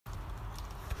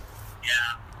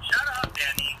Yeah. Shut up,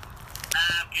 Danny.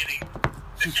 Nah, I'm kidding.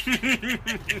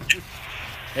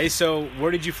 Hey, so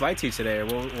where did you fly to today? Or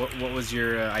what was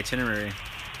your itinerary?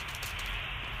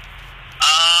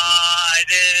 I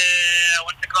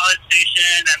went to College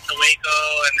Station and to Waco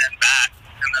and then back.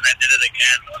 And then I did it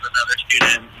again with another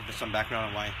student. Some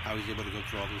background on how he's able to go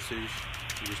through all those cities.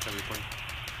 You just start recording.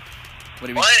 What do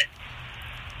you mean? What?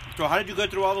 So how did you go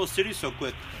through all those cities so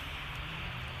quick?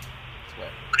 What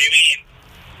do you mean?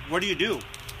 What do you do?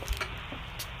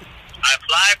 I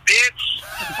fly, bitch.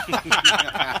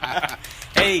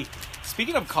 Hey,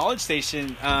 speaking of College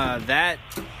Station, that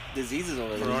Diseases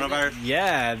over there. Coronavirus?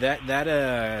 yeah,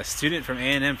 that student from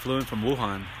A&M flew in from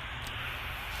Wuhan.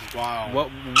 Wow. What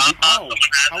How was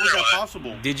that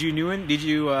possible? did you did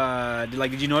you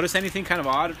notice anything kind of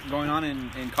odd going on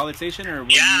in College Station, or were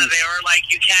Yeah, you, they were like,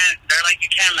 you can't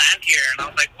land here. And I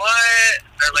was like, what?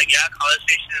 They're like, yeah, College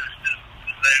Station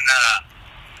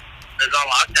is on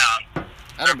lockdown.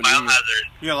 I don't believe you. Biohazard.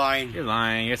 You're lying. You're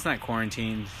lying. It's not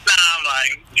quarantined. Nah, I'm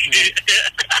lying.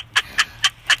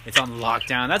 It's on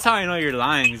lockdown. That's how I know you're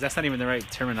lying, 'cause that's not even the right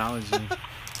terminology.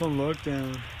 It's on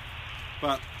lockdown.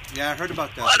 But yeah, I heard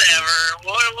about that. Whatever.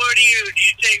 What do you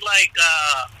take like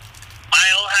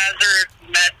biohazard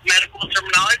medical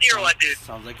terminology or what, dude?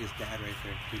 Sounds like his dad right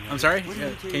there. You know I'm sorry? What do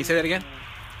you Can you say that again?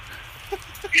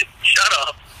 Shut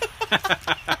up.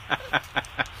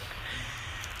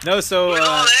 No, so Who's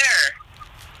all there?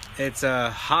 it's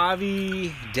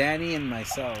Javi, Danny, and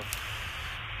myself.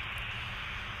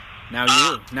 Now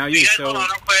you. You guys So hold on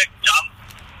real quick. John.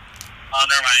 Oh,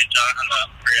 never mind. John hung up.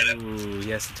 Forget it. ooh, he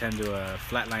has to tend to a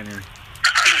flatliner.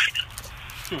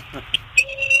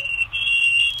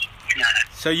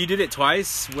 So you did it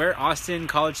twice. Where? Austin,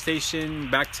 College Station,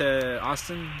 back to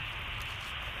Austin.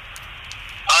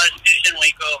 College Station,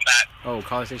 Waco, and back. Oh,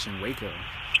 College Station, Waco.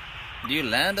 Do you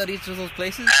land at each of those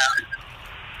places?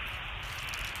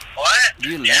 What? Do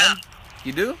you Yeah. land?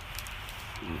 You do?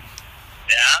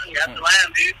 Yeah, you have to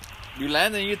land, dude. You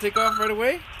land and you take off right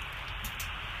away?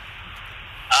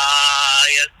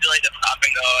 You have to do like the stop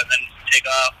and go and then take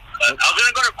off. But I was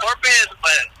gonna go to Corpus,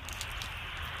 but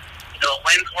the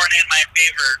winds weren't in my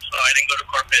favor, so I didn't go to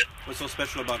Corpus. What's so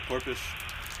special about Corpus?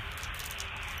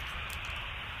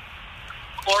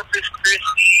 Corpus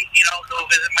Christi, go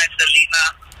visit my Selena.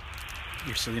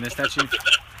 Your Selena statue.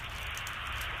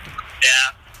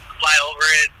 Yeah, fly over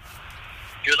it,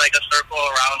 do like a circle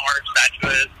around where her statue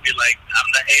is, be like, I'm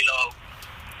the halo.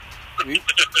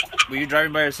 Were you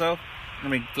driving by yourself? I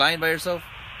mean, flying by yourself?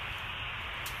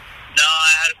 No,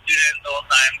 I had a student the whole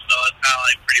time, so it's kind of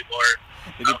like pretty bored.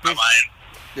 Did, he Out of my piss, mind.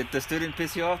 did the student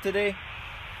piss you off today?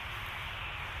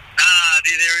 Nah,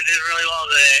 dude, they did really well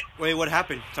today. Wait, what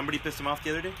happened? Somebody pissed him off the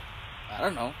other day? I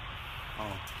don't know.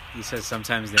 Oh. He says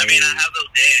sometimes they. I mean, I have those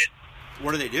days.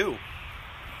 What do they do?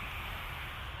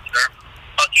 They're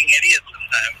fucking idiots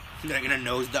sometimes. They're gonna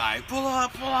nosedive. Pull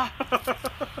up, pull up.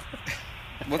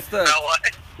 What's You know the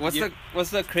what? what's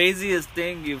the craziest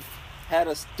thing you've had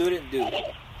a student do?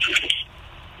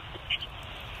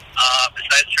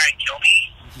 Besides trying to kill me.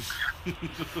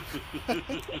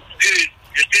 Dude,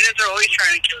 your students are always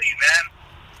trying to kill you, man.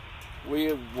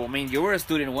 I mean, you were a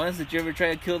student once. Did you ever try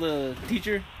to kill the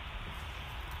teacher?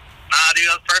 Nah, dude,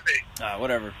 that's perfect.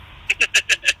 Whatever.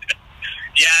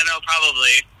 Yeah, no,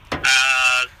 probably.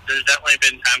 There's definitely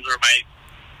been times where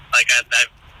I've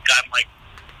gotten like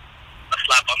a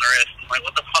slap on the wrist. I'm like,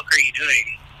 what the fuck are you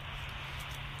doing?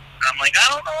 And I'm like, I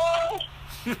don't know.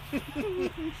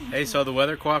 Hey, so the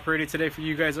weather cooperated today for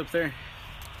you guys up there?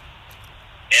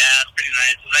 Yeah, it's pretty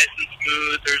nice. It's nice and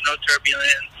smooth. There's no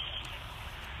turbulence.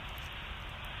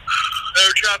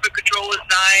 Air traffic control was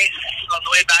nice. On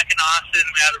the way back in Austin,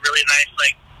 we had a really nice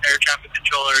air traffic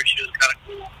controller. She was kind of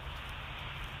cool.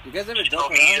 You guys ever She joke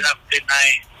told me you'd around? have a good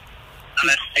night. And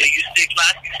I said, you stay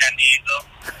classy, San Diego.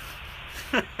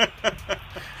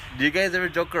 Do you guys ever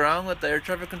joke around with the air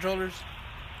traffic controllers?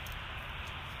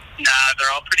 Nah,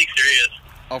 they're all pretty serious.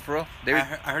 Oh, for real?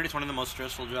 I heard it's one of the most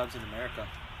stressful jobs in America.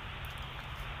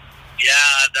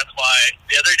 Yeah, that's why.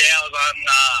 The other day I was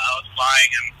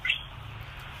flying and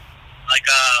we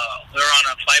were on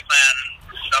a flight plan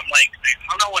and some I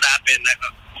don't know what happened.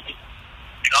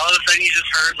 All of a sudden you just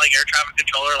heard air traffic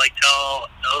controller tell,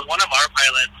 it was one of our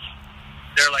pilots.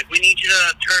 They're like, we need you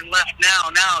to turn left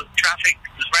now, traffic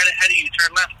is right ahead of you,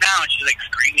 turn left now. And she's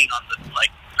screaming on the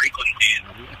frequency.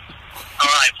 I'm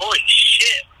like, holy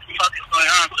shit, what the fuck is going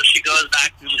on? So she goes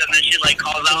back and then she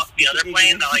calls out the other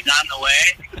plane that got in the way.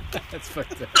 That's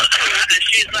fucked up. And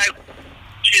she's like,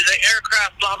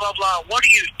 aircraft, blah, blah, blah, what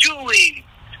are you doing?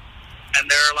 And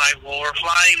they're like, well, we're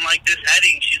flying this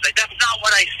heading. She's like, that's not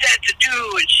what I said to do.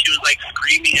 And she was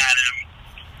screaming at him.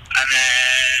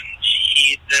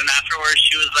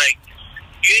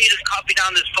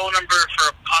 down this phone number for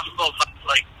a possible,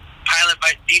 like, pilot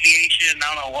by deviation,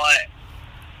 I don't know what.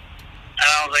 And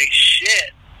I was like,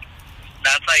 shit.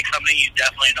 That's, like, something you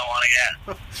definitely don't want to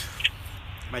get.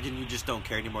 Imagine you just don't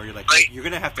care anymore. You're like, Like- you're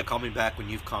gonna have to call me back when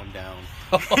you've calmed down.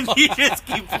 And you just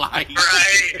keep flying.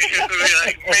 Right? Be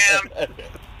like, ma'am,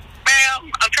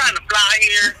 I'm trying to fly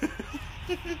here.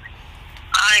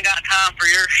 I ain't got time for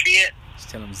your shit. Just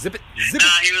tell him, zip it. Nah,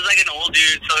 he was like an old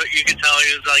dude, so you could tell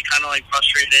he was like kind of like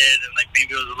frustrated and like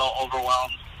maybe was a little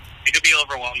overwhelmed. It could be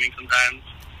overwhelming sometimes.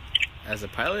 As a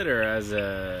pilot or as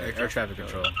a air traffic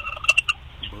controller?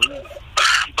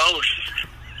 Both.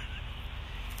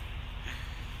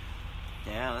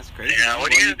 Yeah, that's crazy. Yeah,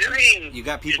 what are you doing? You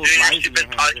got You're people's doing your lives in your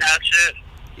stupid hands. podcast shit?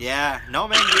 Yeah, no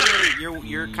man,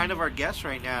 you're kind of our guest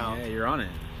right now. Yeah, you're on it.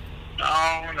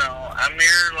 Oh no, I'm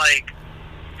your like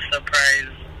surprise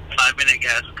 5-minute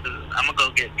guest because I'm gonna go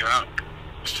get drunk.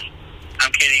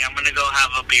 I'm kidding. I'm gonna go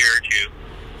have a beer or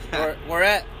two. Where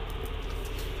at?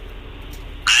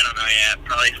 I don't know yet.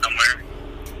 Probably somewhere.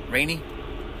 Rainy?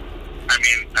 I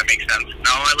mean, that makes sense.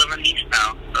 No, I live in East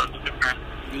now, so it's different.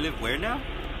 You live where now?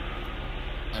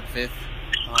 On 5th?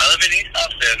 I live in East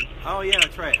Austin. Oh yeah,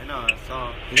 that's right. I know. I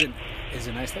saw. Is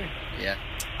it nice there? Yeah.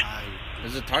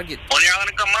 There's a Target. When y'all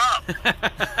gonna come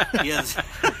up? Yes.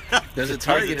 There's a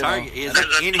Target. Target. Target. Is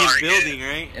There's a in his Target. building,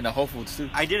 right? And a Whole Foods too.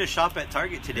 I did a shop at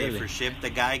Target today Really? for ship.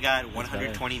 The guy got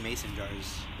 120 mason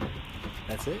jars.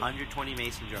 That's it? 120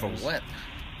 mason jars. For what?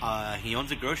 He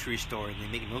owns a grocery store and they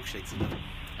make milkshakes in them.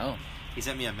 Oh. He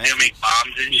sent me a They message. make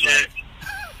bombs and He's shit.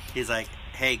 He's like,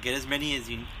 hey, get as many as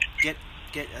you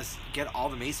get all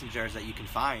the mason jars that you can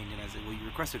find. And I said, well, you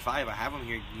requested 5. I have them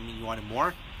here. You mean you wanted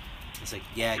more? It's like,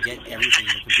 yeah, get everything.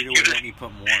 The computer wouldn't let me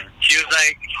put more. He's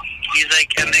like,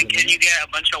 and then can you get a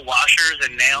bunch of washers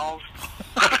and nails?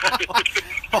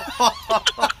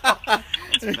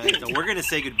 So we're gonna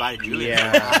say goodbye to Julia.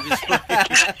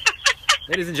 Yeah.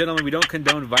 Ladies and gentlemen, we don't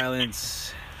condone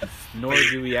violence, nor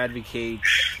do we advocate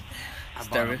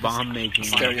bomb making.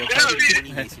 Stereotyping.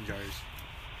 20 mason jars.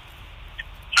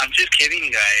 I'm just kidding,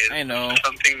 you guys. I know.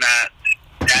 Something that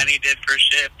Danny did for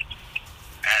ship.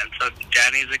 And so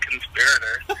Danny's a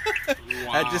conspirator.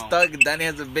 Wow. I just thought Danny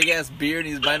has a big ass beard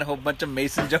and he's buying a whole bunch of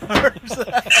mason jars. And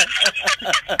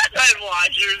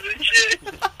washers and shit.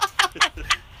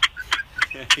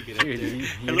 Dude,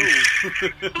 Hello.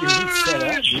 you set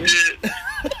up, dude. Shit.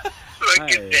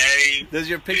 Fucking Danny. Does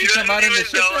your You picture don't come out in the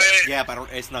even know ship? it. Yeah, but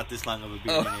it's not this long of a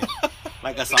beard Oh. in it.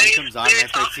 Like a song They- comes on and I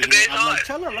start singing they it, I'm like,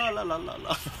 thought- cha la la la la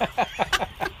la.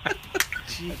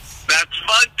 Jeez. That's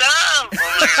fucked up.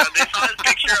 Oh my god, they saw his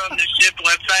picture on the ship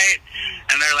website,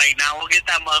 and they're like, "Now we'll get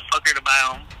that motherfucker to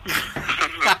buy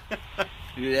them."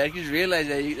 Dude, I just realized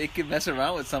that they could mess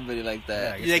around with somebody like Yeah, I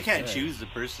that. guess They they can't could. choose the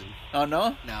person. Oh,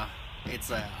 no? No,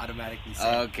 it's automatically Oh,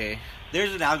 sent. okay.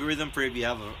 There's an algorithm for if you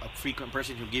have a frequent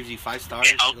person who gives you 5 stars.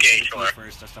 Yeah, it'll okay, send it to you sure.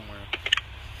 First or somewhere.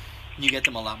 You get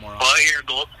them a lot more often. What? You're a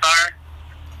gold star?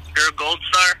 You're a gold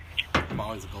star? I'm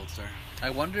always a gold star. I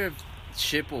wonder if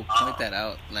ship will point that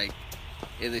out. Like,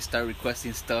 if they start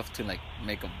requesting stuff to, like,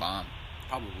 make a bomb.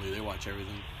 Probably they watch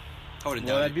everything. I would have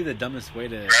Well, done that'd it. be the dumbest way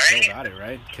to Right? go about it,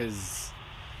 right? Because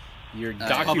you're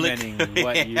Public. documenting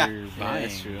what Yeah. you're Yeah, buying.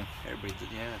 that's true. Everybody,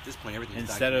 yeah. At this point, everything's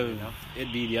Instead of documented,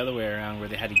 it be the other way around where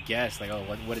they had to guess, like, oh,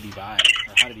 what did he buy?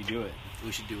 Or how did he do it?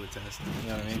 we should do a test. You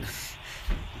know what I mean?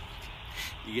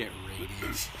 You get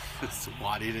raided,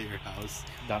 swatted at your house.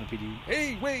 Donna PD.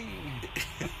 Hey, wait!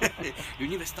 You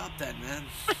need to stop that, man.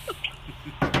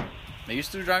 Are you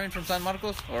still driving from San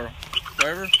Marcos or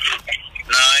wherever? No,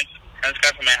 I just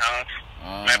got from my house,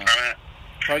 my apartment.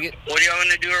 Target? What are y'all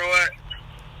gonna do or what?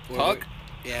 Talk?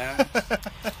 Yeah.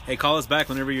 Hey, call us back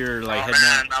whenever you're like Oh heading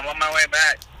man, out. I'm on my way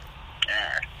back.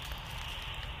 Yeah.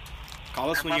 Call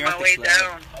us I'm when on you're my at way the club.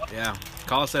 down. Yeah,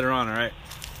 call us later on. All right.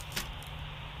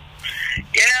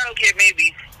 Yeah, okay,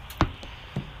 maybe.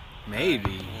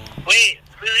 Maybe Wait,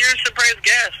 who's your surprise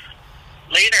guest?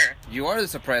 Later. You are the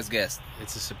surprise guest.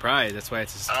 it's a surprise. That's why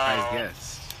it's a surprise Oh.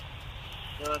 guest.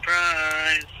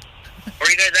 Surprise.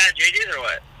 Where you guys at, JJ's or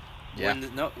what?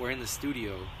 Yeah. We're in the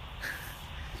studio.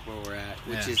 Is where we're at,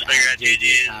 which Yeah. is So you're at at JJ's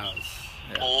JJ's. house.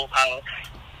 Yeah. Old house.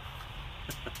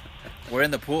 We're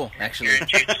in the pool, actually. You're in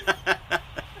JJ's.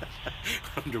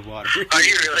 Underwater. Are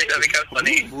you really? That'd be kind of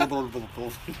funny.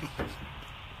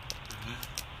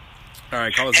 All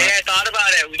right, call us Hey, I back. thought about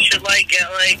it. We should like get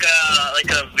like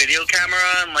a video camera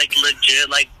and like legit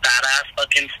like badass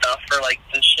fucking stuff for like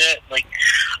this shit, like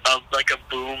a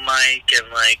boom mic and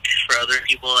like for other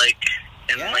people like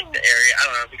in Yeah. like the area. I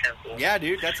don't know, it'd be kind of cool. Yeah,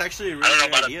 dude, that's actually a I really don't know good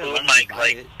about idea. a Why boom don't you mic buy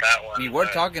like it? that one. We were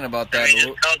but- talking about I that, mean,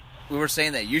 but just tell, we were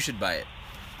saying that you should buy it.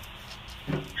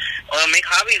 Well, make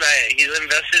hobby that. He's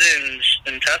invested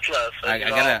in Tesla, so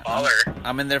he's all baller.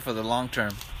 I'm in there for the long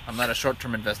term. I'm not a short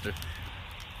term investor.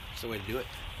 That's the way to do it.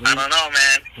 I don't know,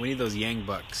 man. We need those Yang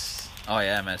bucks. Oh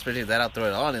yeah, man. Especially if that, I'll throw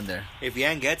it all in there. If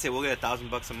Yang gets it, we'll get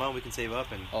 $1,000 a month. We can save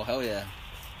up and. Oh hell yeah.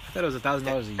 I thought it was $1,000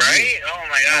 a year. Right? Oh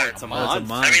my god. It's a Oh, it's a month.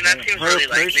 month. I mean, that seems Per really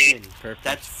likely. person. Perfect.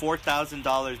 That's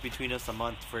 $4,000 between us a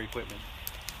month for equipment.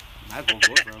 Might as well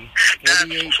go for them. That's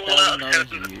 $48,000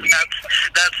 a year.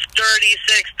 That's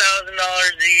 $36,000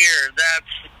 a year.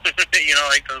 That's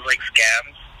like those like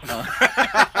scams, Oh.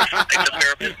 like the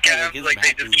therapist scams. Like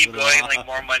they just keep going, like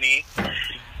more money. I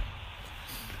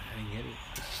didn't get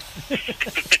it.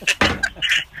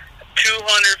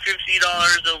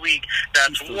 $250 a week.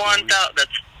 That's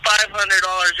That's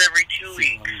 $500 every 2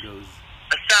 weeks.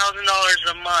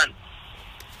 $1,000 a month.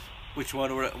 Which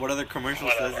one? What other commercial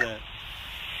says that?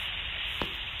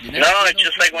 You No, never it's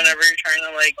just like whenever you're trying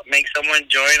to like make someone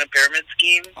join a pyramid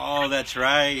scheme. Oh, that's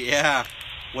right. Yeah.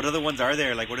 What other ones are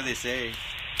there? Like, what do they say?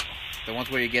 the ones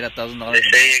where you get $1,000. They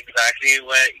say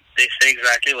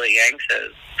exactly what Yang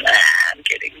says. Nah, I'm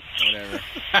kidding. Whatever.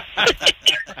 I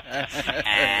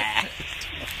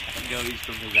know he's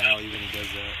from the valley when he does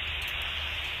that.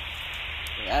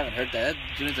 I haven't heard that.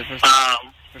 Julian's the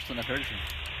first one I've heard from.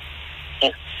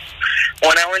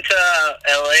 When I went to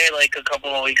LA like a couple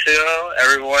of weeks ago,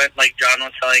 everyone, like John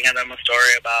was telling them a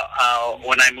story about how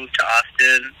when I moved to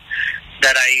Austin,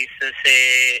 that I used to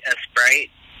say a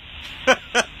Sprite.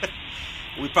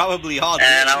 We probably all did.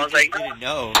 And I was like, didn't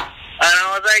know. And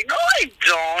I was like, no, I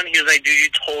don't. He was like, dude, you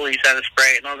totally said a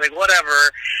Sprite. And I was like,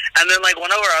 whatever. And then, like,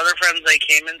 one of our other friends, like,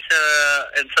 came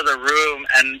into the room,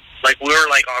 and, like, we were,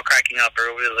 like, all cracking up.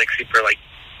 Everybody was, like, super, like,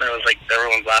 it was, like,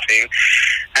 everyone's laughing.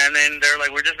 And then they're,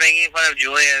 like, we're just making fun of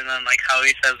Julian and, like, how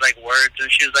he says, like, words. And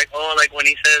she was like, oh, like, when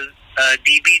he says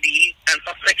DBD. And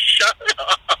I was like, shut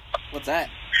up. What's that?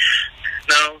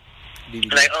 No.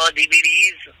 DVD. Like, oh,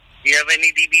 DVDs. Do you have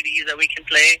any DVDs that we can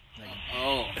play?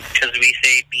 Oh. Because we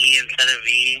say B instead of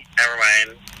V. Never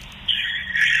mind.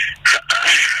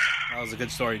 That was a good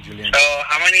story, Julian. So,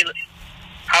 how many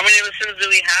listens do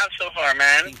we have so far,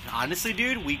 man? Honestly,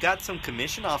 dude, we got some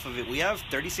commission off of it. We have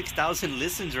 36,000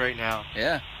 listens right now.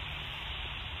 Yeah.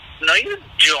 No, you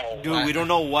don't. Dude, we don't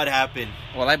know what happened.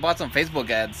 Well, I bought some Facebook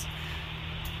ads.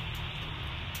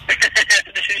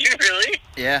 Did you really?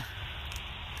 Yeah.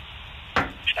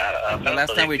 Shut up. The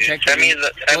last time we checked Send me it,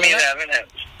 the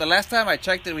evidence. The last time I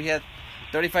checked it, we had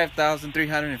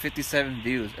 35,357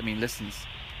 views. I mean, listens.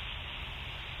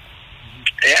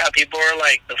 Yeah, people were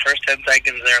like, the first 10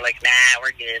 seconds, they're like, nah,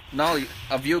 we're good. No,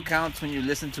 a view counts when you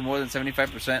listen to more than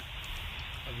 75%. Of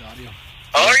the audio.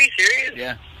 Oh, are you serious?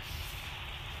 Yeah.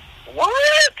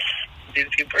 What? These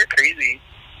people are crazy.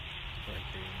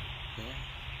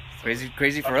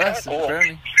 Crazy for Okay, us, cool.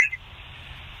 apparently.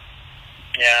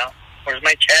 Yeah. Where's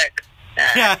my check? Nah.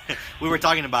 Yeah, we were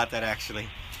talking about that actually.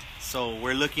 So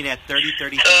we're looking at 30,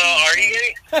 30, 30. So, are you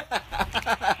getting...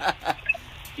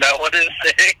 That what it's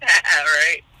saying?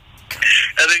 Right?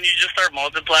 And then you just start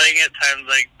multiplying it times,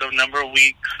 like, the number of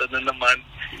weeks and then the month.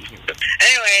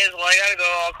 Anyways, well, I gotta go.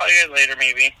 I'll call you guys later,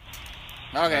 maybe.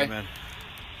 Okay. Alright, man.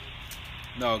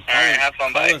 No, All right, have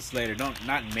fun, call bye. us later.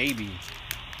 Not maybe.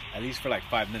 At least for like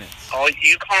 5 minutes. Oh,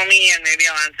 you call me and maybe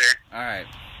I'll answer. All right.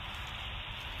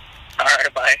 All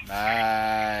right, bye.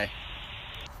 Bye.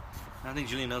 I don't think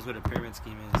Julian knows what a pyramid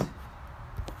scheme is.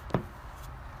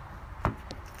 You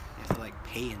have to like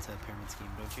pay into a pyramid scheme,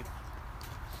 don't you?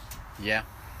 Yeah.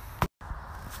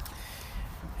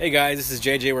 Hey guys, this is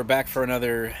JJ. We're back for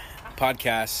another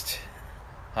podcast.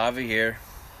 Javi here.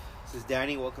 This is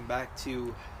Danny. Welcome back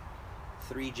to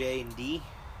 3J and D.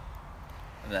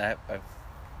 I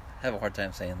have a hard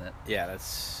time saying that. Yeah,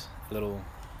 that's a little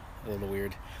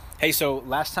weird. Hey, so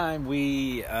last time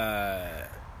we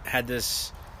had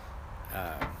this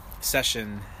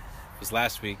session, it was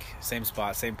last week, same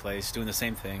spot, same place, doing the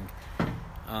same thing.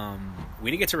 We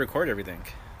didn't get to record everything.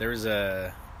 There was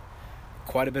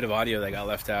quite a bit of audio that got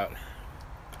left out.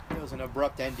 It was an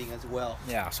abrupt ending as well.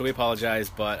 Yeah, so we apologize,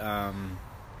 but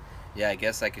Yeah, I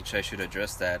guess I should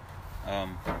address that.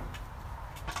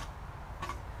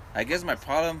 I guess my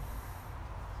problem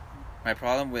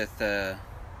with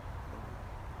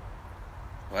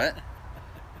what?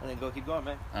 And then keep going,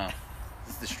 man. Oh,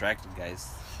 it's distracted, guys.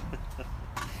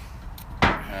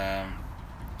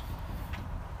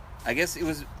 I guess it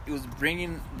was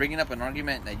bringing up an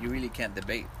argument that you really can't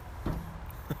debate.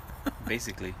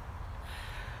 Basically.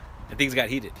 and things got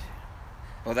heated.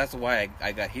 Well, that's why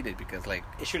I got heated, because like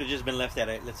It should have just been left at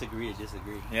it. Let's agree to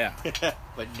disagree. Yeah.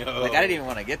 But no. I didn't even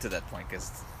want to get to that point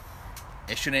because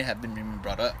it shouldn't have been even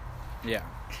brought up. Yeah.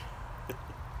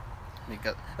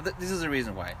 Because this is the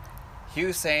reason why. He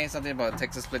was saying something about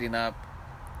Texas splitting up.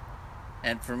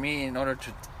 And for me, in order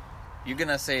to... You're going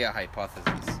to say a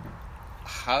hypothesis.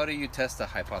 How do you test a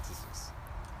hypothesis?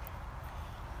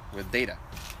 With data.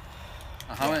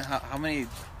 How are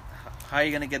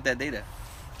you going to get that data?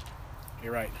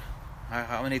 You're right.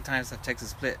 How many times have Texas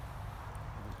split?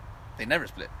 They never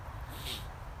split.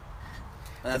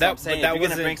 That's what I'm saying. If you're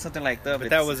going to bring something like that... But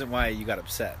that wasn't why you got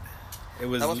upset. That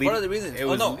was part of the reason. It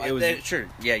was sure.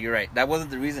 Yeah, you're right. That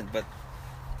wasn't the reason. But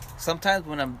sometimes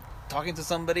when I'm talking to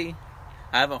somebody,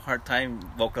 I have a hard time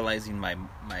vocalizing my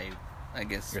I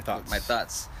guess your thoughts. My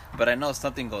thoughts. But I know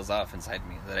something goes off inside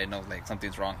me that I know like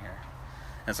something's wrong here.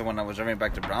 And so when I was driving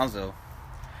back to Brownsville,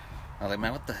 I was like,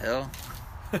 man, what the hell?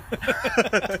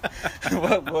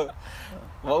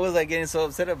 what was I getting so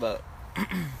upset about?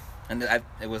 And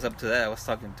it was up to that. I was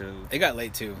talking to... It got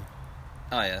late too.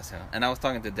 Oh, yeah. So, and I was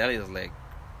talking to Deli. I was like...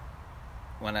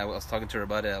 When I was talking to her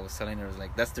about it, I was telling her, I was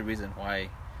like, that's the reason why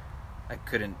I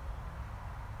couldn't...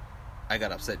 I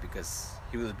got upset because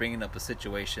he was bringing up a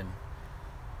situation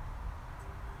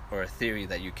or a theory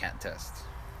that you can't test.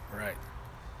 Right.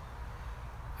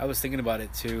 I was thinking about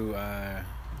it too.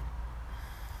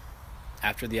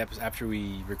 After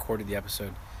we recorded the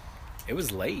episode, it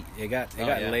was late. It got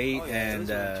late,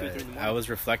 and I was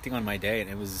reflecting on my day, and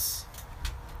it was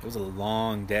a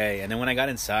long day. And then when I got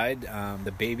inside,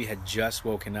 the baby had just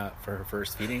woken up for her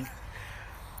first feeding,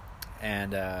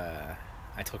 and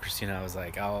I told Christina, I was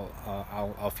like,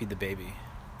 I'll feed the baby.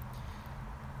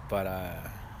 But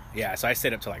yeah, so I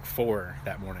stayed up till like 4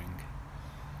 that morning,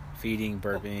 feeding,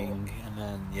 burping, and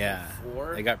then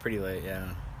 4? It got pretty late.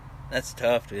 Yeah, that's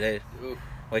tough, dude.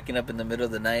 Waking up in the middle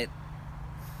of the night.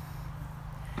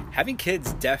 Having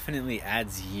kids definitely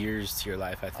adds years to your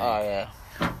life, I think. Oh yeah.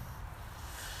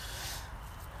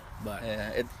 But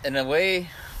yeah, in a way,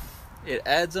 it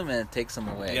adds them and it takes them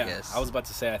away. Yeah, I guess. I was about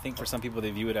to say. I think for some people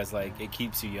they view it as like it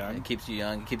keeps you young. It keeps you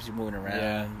young. It keeps you moving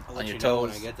around I'll on let your you know toes.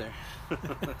 when I get there.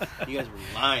 You guys were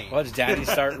lying. Watch Daddy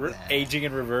start aging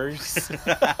in reverse. Call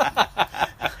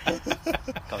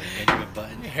you Benjamin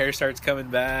Button. Your hair starts coming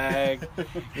back.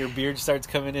 Your beard starts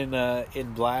coming in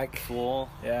black. Full.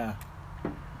 Yeah.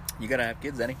 You gotta have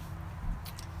kids, Danny.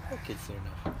 I have kids soon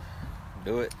enough.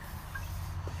 Do it.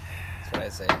 That's what I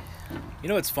say. You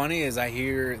know what's funny is I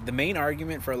hear the main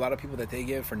argument for a lot of people that they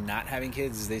give for not having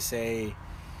kids is they say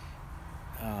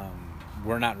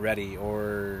we're not ready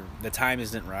or the time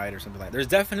isn't right or something like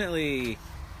that.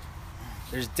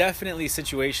 There's definitely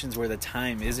situations where the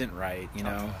time isn't right, you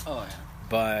know. Oh yeah.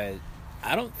 But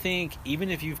I don't think even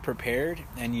if you've prepared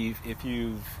and if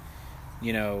you've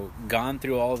gone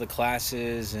through all the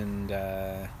classes and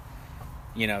done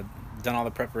all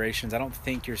the preparations, I don't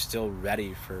think you're still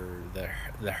ready for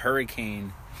the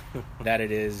hurricane that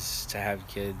it is to have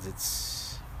kids.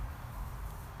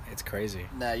 It's crazy.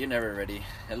 Nah, you're never ready.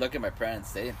 And look at my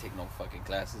parents; they didn't take no fucking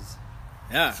classes.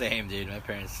 Yeah. Same, dude. My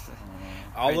parents.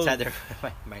 All Parents of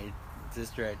had my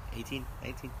sister at 18,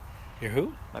 19. You're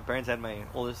who? My parents had my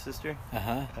oldest sister.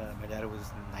 Uh-huh. My dad was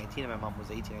 19 and my mom was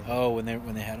 18. I think. Oh, when they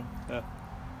had him? Yeah.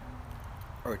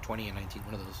 Or 20 and 19,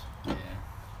 one of those.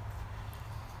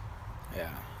 Yeah.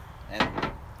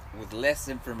 And with less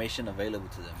information available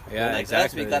to them. Yeah, like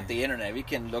exactly. Us, we got the internet. We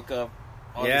can look up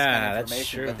all this Yeah, kind of that's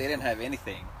information, true. but they didn't have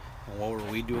anything. What were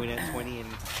we doing at 20 and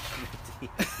 19?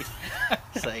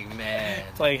 It's like, man.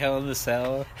 Playing Hell in the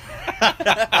Cell.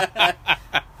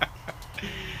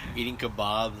 Eating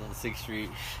kebabs on 6th Street.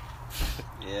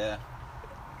 Yeah.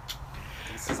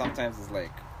 Sometimes it's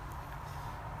like,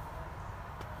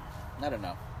 I don't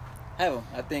know. Have them.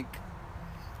 I think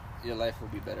your life will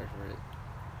be better for it.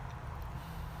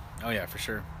 Oh yeah, for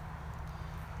sure.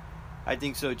 I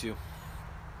think so too.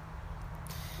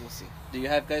 We'll see. Do you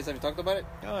have guys? Have you talked about it?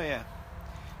 Oh yeah.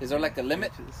 Is there like a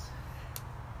limit?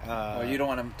 Or Or you don't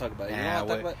want to talk about it? You don't want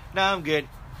to talk about it? No, I'm good.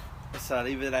 Let's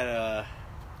leave it at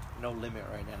no limit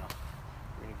right now.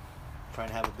 We're trying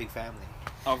to have a big family.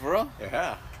 Oh, for real?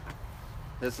 Yeah.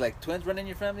 There's like twins running in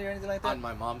your family or anything like that? On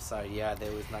my mom's side, yeah,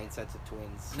 there was 9 sets of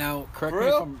twins. Now, correct For me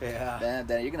if real? I'm Yeah.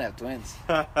 Damn, you're gonna have twins.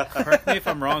 correct me if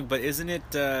I'm wrong, but isn't it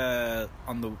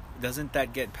doesn't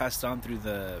that get passed on through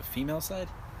the female side?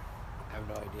 I have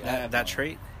no idea. That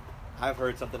trait? I've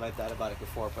heard something like that about it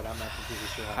before, but I'm not completely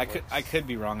sure how it I works. could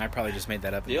be wrong. I probably just made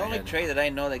that up. The in my only head. trait that I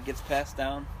know that gets passed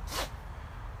down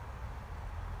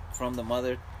from the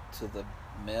mother to the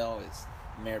male is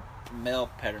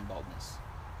male pattern baldness.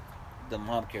 The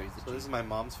mom carries the So gene. this is my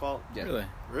mom's fault? Yeah. Really?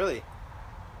 Really?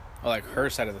 Oh, like her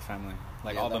side of the family,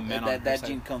 like Yeah, all the men on her that side.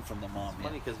 gene comes from the mom. It's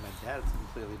funny because my dad's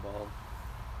completely bald.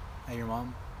 Hey, your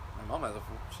mom? My mom has a...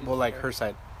 she's Well, like fair. her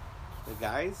side. The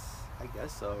guys? I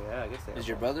guess so. Yeah, I guess they. Is are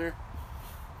your bald. brother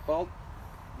bald?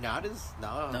 Not as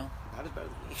No. not as better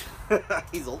than me.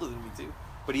 He's older than me too,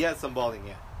 but he has some balding.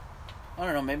 Yeah. I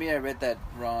don't know. Maybe I read that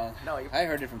wrong. No, you're- I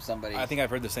heard it from somebody. I think I've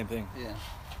heard the same thing. Yeah.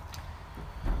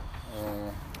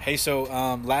 Hey, so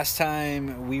last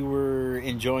time we were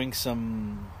enjoying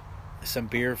some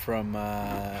beer from.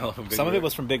 From Big some of it River.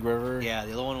 was from Big River. Yeah,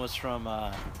 the other one was from.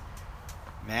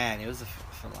 Man, it was a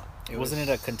lot. Wasn't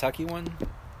it a Kentucky one?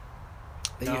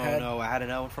 That No, you had? no, I had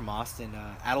another one from Austin.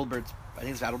 Adelbert's. I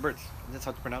think it's Adelbert's. That's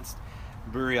how it's pronounced.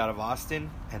 Brewery out of Austin,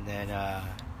 and then I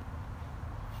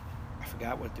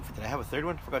forgot what. Did I have a third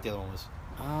one? I forgot the other one was.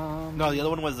 No, the other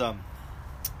one was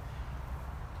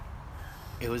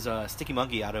It was Sticky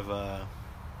Monkey out of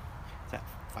is that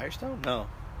Firestone? No,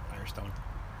 Firestone.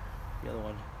 The other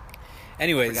one.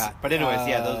 Anyways, Forgot. But anyways,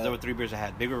 yeah, those there were 3 beers I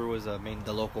had. Big River was the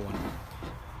local one.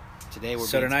 Today we're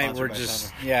so being tonight sponsored we're by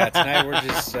just Shiner. tonight we're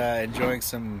just enjoying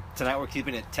some Tonight we're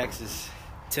keeping it Texas.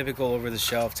 typical over the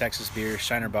shelf Texas beer,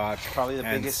 Shiner Bock, Probably the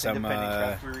and biggest some independent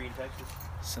craft brewery in Texas.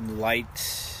 some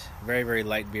light, very very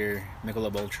light beer,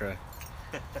 Michelob Ultra,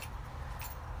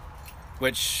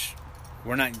 which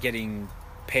we're not getting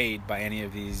paid by any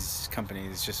of these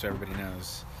companies. Just so everybody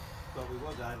knows. But we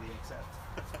will gladly accept.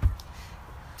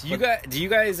 Do you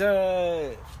guys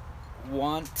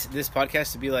want this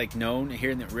podcast to be like known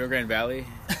here in the Rio Grande Valley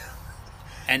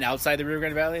and outside the Rio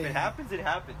Grande Valley? If it happens, it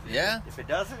happens. Yeah. If it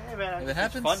doesn't, hey man, If it it's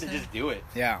happens, fun to yeah. just do it.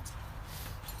 Yeah.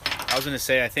 I was gonna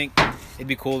say I think it'd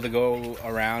be cool to go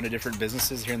around to different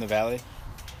businesses here in the valley,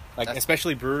 like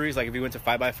especially breweries. Like if we went to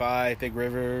 5x5, Big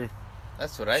River,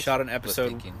 That's what I shot an was episode,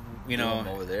 thinking. you Do know, 'em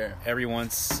over there. every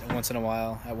once in a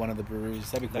while at one of the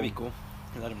breweries. That'd be cool. That'd be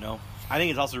cool. Let them know. I think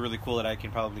it's also really cool that I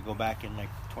can probably go back in like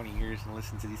 20 years and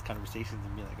listen to these conversations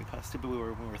and be like, look how stupid we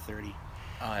were when we were 30.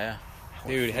 Oh yeah.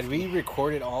 Dude, had we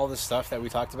recorded all the stuff that we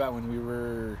talked about when we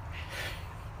were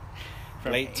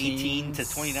From late 18 to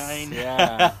teens? 29.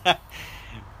 Yeah.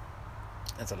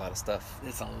 That's a lot of stuff.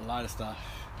 It's a lot of stuff.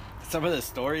 Some of the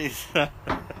stories.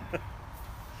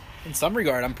 In some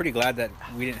regard, I'm pretty glad that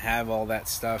we didn't have all that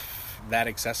stuff that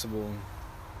accessible.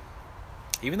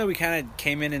 Even though we kind of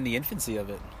came in the infancy of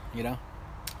it, you know?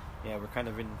 Yeah, we're kind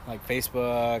of in. Like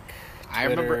Facebook, I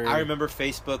Twitter. remember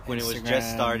Facebook when it was just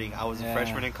Instagram, starting. I was a yeah.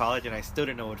 freshman in college and I still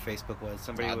didn't know what Facebook was.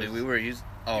 Somebody was. Dude, we were using.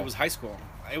 Oh, It was high school.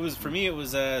 It was for me. It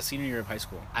was senior year of high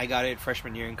school. I got it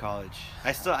freshman year in college.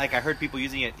 I still I heard people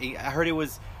using it. I heard it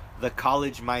was the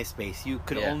college MySpace. You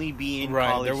could Yeah. only be in Right.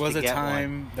 college. There was to a get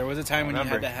time. one. There was a time when you had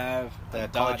remember. to have The a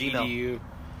college email. .edu,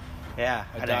 Yeah,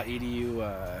 a and I-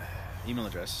 .edu email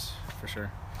address for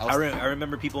sure. I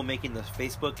remember people making the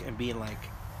Facebook and being like,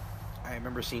 I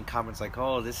remember seeing comments like,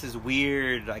 "Oh, this is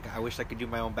weird. Like, I wish I could do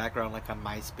my own background like on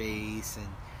MySpace."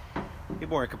 And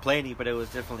people weren't complaining, but it was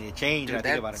definitely a change. Dude, and I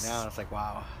think about it that's- now, and it's like,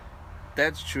 wow.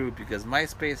 That's true because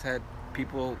MySpace had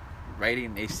people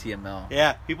writing HTML.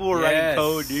 Yeah, people were Yes. writing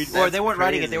code, dude. Or That's they weren't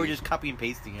writing it; they were crazy. just copy and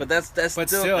pasting it. But that's But still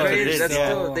still, crazy. it is, That's yeah.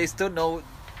 still they still know,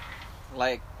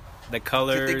 like The to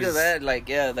colors, think of that. Like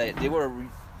yeah, they were.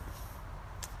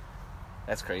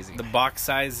 That's crazy. the box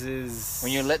sizes.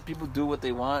 When you let people do what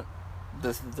they want,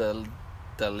 the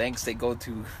lengths they go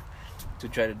to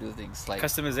try to do things like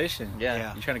customization. Yeah.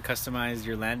 Yeah. You're trying to customize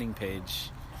your landing page.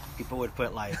 people would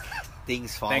put like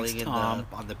things falling Thanks, in Tom.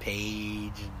 on the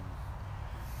page, and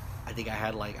I think I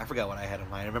had like I forgot what I had on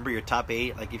mine. I remember your top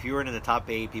 8. Like if you weren't in the top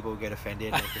 8, people would get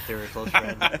offended like if they were a close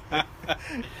friend.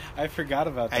 I forgot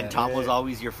about that. And Tom was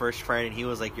always your first friend, and he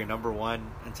was like your number one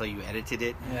until you edited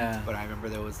it. Yeah. But I remember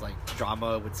there was like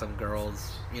drama with some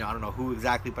girls. You know, I don't know who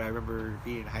exactly, but I remember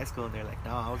being in high school, and they're like,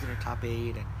 "No, I was in her top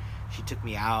 8, and she took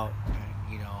me out."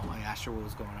 And you know, I asked her what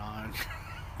was going on.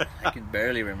 I can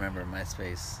barely remember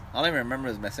MySpace. All I remember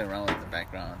is messing around with the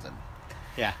backgrounds and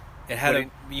Yeah, It had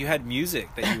you had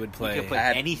music that you would play. could put I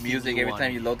had anything music you every wanted.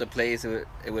 time you load the place. It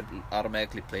would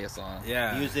automatically play a song.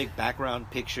 Yeah. music,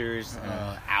 background pictures,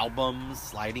 albums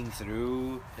sliding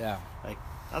through. Yeah. Like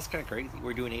that's kind of crazy.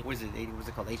 We're doing was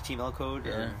it called HTML code?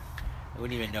 Yeah. Or, I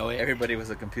wouldn't even know it. Everybody was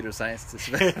a computer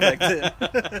scientist back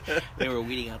then. They were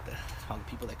weeding out all the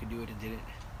people that could do it and did it.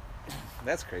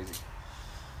 That's crazy.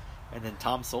 And then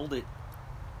Tom sold it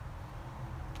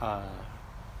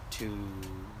to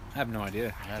I have no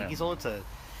idea. I think he sold it to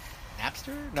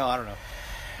Napster? No, I don't know.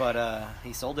 But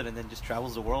he sold it and then just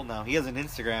travels the world now. He has an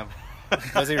Instagram.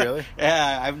 Does he really?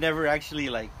 Yeah, I've never actually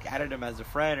like added him as a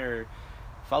friend or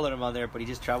followed him on there, but he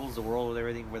just travels the world with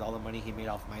everything with all the money he made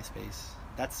off MySpace.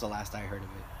 That's the last I heard of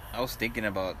it. I was thinking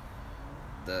about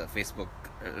the Facebook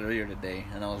earlier today,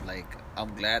 and I was like,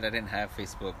 I'm glad I didn't have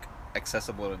Facebook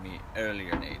accessible to me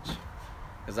earlier in age,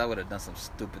 because I would have done some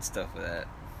stupid stuff with that.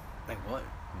 Like what?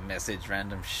 Message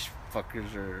random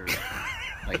fuckers or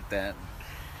like that.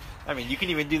 I mean, you can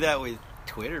even do that with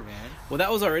Twitter, man. Well,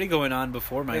 that was already going on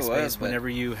before It MySpace. was, but- Whenever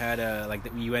you had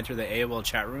you enter the AOL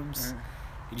chat rooms. Mhm.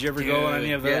 Did you ever go on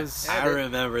any of yeah. those? I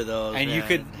remember those. And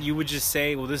man. you would just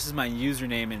say, "Well, this is my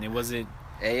username," and it wasn't.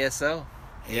 ASL.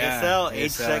 ASL,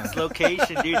 age, ASL. sex,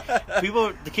 location, dude.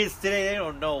 The kids today, they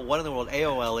don't know what in the world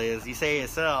AOL is. You say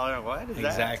ASL, they're like, what is that?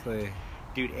 Exactly.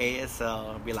 Dude,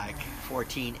 ASL would be like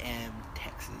 14M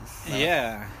Texas.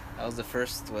 Yeah. That was the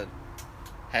first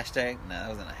hashtag? No, that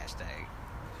wasn't a hashtag.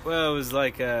 Well, it was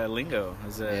like lingo. It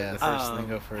was Yeah. the first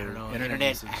lingo for I don't know, internet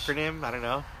usage. acronym. I don't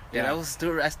know. Yeah,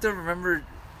 I still remember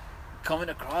coming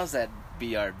across that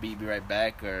BRB, be right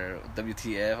back, or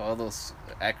WTF, all those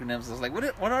acronyms. I was like,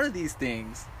 what are these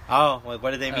things? Oh, like what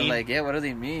do they I was mean? like, yeah, what do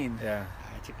they mean? Yeah.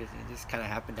 I think it just kind of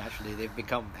happened naturally. They've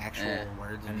become actual Yeah.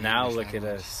 words. in And the now English look at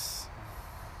language. us.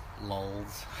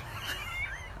 Lols.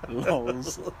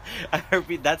 Lols. I heard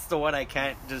that's the one I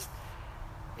can't just.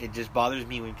 It just bothers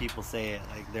me when people say it.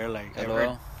 Like they're like I've heard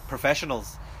LOL.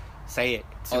 professionals say it.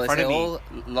 It's Oh, in they front say, of me. oh,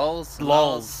 lols?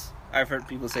 Lols. I've heard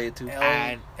people say it too.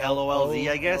 And LOLZ,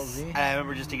 I guess. LOLZ. And I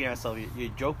remember just thinking to myself, you're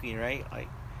joking, right?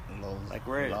 Like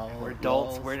we're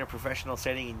adults, we're in a professional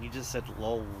setting, and you just said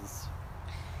lols.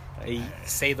 Like, They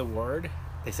say the word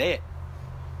they say it,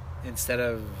 instead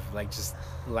of like just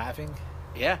laughing.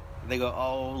 yeah. They go,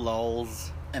 oh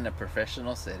lols, In a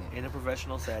professional setting. in a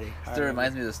professional setting. Still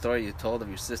reminds me of the story you told of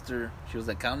your sister. She was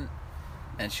an accountant,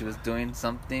 and she was doing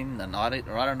something, an audit,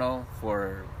 or I don't know,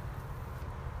 for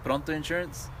Pronto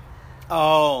Insurance.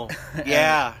 Oh,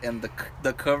 yeah. And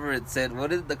the cover, it said, what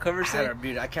did the cover say?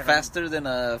 Dude, I can't Faster than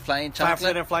a flying Faster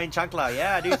chocolate? than a flying chancla.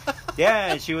 Yeah, dude.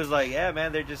 Yeah, and she was like, yeah,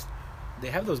 man, they're just. They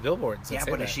have those billboards. that Yeah,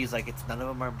 say but that. she's like, it's none of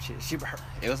them are.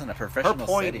 It was in a Her professional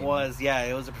point setting. was, yeah,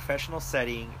 it was a professional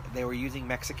setting. They were using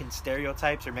Mexican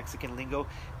stereotypes or Mexican lingo,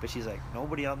 but she's like,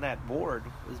 nobody on that board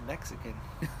was Mexican.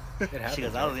 It happens, She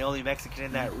goes, I was the only Mexican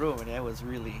in that room, and that was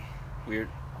really Weird.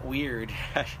 weird.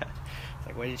 It's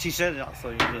like, well, she said it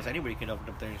also, you know, anybody can open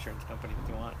up their insurance company if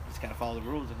they want. Just kind of follow the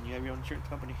rules, and you have your own insurance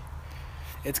company.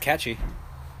 It's catchy.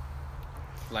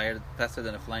 Faster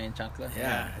than a flying chocolate?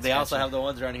 Yeah. it's They also catchy. have the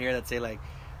ones around here that say like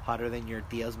hotter than your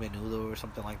tia's menudo or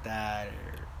something like that,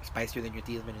 or spicier than your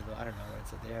tia's menudo. I don't know. Right?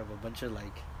 So they have a bunch of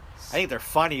like. I think they're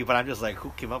funny, but I'm just like,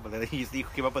 who came up with it? You see who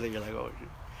came up with it, you're like, oh. Shit.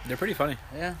 They're pretty funny.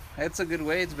 Yeah, it's a good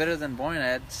way. It's better than boring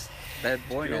ads. Bad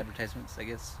boring True. advertisements, I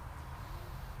guess.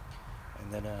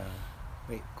 And then,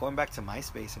 wait, going back to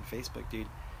MySpace and Facebook, dude.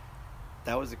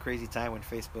 That was a crazy time when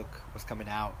Facebook was coming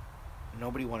out.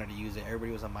 Nobody wanted to use it.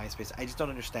 Everybody was on MySpace. I just don't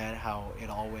understand how it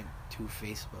all went to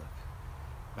Facebook.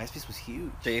 MySpace was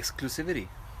huge The exclusivity.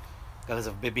 because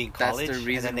of it being That's college, the and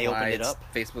reason then they why opened it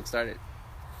up. Facebook started.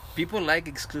 People like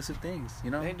exclusive things, you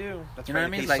know? They do. That's You know why what I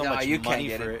they mean? pay Like, so oh, much you can't money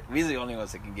get for it. We're the only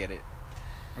ones that can get it.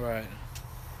 Right.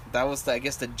 That was, I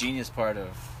guess, the genius part of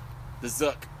the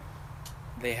Zuck.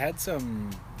 They had some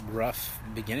rough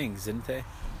beginnings, didn't they?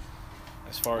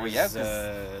 As far Well, as yeah,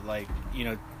 'cause like, you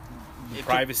know, It could-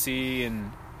 privacy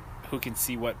and who can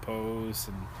see what posts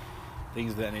and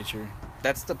things of that nature.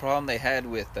 That's the problem they had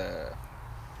with,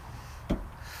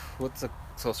 what's the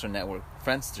social network?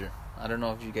 Friendster. I don't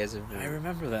know if you guys have... I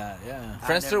remember that. Yeah. I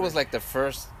Friendster never- was like the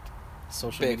first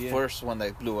Social big media. first one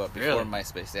that blew up before Really?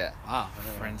 MySpace, yeah. Wow.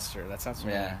 Friendster. That sounds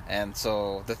familiar. Yeah, and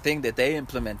so the thing that they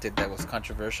implemented that was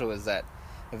controversial is that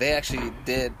they actually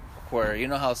did where, you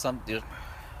know how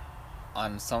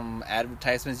on some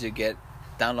advertisements you get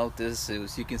download this so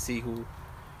you can see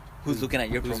who's looking at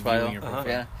your who's profile. viewing your profile.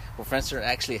 Yeah, well, Friendster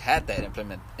actually had that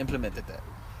implemented that.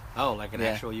 Oh, like an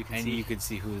Yeah. actual you can And see. you could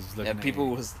see who's looking Yeah, at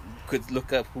people you. could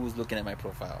look up who's looking at my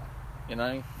profile. You know what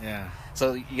I mean? Yeah.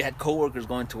 So you had coworkers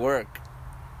going to work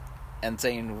and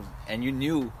saying, and you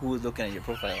knew who was looking at your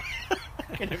profile.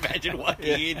 I can imagine walking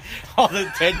in, all the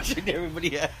tension everybody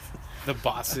has. The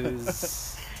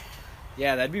bosses.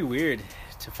 Yeah, that'd be weird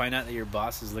to find out that your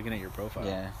boss is looking at your profile.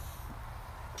 Yeah.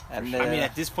 And I mean,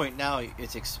 at this point now,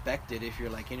 it's expected if you're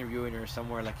like interviewing or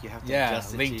somewhere, like you have to Yeah,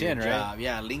 adjust it to your LinkedIn, right? job.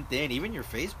 Yeah, LinkedIn, even your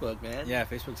Facebook, man. Yeah,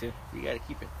 Facebook too. You gotta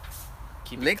keep it.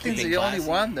 LinkedIn's keep it the only classy.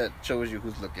 one that shows you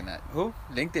who's looking at. Who?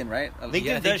 LinkedIn, right? LinkedIn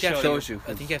Yeah, I does think you have show to- you.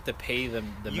 I think you have to pay the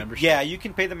You- membership. Yeah, you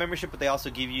can pay the membership, but they also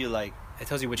give you like It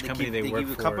tells you which company give, they work give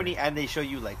you for. a company, and they show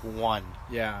you like one.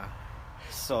 Yeah.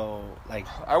 So like,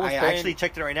 I was paying- actually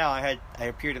checked it right now. I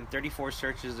appeared in 34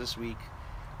 searches this week,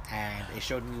 and it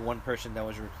showed me one person that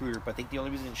was a recruiter. But I think the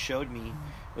only reason it showed me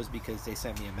was because they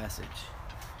sent me a message.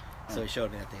 So it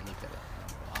showed me that they looked at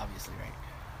it. Obviously, right?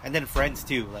 And then friends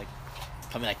too. Like,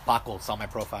 I mean, like Paco saw my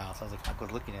profile, so I was like,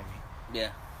 Paco's looking at me.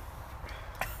 Yeah.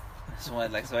 So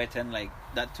I tend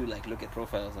not to look at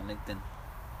profiles on LinkedIn.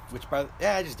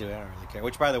 I just do it. I don't really care.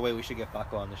 Which, by the way, we should get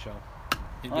Paco on the show.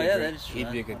 He'd Oh be a yeah, great- that is true.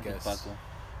 He'd be a I'll good get guest. Paco.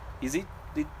 Is he?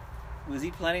 Was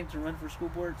he planning to run for school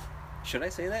board? Should I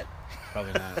say that?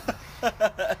 Probably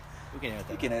not. We can edit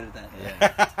that. You can edit that.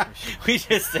 Yeah. We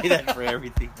just say that for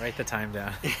everything. Write the time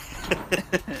down.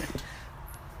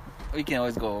 We can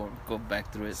always go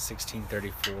back through it.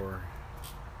 1634.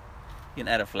 You can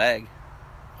add a flag.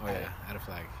 Oh yeah, add a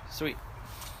flag. Sweet.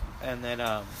 And then,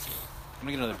 I'm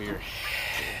gonna get another beer.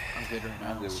 I'm good right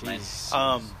now. I'm good with mine. Jeez.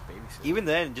 Babysit. even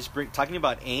then, just talking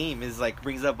about AIM is like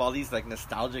brings up all these like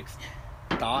nostalgic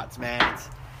thoughts, man.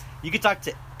 You could talk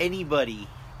to anybody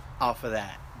off of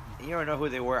that. You don't know who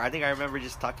they were. I think I remember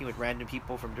just talking with random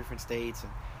people from different states,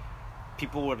 and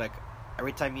people would like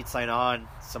every time you'd sign on,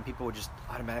 some people would just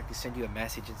automatically send you a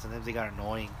message, and sometimes they got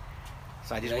annoying.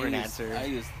 So I just wouldn't answer. I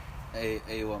used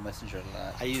AOL Messenger a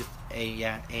lot. I used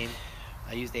AIM.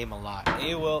 I used AIM a lot.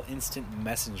 AOL Instant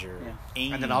Messenger. Yeah.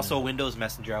 AIM. And then also Windows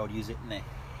Messenger, I would use it. Nah.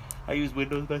 I used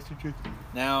Windows Messenger.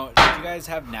 Now, did you guys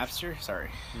have Napster? Sorry.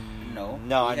 No.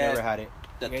 No, We I never had it.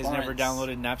 The You guys never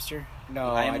downloaded Napster?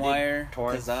 No, I did LimeWire,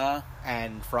 torrents Kazaa.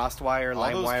 and FrostWire,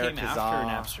 All those LimeWire, came after Kazaa.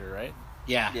 Napster, right?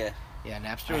 Yeah, Yeah. yeah.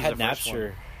 Napster I was had the first Napster.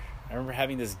 one. I remember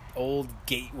having this old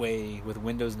Gateway with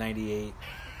Windows 98.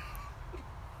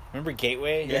 Remember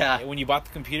Gateway? Yeah. When you bought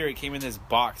the computer, it came in this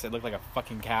box that looked like a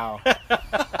fucking cow.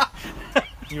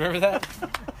 You remember that?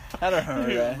 I don't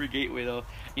remember that. Remember Gateway though.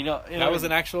 You know, That was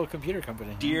an actual computer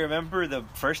company. Do you remember the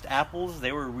first Apples?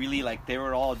 They were really like they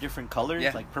were all different colors,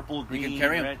 Yeah. like purple, green, could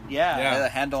carry 'em. red. Yeah. Yeah. The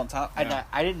handle on top. And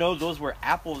I didn't know those were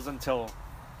Apples until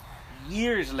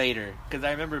years later, because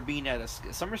I remember being at a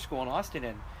summer school in Austin,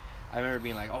 and I remember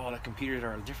being like, "Oh, the computers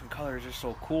are different colors; they're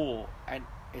so cool." And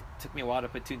it took me a while to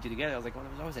put two and two together. I was like, "Well,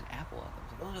 there was always an Apple." I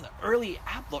was like, "Oh, those are the early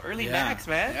Apple, early Yeah. Macs,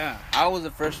 man." Yeah. I was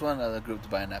the first one of the group to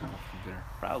buy an Apple computer.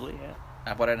 Probably. Yeah.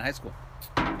 I bought it in high school.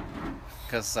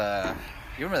 Because,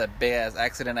 you remember that big ass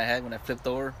accident I had when I flipped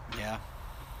over? Yeah.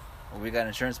 Well, we got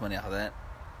insurance money off of that.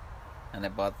 And I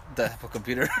bought the Apple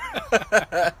computer.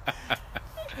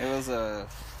 It was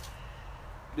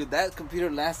dude, that computer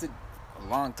lasted a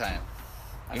long time.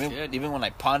 That's good. Even when I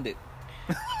pawned it.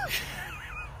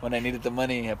 When I needed the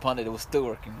money, I pawned it. It was still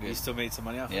working good. You still made some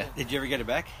money off Yeah. it? Did you ever get it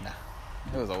back?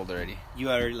 It was old already. You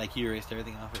already you erased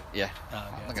everything off it. Yeah. Oh,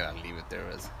 I'm okay. not gonna leave it there.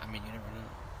 As I mean, you never know.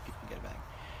 You can get it back.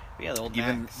 But yeah, the old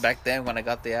even Macs. back then when I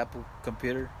got the Apple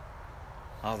computer,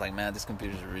 I was like, man, this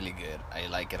computer is really good. I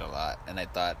like it a lot, and I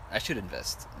thought I should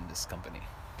invest in this company.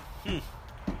 I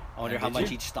wonder And how did much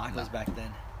you? each stock was No. back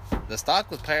then. The stock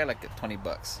was probably like at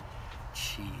 $20.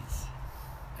 Jeez.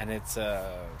 And it's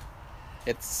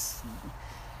It's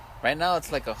right now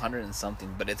it's like 100 and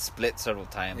something, but it's split several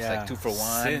times, like 2 for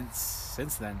 1.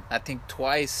 Since then. I think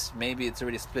twice maybe it's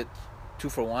already split 2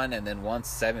 for 1, and then once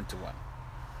 7 to 1.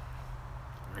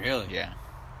 Really? Yeah.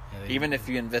 Yeah, they- Even if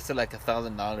you invested like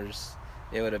 $1,000,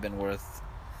 it would have been worth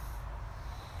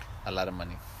a lot of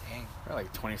money. Dang. Probably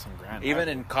like 20 some grand. Even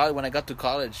in college, when I got to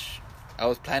college, I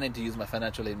was planning to use my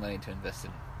financial aid money to invest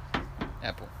in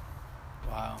Apple.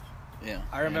 Wow. Yeah.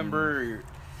 I remember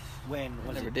when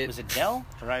Never it, did. was it Dell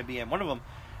or IBM? One of them,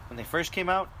 when they first came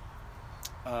out,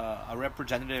 a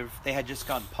representative. They had just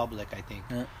gone public, I think.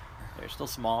 Yeah. They're still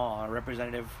small. A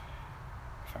representative.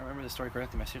 If I remember the story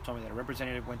correctly, my sister told me that a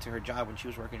representative went to her job when she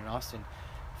was working in Austin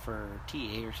for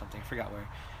TA or something. I forgot where.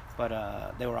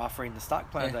 But they were offering the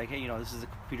stock plans, Yeah. like, hey, you know, this is the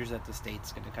computers that the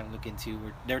state's going to kind of look into.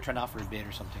 They were trying to offer a bid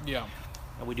or something. Yeah.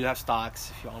 And we do have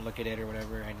stocks if you want to look at it or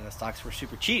whatever. And the stocks were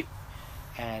super cheap.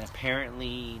 And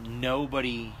apparently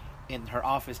nobody in her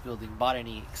office building bought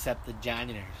any except the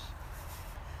janitors.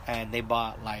 And they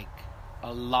bought like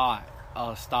a lot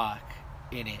of stock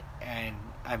in it. And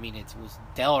I mean, it was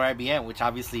Dell or IBM, which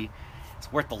obviously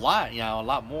it's worth a lot, a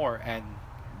lot more. And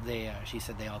they, she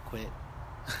said they all quit.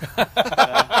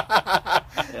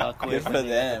 They all quit. Good for when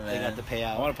them, they got man. the I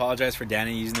payout. want to apologize for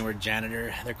Danny using the word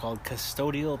janitor. They're called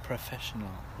custodial professional.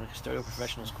 The custodial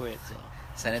professionals quit. So.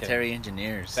 Sanitary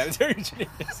engineers. Sanitary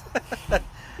engineers.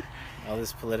 All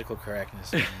this political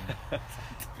correctness.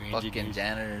 Fucking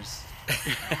janitors.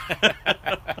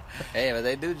 Hey, but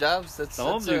they do jobs.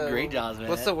 Some of them do great jobs, man.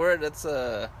 What's the word? That's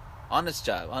a honest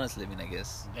job, honest living, I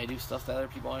guess. They do stuff that other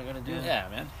people aren't going to do. Yeah,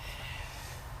 man.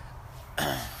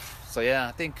 So yeah,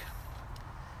 I think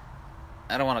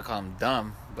I don't want to call them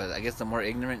dumb, but I guess the more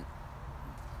ignorant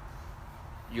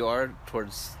you are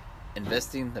towards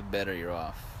investing, the better you're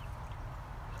off.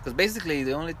 Because basically,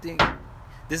 the only thing,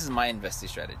 this is my investing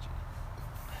strategy.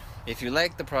 If you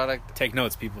like the product, Take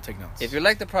notes, people. Take notes. if you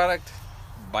like the product,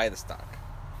 buy the stock.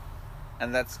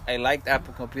 And I liked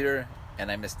Apple Computer,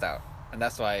 and I missed out, and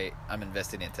that's why I'm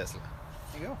investing in Tesla.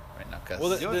 There you go. right now. Cause Well,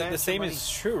 Do it, man. the It's same your is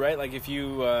true, right? Like if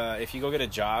you go get a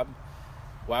job,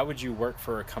 why would you work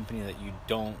for a company that you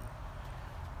don't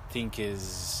think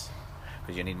is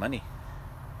because you need money.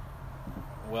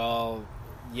 well?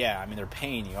 Yeah, I mean they're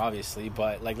paying you obviously,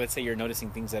 but like let's say you're noticing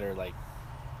things that are like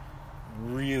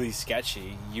really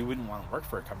sketchy, you wouldn't want to work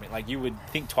for a company. Like you would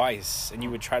think twice and you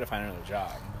would try to find another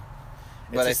job.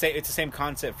 But It's the same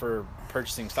concept for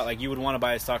purchasing stock. Like you would want to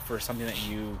buy a stock for something that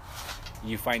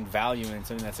you find value in,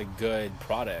 something that's a good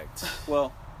product,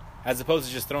 Well, as opposed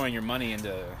to just throwing your money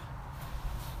into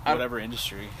whatever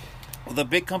industry. the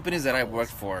big companies that I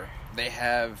worked for, they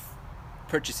have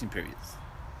purchasing periods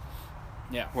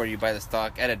Yeah. where you buy the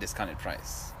stock at a discounted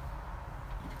price.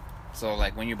 So,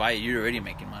 like, when you buy it, you're already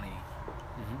making money,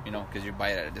 you know, because you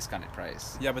buy it at a discounted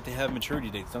price. Yeah, but they have maturity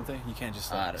dates, don't they? You can't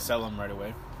just I don't sell them right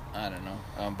away. I don't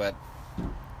know. But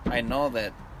I know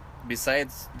that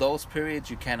besides those periods,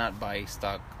 you cannot buy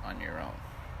stock on your own.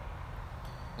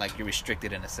 Like, you're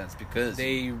restricted in a sense because...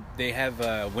 They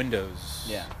have windows.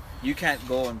 Yeah. You can't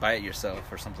go and buy it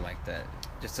yourself or something like that.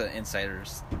 Just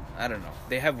insiders. I don't know.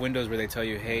 They have windows where they tell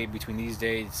you, hey, between these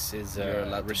dates is You're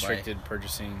allowed to restricted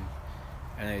purchasing,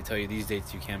 and they tell you these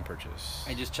dates you can purchase.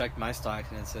 I just checked my stocks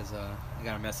and it says I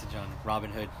got a message on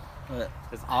Robinhood. What?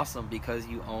 It's awesome because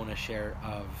you own a share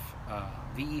of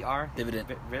VER Dividend.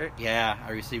 Yeah,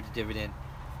 I received a dividend,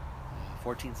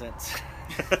 14 cents.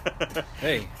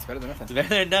 Hey, it's better than nothing. It's better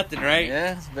than nothing, right?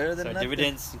 Yeah, it's better than So nothing.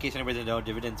 dividends, in case anybody doesn't know,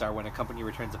 dividends are when a company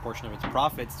returns a portion of its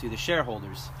profits to the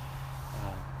shareholders.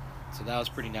 So that was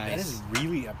pretty nice. That is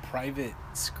really a private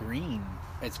screen.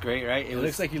 It's great, right? It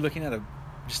looks like you're looking at a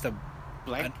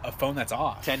blank. a phone that's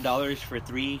off. $10 for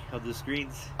 3 of the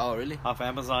screens Oh, really? off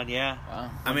Amazon. Yeah. Wow.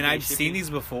 I mean, One-day I've seen shipping. these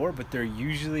before, but they're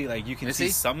usually like you can Is see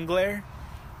he? some glare.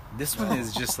 This one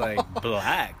is just like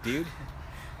black, dude.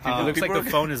 It looks like people the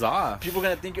are- phone is off. People are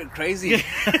gonna think you're crazy.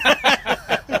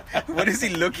 What is he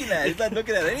looking at? He's not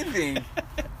looking at anything.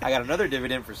 I got another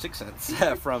dividend for 6 cents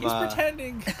from He's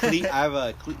pretending. I have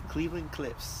a Cleveland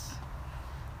Clips.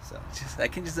 So I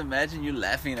can just imagine you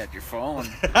laughing at your phone. you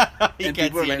And can't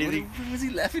people are see like, anything. What was he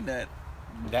laughing at?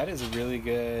 That is a really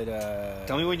good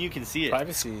Tell me when you can see it.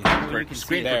 privacy. For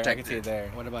screen there, I protected. can see it there.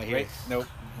 What about here? Wait, nope.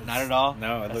 Not at all.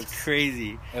 No, it That's looks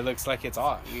crazy. It looks like it's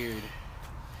off. Weird.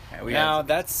 Yeah, we Now had-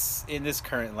 that's in this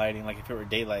current lighting. Like if it were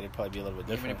daylight, it'd probably be a little bit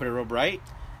You're gonna different. put it real bright.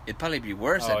 it'd probably be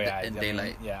worse Oh at yeah, in I mean,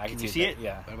 daylight. yeah, I Can can you see see that. it?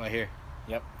 Yeah. What about here?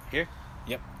 Yep. Here?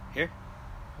 Yep. Here?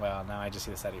 Well, now I just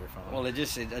see the side of your phone. Well, it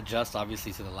adjusts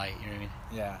obviously to the light. You know what I mean?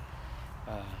 yeah.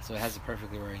 So it has it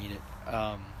perfectly where I need it.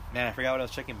 Man, I forgot what I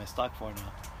was checking my stock for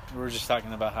now. We were just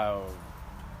talking about how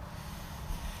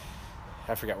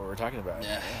I forgot what we were talking about.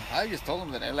 Yeah, I just told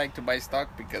him that I like to buy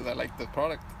stock because I like the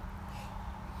product.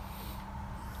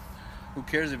 Who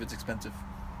cares if it's expensive?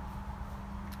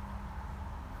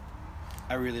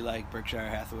 I really like Berkshire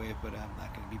Hathaway, but I'm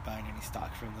not going to be buying any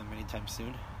stock from them anytime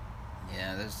soon.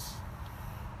 Yeah, there's.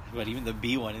 But even the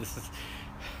B one is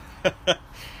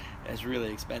it's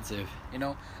really expensive. You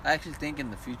know, I actually think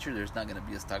in the future there's not going to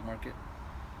be a stock market.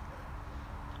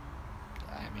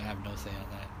 I mean, I have no say on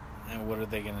that. And what are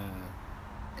they gonna?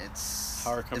 It's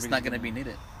How are it's companies not going to gonna- be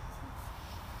needed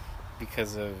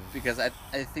Because of because I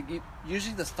think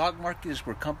usually the stock market is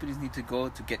where companies need to go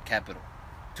to get capital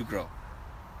to grow.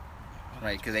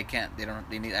 Right, because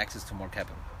they need access to more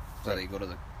capital, so they go to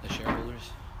The shareholders.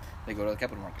 the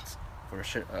capital markets for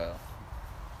sure.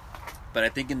 But I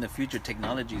think in the future,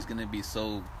 technology is going to be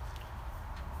so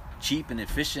cheap and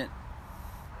efficient.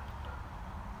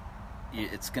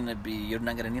 You're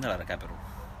not going to need a lot of capital.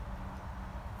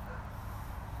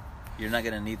 You're not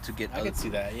going to need to get. I could see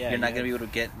that. Yeah. You're not yeah. going to be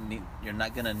able to You're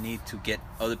not going to need to get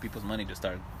other people's money to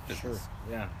start business. Sure.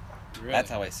 Yeah. That's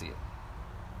how I see it.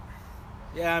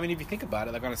 Yeah, I mean, if you think about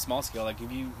it, like on a small scale, like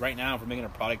if you right now, if we're making a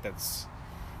product that's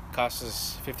costs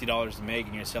us $50 to make,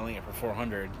 and you're selling it for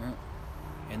 $400,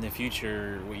 in the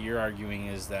future, what you're arguing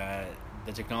is that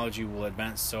the technology will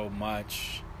advance so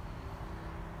much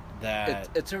that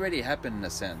It's already happened in a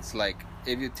sense. Like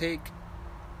if you take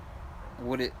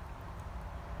what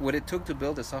it took to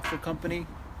build a software company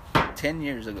 10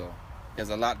 years ago is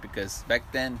a lot, because back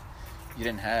then you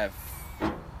didn't have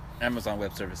Amazon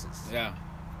Web Services. yeah.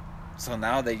 So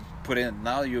now they put in.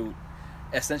 Now you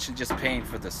essentially just paying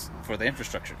for the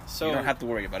infrastructure. So- you don't have to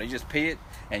worry about it. You just pay it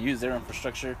and use their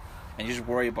infrastructure, and you just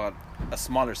worry about a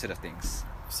smaller set of things.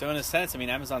 So in a sense, I mean,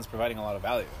 Amazon's providing a lot of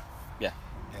value. Yeah.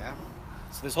 Yeah.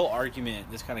 So this whole argument,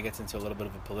 this kind of gets into a little bit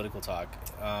of a political talk,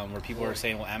 where people are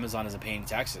saying, well, Amazon isn't paying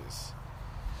taxes.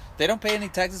 They don't pay any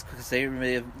taxes because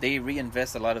they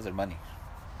reinvest a lot of their money.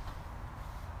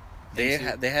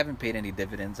 They haven't paid any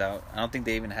dividends out. I don't think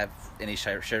they even have any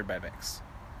share buybacks.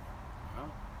 Oh.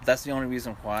 That's the only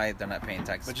reason why they're not paying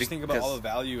taxes. But just think about all the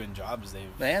value and jobs they've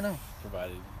Yeah, I know.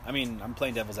 provided. I mean, I'm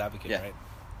playing devil's advocate, Yeah. right?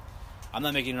 I'm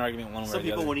not making an argument one way or Some the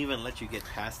people other. won't even let you get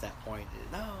past that point.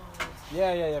 No.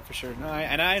 Yeah, for sure. No, I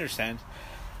understand.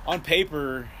 On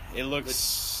paper, it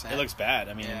looks bad. bad.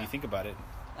 I mean, when Yeah. you think about it.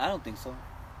 I don't think so.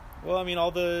 Well, I mean,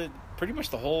 pretty much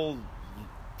the whole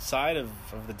side of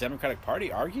the Democratic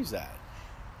Party argues that.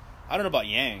 I don't know about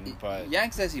Yang, but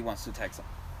Yang says he wants to tax them.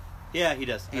 Yeah, he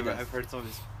does. He does. I've heard some of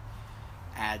his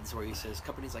ads where he says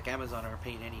companies like Amazon aren't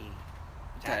paying any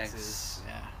taxes.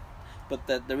 Yeah. But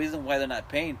the reason why they're not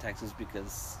paying taxes is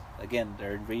because, again,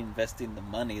 they're reinvesting the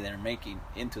money they're making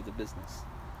into the business.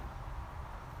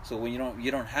 So when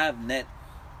you don't have net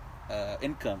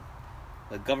income,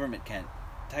 the government can't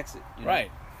tax it. You know?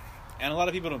 right. And a lot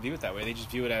of people don't view it that way. They just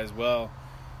view it as, well,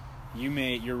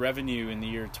 your revenue in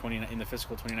the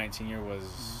fiscal 2019 year was,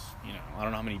 I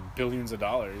don't know how many billions of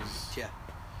dollars. Yeah.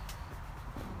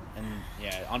 And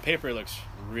yeah, on paper it looks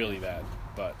really bad,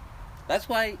 but That's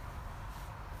why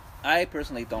I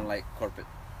personally don't like corporate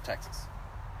taxes.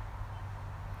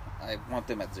 I want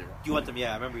them at 0. You want them?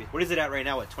 Yeah, I remember. What is it at right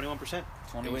now? What, 21%?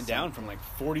 it went down from like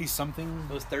 40 something.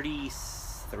 It was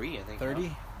 33, I think. 30.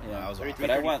 huh? Yeah, I was off. 33,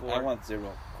 But I 34. want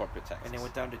 0 corporate taxes. And it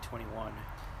went down to 21.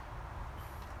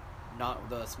 Not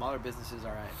the smaller businesses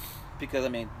are at because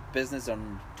business are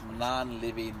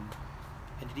non-living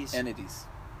entities. entities.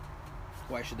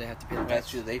 Why should they have to pay Why tax?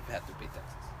 should they have to pay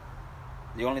taxes?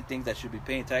 The only things that should be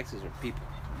paying taxes are people,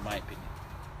 in my opinion.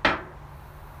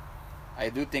 I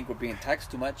do think we're being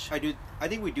taxed too much. I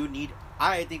think we do need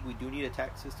a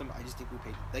tax system. I just think we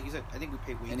pay, like you said, I think we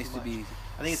pay way It too needs to much. be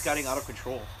I think it's getting out of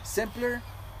control. simpler.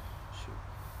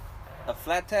 A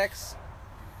flat tax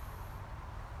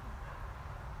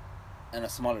and a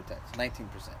smaller tax, 19%,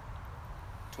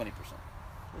 20%.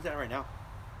 What's that right now?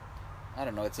 I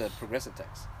don't know. It's a progressive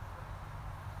tax.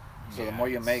 So the Yeah, more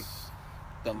you make, it's-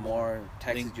 the more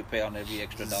taxes think you pay on every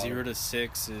extra dollar. 0 to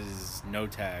 6 is no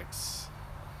tax.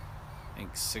 I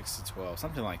think 6 to 12,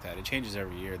 something like that. It changes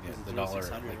every year. Is it The 0 to dollar,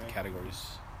 600, like the right? categories,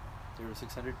 0 to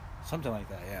 600. something like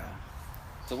that. Yeah.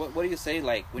 So what do you say,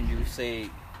 like, when you say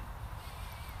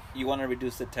you want to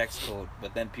reduce the tax code,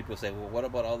 but then people say, well, what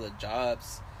about all the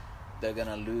jobs they're going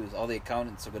to lose? All the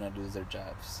accountants are going to lose their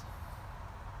jobs.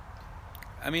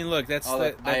 I mean, look, that's All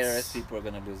the that's, IRS people are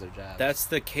going to lose their jobs. That's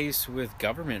the case with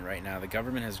government right now. The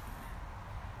government has.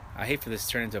 I hate for this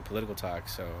to turn into a political talk,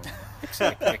 so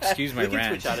excuse my We can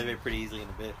rant. switch out of it pretty easily in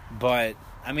a bit. But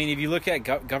I mean, if you look at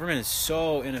government, is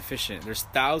so inefficient. There's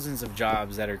thousands of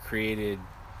jobs that are created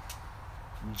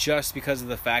just because of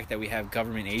the fact that we have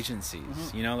government agencies.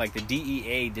 Mhm. You know, like the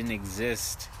DEA didn't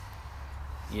exist.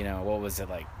 What was it,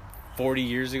 like 40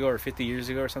 years ago or 50 years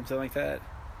ago or something like that?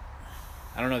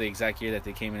 I don't know the exact year that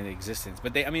they came into existence,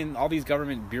 but all these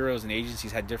government bureaus and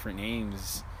agencies had different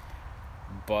names,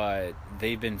 but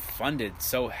they've been funded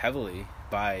so heavily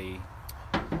by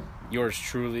yours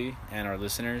truly and our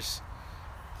listeners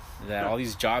that all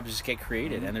these jobs just get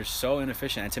created, and they're so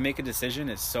inefficient. And to make a decision,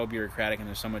 it's so bureaucratic, and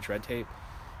there's so much red tape.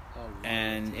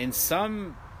 And in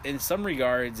some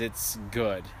regards, it's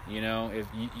good. If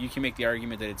you can make the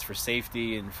argument that it's for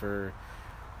safety and for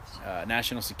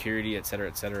national security, et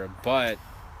cetera, but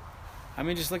I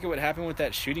mean, just look at what happened with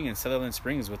that shooting in Sutherland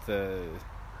Springs with the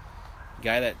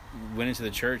guy that went into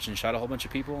the church and shot a whole bunch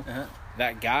of people. Uh-huh.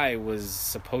 That guy was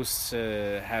supposed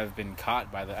to have been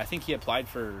caught by I think he applied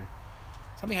for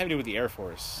something having to do with the Air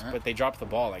Force, Uh-huh. but they dropped the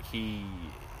ball. The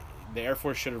Air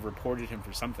Force should have reported him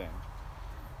for something.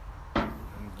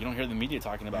 You don't hear the media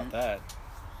talking about that.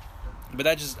 But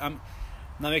I'm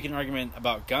not making an argument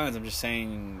about guns. I'm just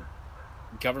saying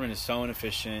government is so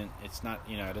inefficient. It's not,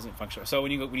 it doesn't function. So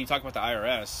when you talk about the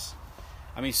IRS,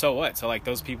 I mean, so what? So like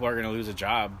those people are going to lose a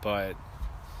job, but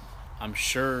I'm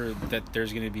sure that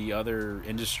there's going to be other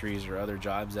industries or other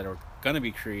jobs that are going to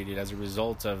be created as a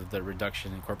result of the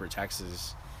reduction in corporate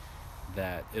taxes.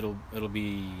 That it'll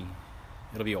be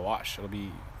a wash.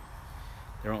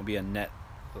 There won't be a net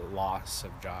loss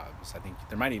of jobs. I think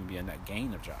there might even be a net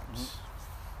gain of jobs.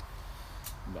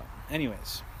 Mm-hmm. But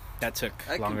anyways, that took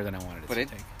longer than I wanted it to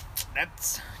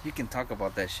take. You can talk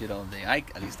about that shit all day.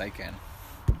 At least I can.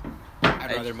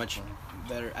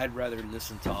 I'd rather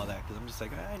listen to all that because I'm just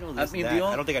like, I know this. I mean, and that.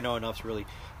 I don't think I know enough to really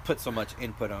put so much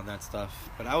input on that stuff.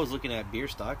 But I was looking at beer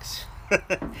stocks.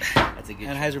 That's a good.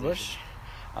 Anheuser-Busch.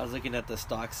 I was looking at the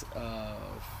stocks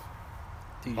of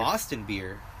Boston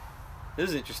Beer. This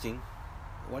is interesting.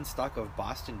 One stock of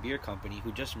Boston Beer Company,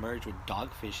 who just merged with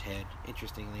Dogfish Head,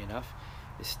 interestingly enough,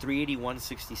 is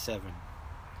 $381.67.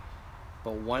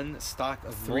 but one stock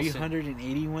of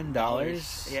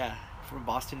 $381. Yeah, from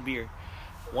Boston Beer.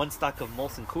 One stock of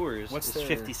Molson Coors What's is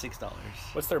their- $56.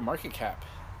 What's their market cap?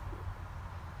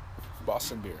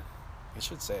 Boston Beer. It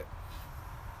should say it.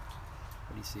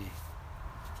 What do you see?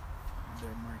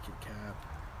 Their market cap.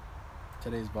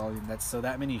 Today's volume. That's so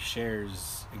that many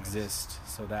shares exist.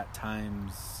 So that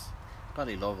times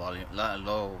Probably low volume.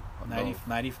 Low.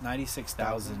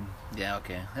 96,000 Yeah,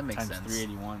 okay. That makes times sense.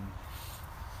 381.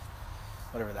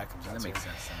 Whatever that comes out That to. makes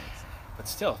sense. That makes sense. But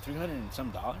still, $300 and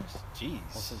some dollars? Jeez.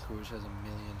 Molson Coors has $1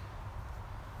 million.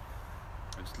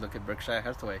 Just look at Berkshire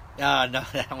Hathaway. Ah, no,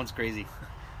 that one's crazy.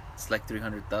 It's like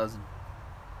 300,000.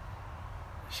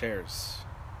 Shares.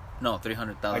 No,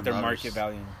 $300,000. Like their market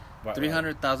value.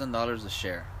 $300,000 a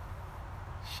share.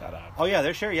 Shut up. Oh yeah,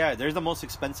 their share. Yeah, they're the most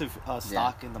expensive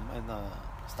stock in the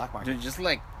stock market. Dude, just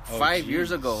like Oh, 5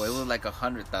 years jeez. ago, it was like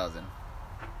 100,000.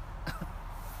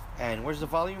 And where's the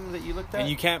volume that you looked at? And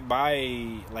you can't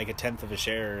buy like a tenth of a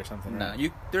share or something. No,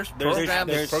 right? there's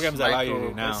There's programs that allow you to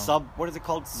do now. What is it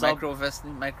called?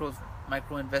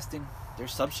 micro investing.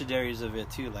 There's subsidiaries of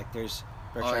it too. Like there's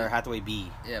Berkshire yeah. Hathaway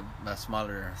B, Yeah, a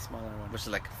smaller, smaller one. which is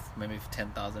like maybe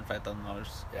 $10,000, $5,000.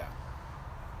 Yeah.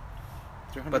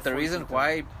 But the reason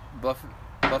why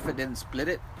Buffett didn't split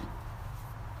it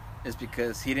is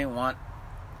because he didn't want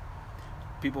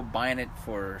people buying it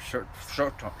for short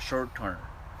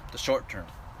term.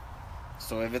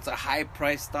 So if it's a high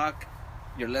price stock,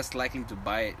 you're less likely to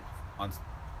buy it on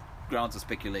grounds of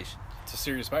speculation. It's a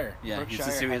serious buyer. Yeah, he's a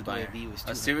Berkshire serious Hathaway buyer. B was A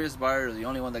 200. serious buyer is the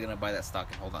only one that's gonna buy that stock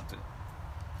and hold on to it.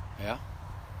 Yeah.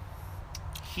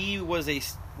 He was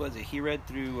he read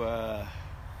through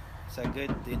is that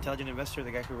good? The Intelligent Investor,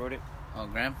 the guy who wrote it? Oh,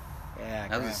 Graham, Yeah,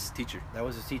 that was Graham. his teacher. That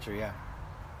was his teacher, yeah.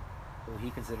 Who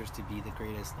he considers to be the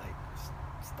greatest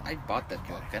stock I bought that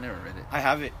market book. guy. I never read it. I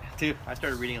have it too. I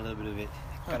started reading a little bit of it.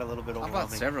 Got a little bit I bought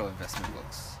overwhelming. several investment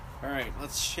books. All right,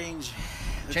 let's change.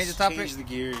 Change the topic? Change the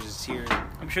gears here.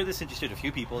 I'm sure this interested a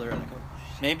few people. They're like, oh,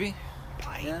 Maybe.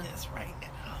 buying Yeah. this right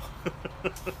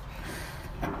now.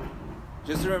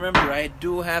 Just remember, I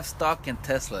do have stock in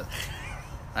Tesla.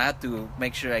 I have to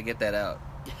make sure I get that out.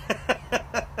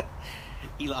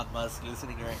 Elon Musk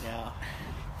listening right now.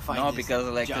 No, because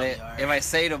like if I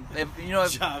say to, if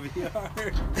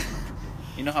Javier.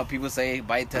 you know how people say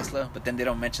buy Tesla, but then they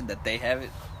don't mention that they have it.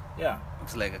 Yeah.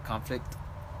 It's like a conflict.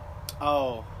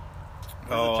 Oh.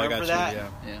 Oh, I term got for you. that? Yeah.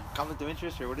 Yeah, conflict of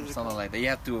interest, or what is it something called? like that. You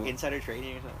have to, Insider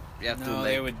trading or something? you have to No, like,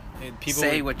 they would. People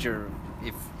say would, what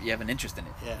if you have an interest in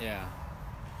it. Yeah. Yeah.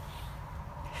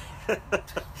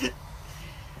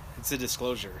 It's a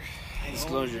disclosure.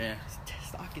 Disclosure. Yeah.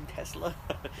 Stock in Tesla.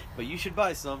 But you should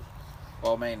buy some.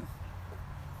 Oh man.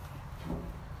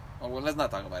 Oh well, let's not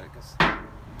talk about it because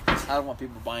I don't want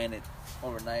people buying it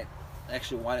overnight. I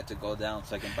actually want it to go down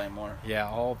so I can buy more. Yeah,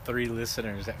 all 3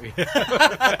 listeners that we.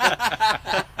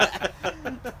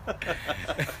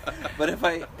 But if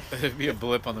I It'd be a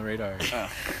blip on the radar.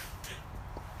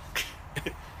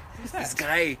 this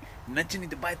guy mentioning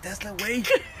to buy Tesla, wait.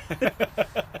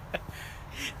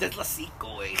 Tesla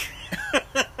Cinco, eh?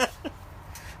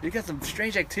 You got some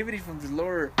strange activity from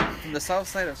the south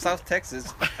side of South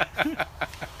Texas.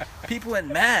 People in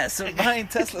mass are buying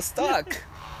Tesla stock.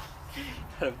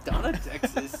 Out of Donna,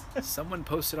 Texas. Someone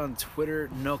posted on Twitter,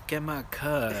 "No quema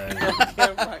cud."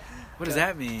 What does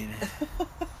that mean?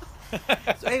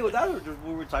 So, hey, well, that was what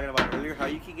we were talking about earlier, how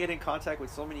you can get in contact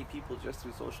with so many people just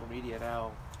through social media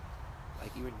now.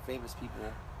 Like, even famous people,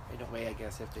 in a way, I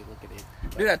guess, if they look at it.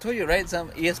 But, Dude, I told you, right? Some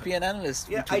ESPN analyst.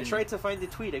 yeah, I retweeted tried it. to find the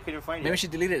tweet. I couldn't find Maybe it. she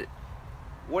deleted it.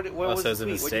 What Oh, was so the it's a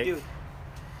tweet? What'd you do? mistake?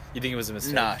 You think it was a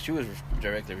mistake? Nah, she was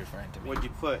directly referring to me. What'd you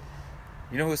put?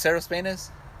 You know who Sarah Spain is?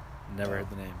 Never heard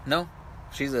the name. No,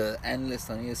 she's an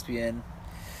analyst on ESPN,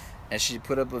 and she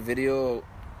put up a video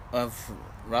of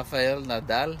Rafael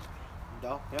Nadal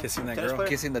No? Yeah. Kissing that Tennis girl? player?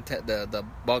 kissing the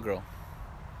ball girl.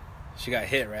 She got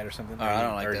hit, right, or something? Oh, I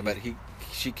don't like Or that, but he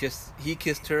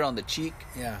kissed her on the cheek,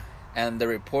 Yeah. and the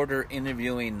reporter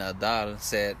interviewing Nadal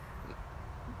said,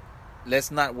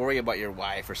 "Let's not worry about your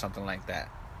wife" or something like that.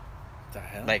 What the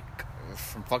hell? Like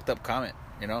from fucked up comment,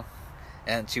 you know.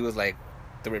 And she was like,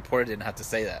 the reporter didn't have to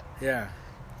say that. Yeah.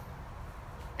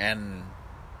 And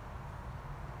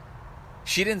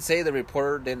she didn't say the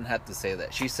reporter didn't have to say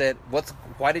that. She said,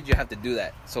 why did you have to do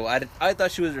that? So I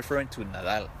thought she was referring to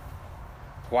Nadal.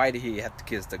 Why did he have to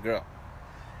kiss the girl?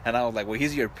 And I was like, well,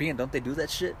 he's European. Don't they do that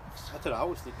shit? That's what I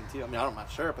was thinking, too. I mean, I'm not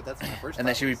sure, but that's my first And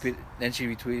then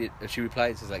thought she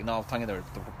replied, she's like, no, I'm talking to the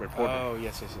reporter. Oh,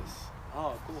 yes.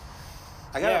 Oh, cool.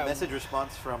 I got Yeah. a message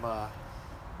response from,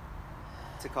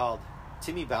 what's it called?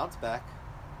 Timmy Bounceback.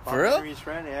 For real? Henry's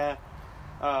friend, yeah.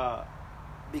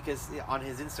 because on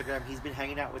his Instagram he's been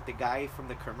hanging out with the guy from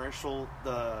the commercial,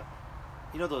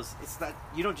 those. It's not,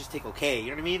 you don't just take okay. You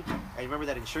know what I mean? I remember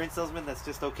that insurance salesman that's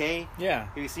just okay. Yeah.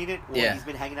 Have you seen it? Well, Yeah. He's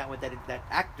been hanging out with that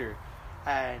actor.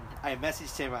 And I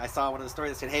messaged him. I saw one of the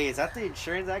stories that said, "Hey, is that the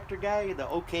insurance actor guy? The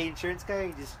okay insurance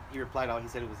guy?" He replied, "He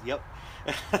said it was yep."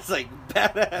 I was like,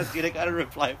 badass, dude. I got a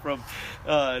reply from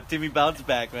Timmy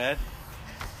Bounceback, man.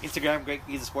 Instagram, great.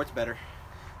 He's a sports bettor.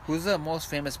 Who's the most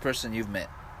famous person you've met?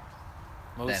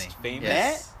 Most Danny. famous?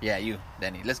 Yes. Yeah, you,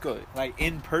 Danny. Let's go Like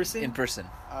in person? in person.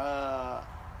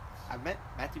 I met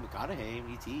Matthew McConaughey at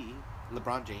UT,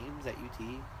 LeBron James at UT.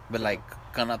 But like,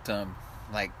 gone up to him,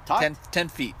 like Talked? 10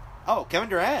 feet. Oh, Kevin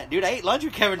Durant, dude! I ate lunch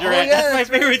with Kevin Durant. yeah, that's my that's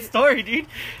right. favorite story, dude.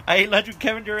 I ate lunch with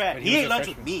Kevin Durant. But He he was ate a lunch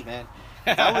with freshman. me, man.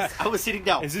 I was sitting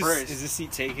down Is first. this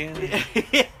seat taken?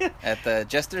 At the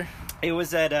Jester? It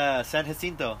was at San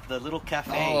Jacinto, the little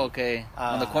cafe. Oh, okay.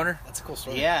 On the corner? That's a cool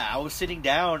story. Yeah, I was sitting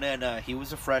down, and he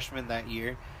was a freshman that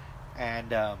year,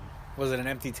 and Was it an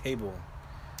empty table?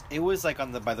 it was like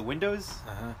by the windows,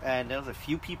 Uh-huh. and there was a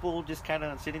few people just kind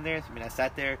of sitting there. I mean, I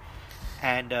sat there,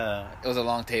 and It was a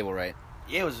long table, right?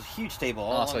 yeah, it was a huge table.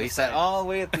 all Oh, along so the he sat side. all the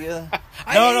way at the other.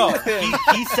 No,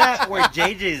 he sat where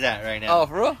JJ's at right now. Oh,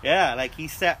 for real? Yeah, like he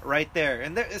sat right there,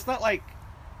 and it's not like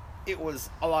it was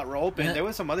a lot open. Yeah. There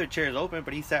was some other chairs open,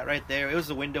 but he sat right there. It was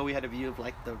the window. We had a view of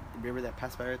like the river that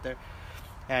passed by right there,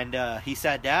 and he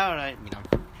sat down.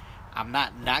 I'm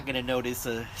not gonna notice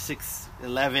a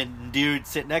 6'11" dude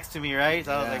sit next to me, right?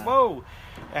 So I was Yeah. like, whoa.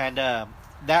 And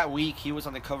that week he was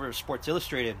on the cover of Sports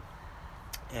Illustrated,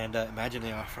 and imagine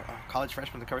a college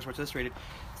freshman on the cover of Sports Illustrated.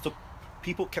 So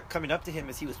people kept coming up to him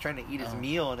as he was trying to eat his Oh.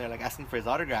 meal, and they're like asking for his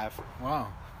autograph. Wow.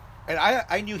 And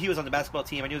I knew he was on the basketball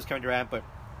team. I knew it was Kevin Durant, but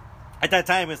at that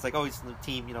time it's like, oh, he's on the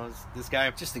team. It's this guy.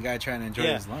 Just a guy trying to enjoy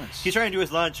Yeah. his lunch. He's trying to do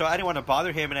his lunch, so I didn't want to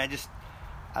bother him, and I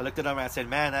looked at him and I said,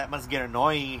 "Man, that must get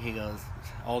annoying." He goes,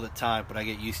 "All the time, but I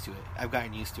get used to it. I've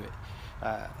gotten used to it."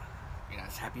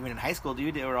 It's happy even in high school,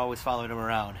 dude. They were always following him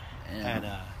around, Yeah. and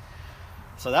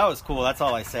so that was cool. That's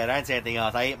all I said. I didn't say anything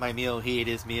else. I ate my meal, he ate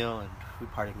his meal, and we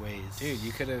parted ways. Dude,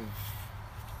 you could have...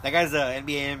 That guy's a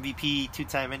NBA MVP,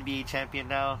 2-time NBA champion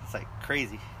now. It's like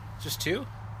crazy. Just two?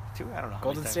 2, I don't know. how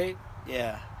Golden many State? times.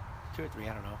 Yeah, 2 or 3,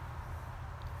 I don't know.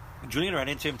 Julian ran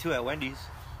into him too at Wendy's.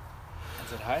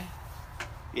 Is it high?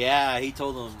 Yeah, he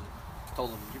told him, "You're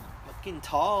fucking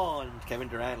tall," and Kevin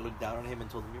Durant looked down on him and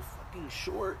told him, "You're fucking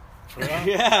short." For real?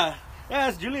 Yeah,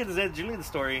 it's Julian's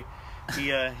story.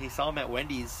 He saw him at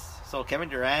Wendy's. So Kevin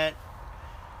Durant,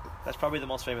 that's probably the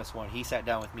most famous one. He sat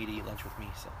down with me to eat lunch with me.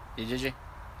 So You, JJ?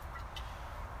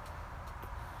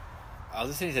 I was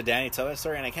listening to Danny tell that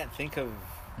story, and I can't think of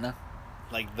No.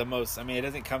 like the most. I mean, it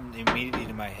doesn't come immediately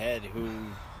to my head.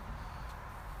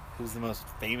 Who's the most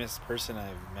famous person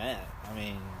I've met? I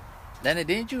mean, Danny,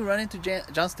 didn't you run into John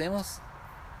Stamos?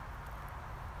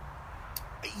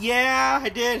 yeah, I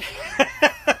did.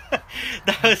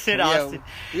 That was in Austin.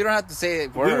 You don't have to say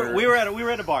it. We were at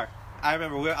a bar. I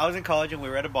remember I was in college and we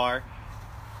were at a bar.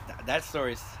 That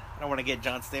story's. I don't want to get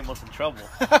John Stamos in trouble.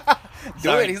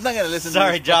 Do it. He's not gonna listen.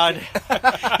 Sorry, to this John.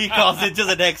 He calls into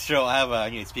the next show. I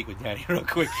need to speak with Danny real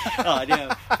quick. Oh, damn.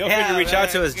 feel free to reach out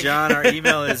to us, John. Our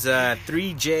email is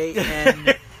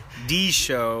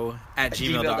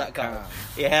 3jndshow@gmail.com.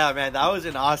 Yeah, man, that was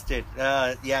in Austin.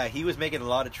 Yeah, he was making a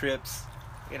lot of trips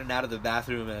in and out of the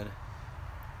bathroom, and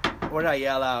what did I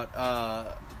yell out?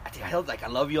 I think I yelled like "I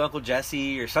love you, Uncle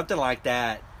Jesse" or something like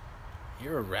that.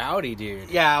 You're a rowdy dude.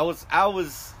 Yeah, I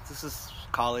was. This is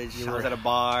college. You I was were at a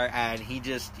bar, and I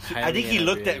highly think he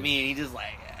looked at innovative. me, and he just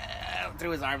like threw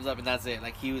his arms up, and that's it.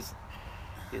 Like he was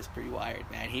pretty wired,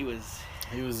 man. He was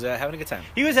having a good time.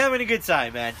 having a good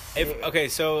time, man. Okay,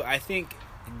 so I think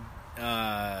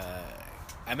I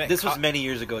met. This was many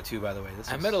years ago too, by the way.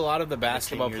 I met a lot of the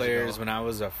basketball 15 years players ago. when I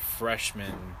was a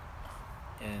freshman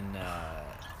in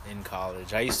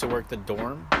college. I used to work the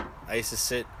dorm. I used to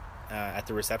sit at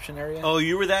the reception area. Oh,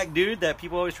 you were that dude that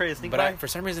people always try to sneak but by? for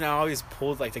some reason, I always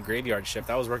pulled like the graveyard shift.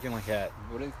 I was working like at.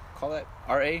 What do you call that?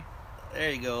 RA?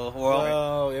 There you go.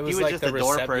 Well, it was was like just the a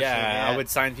door recep- person, Yeah, yeah. I would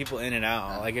sign people in and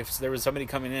out. Like if there was somebody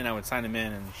coming in, I would sign them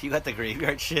in. And You got the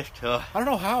graveyard shift. Oh. I don't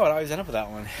know how I always end up with that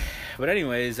one. But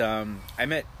anyways, I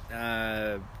met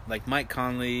like Mike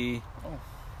Conley. Oh.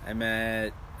 I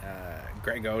met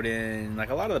Greg Oden. Like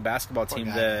a lot of the basketball Poor team,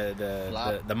 guy.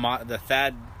 the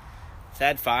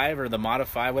Thad 5 or the Mata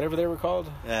 5, whatever they were called.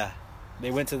 Yeah.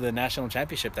 They went to the national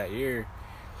championship that year,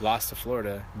 lost to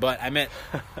Florida. But I met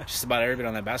just about everybody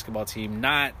on that basketball team,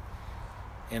 not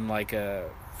in like a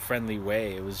friendly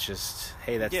way. It was just,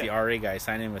 hey, that's the RA guy,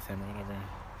 sign in with him or whatever.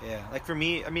 Yeah. Like for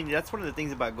me, I mean, that's one of the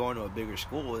things about going to a bigger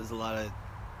school is a lot of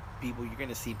people. You're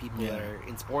gonna see people Yeah. that are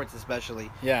in sports,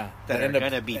 especially. Yeah, That are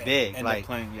gonna be big, End like- up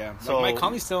playing. Yeah, so- so Mike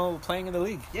Conley's still playing in the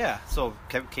league. Yeah. So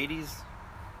Katie's,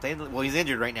 well, he's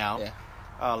injured right now. Yeah.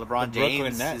 LeBron The Brooklyn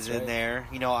James Nets, is in right? there.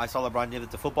 You know, I saw LeBron James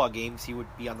at the football games. He would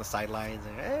be on the sidelines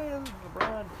and hey,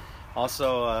 LeBron.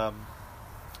 Also,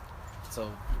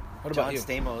 so What John about you?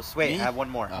 Stamos. Wait, Me? I have one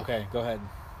more. Oh. Okay, go ahead.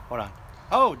 Hold on.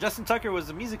 Oh, Justin Tucker was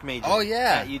a music major. Oh,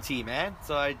 yeah. at UT, man.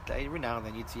 So I every now and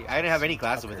then UT. I didn't have any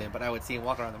classes with Tucker. him, but I would see him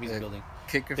walk around the music The building.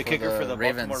 Kicker The for kicker the for the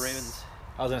Ravens. Baltimore Ravens.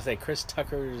 I was gonna say Chris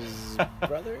Tucker's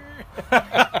brother.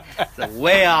 So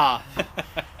way off.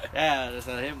 Yeah, there's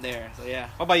him there. So yeah.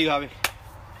 What about you, Javi?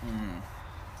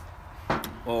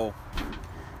 Well,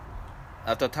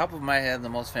 at the top of my head, the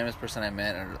most famous person I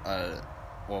met,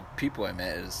 or people I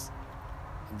met, is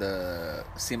the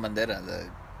Sin Bandera. The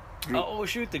group. Oh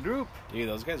shoot, the group. Dude,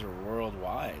 those guys were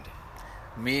worldwide.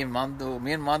 Me and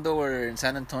Mondo were in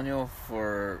San Antonio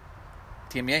for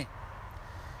TMA.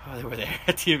 Oh, they were there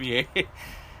at TMA.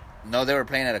 No, they were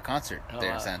playing at a concert Oh, there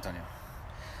wow. in San Antonio.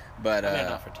 But I mean,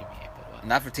 not for TMA, but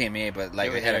not for TMA, but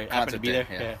like they had a concert there.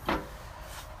 Yeah.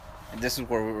 And this is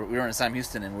where we were in Sam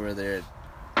Houston, and we were there,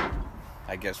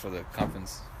 I guess, for the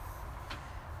conference.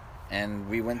 And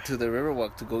we went to the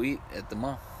Riverwalk to go eat at the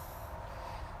mall.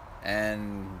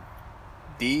 And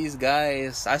these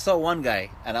guys, I saw one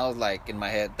guy, and I was like, in my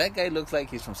head, that guy looks like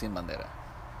he's from Sin Bandera.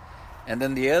 And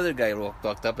then the other guy walked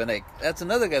up, and like, that's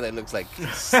another guy that looks like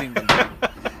Sin Bandera.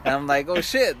 And I'm like, oh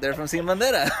shit, they're from Sin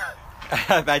Bandera.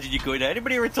 I imagine you going there.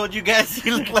 Anybody ever told you guys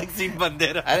you look like Sin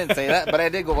Bandera? I didn't say that, but I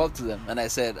did go up to them, and I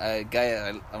said,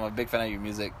 I'm a big fan of your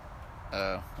music.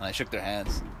 And I shook their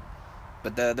hands.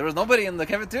 But there was nobody in the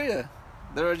cafeteria.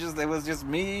 It was just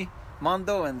me,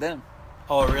 Mondo, and them.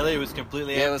 Oh, really? It was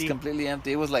completely Yeah, empty? it was completely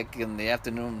empty. It was like in the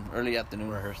afternoon, early afternoon.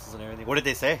 Rehearsals and everything. What did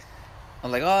they say?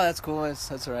 I'm like, oh, that's cool.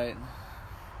 That's all right.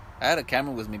 I had a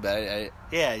camera with me, but I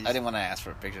Yeah. didn't want to ask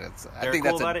for a picture. I They're think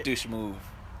cool that's about a it? douche move,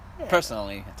 Yeah.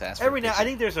 personally, to ask for Every a now, picture. I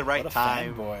think there's a right What a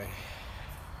time. fanboy.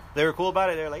 They were cool about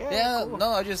it. They were like, Yeah, cool.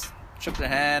 no, I just shook their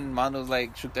hand. Mondo's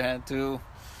like, shook their hand too.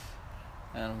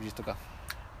 And we just took off.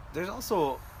 There's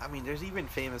also, I mean, there's even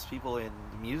famous people in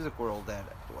the music world that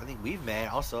I think we've met.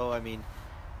 Also, I mean,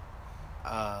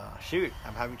 shoot,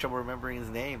 I'm having trouble remembering his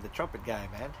name. The trumpet guy,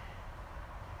 man.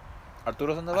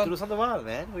 Arturo Sandoval? Arturo Sandoval,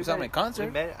 man. We saw him at concert.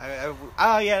 We met.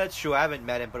 Oh yeah, that's true. I haven't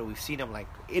met him, but we've seen him like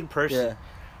in person.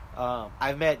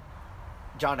 I've met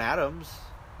John Adams.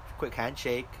 Quick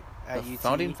handshake at The UT.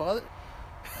 founding father?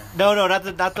 No, not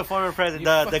the former president.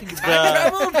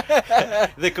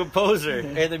 The composer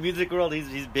in the music world.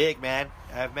 He's big, man.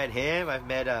 I've met him. I've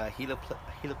met Hila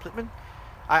Plitman.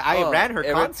 I ran her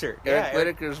concert. Eric Yeah,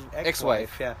 Whitaker's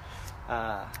ex-wife. Yeah.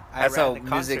 That's I how ran the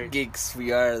music concert. geeks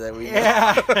we are. That we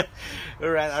Yeah,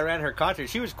 I ran her concert.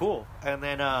 She was cool. And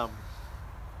then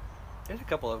there's a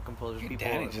couple of composers. People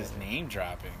Danny just name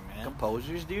dropping, man.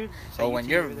 composers, dude. Oh, when UT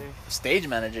you're over there. stage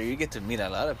manager, you get to meet a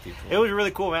lot of people. It was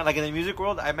really cool, man. Like in the music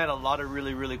world, I met a lot of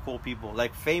really, really cool people,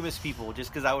 like famous people, just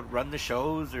because I would run the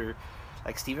shows, or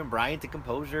like Stephen Bryant, the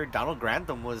composer. Donald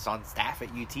Grantham was on staff at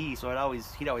UT, so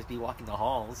he'd always be walking the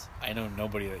halls. I know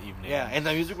nobody that you've named. Yeah, and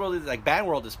the music world is like band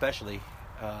world especially.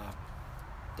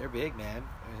 They're big, man.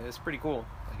 I mean, it's pretty cool.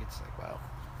 Like it's like wow,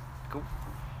 cool,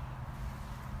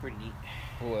 pretty neat.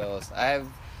 Who else? I've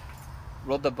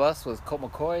rode the bus with Colt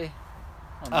McCoy.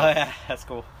 On the, Oh yeah, that's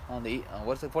cool. on the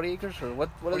what's it, 40 acres or what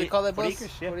do they call that bus? 40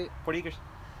 acres, yeah. 40 acres.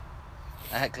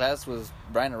 I had class with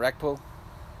Brian Arakpo.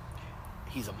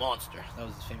 He's a monster. That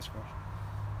was his famous quote.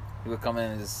 He would come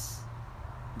in his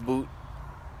boot.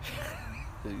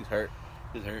 He was hurt.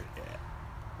 He's hurt.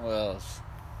 Yeah. What else?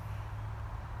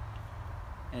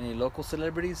 Any local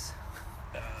celebrities?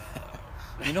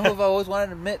 You know who I've always wanted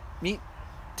to meet?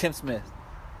 Tim Smith.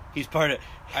 He's part of.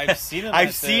 I've seen him.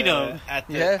 I've seen him. at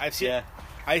the. Yeah? I've seen. Yeah.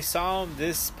 I saw him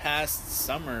this past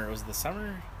summer. Was it the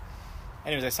summer?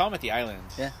 Anyways, I saw him at the island.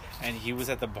 Yeah. And he was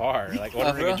at the bar, like Oh,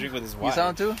 ordering bro? a drink with his You wife. saw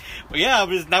him too? Well, yeah,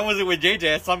 but I wasn't with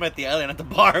JJ. I saw him at the island at the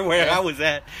bar where Yeah. I was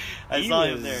at. I He saw was,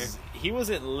 him there. He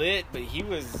wasn't lit, but he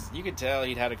was. You could tell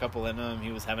he'd had a couple in him.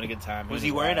 He was having a good time. Was with he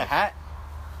his wearing a wife. hat?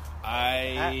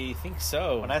 I think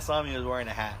so. When I saw him, he was wearing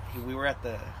a hat. We were at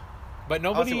the. But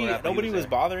I'll see nobody, what happened. He nobody was was there.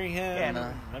 bothering him. Yeah,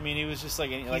 no. I mean, he was just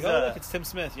like, He's oh, look, it's Tim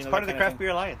Smith. You He's know, part of that the kind Craft Beer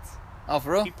Alliance. Oh,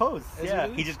 for real? He posed. Is he Yeah,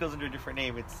 really? he just goes under a different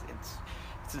name. It's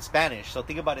in Spanish. So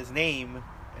think about his name,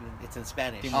 and it's in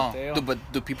Spanish. Tim- Oh, Mateo? but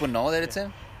do people know that it's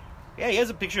him? Yeah, he has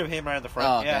a picture of him right on the front.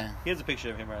 Oh, okay. Yeah, he has a picture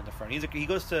of him right on the front. He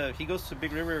goes to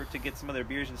Big River to get some of their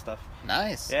beers and stuff.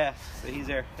 Nice. Yeah, so he's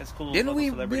there. That's a cool. Didn't local we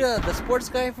celebrity. meet the sports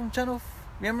guy from Channel?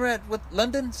 Remember at what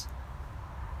London's?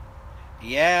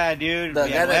 Yeah, dude. The guy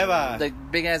Villanueva. that, the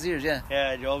big ass ears, yeah.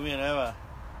 Yeah, Joel Villanueva.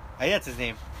 Hey, that's his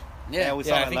name. Yeah. we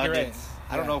Yeah, I saw him in think you're London. right.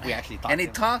 I don't Yeah. know if we actually talked And he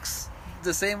to him. talks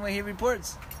the same way he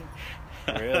reports.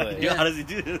 Really? Yeah, how does he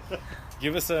do this?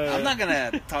 Give us a. I'm not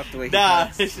gonna talk the way he Nah,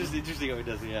 talks. it's just interesting how he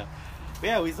does it, yeah. But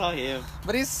yeah, we saw him.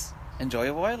 But he's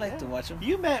enjoyable. I like to watch him.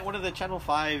 You met one of the Channel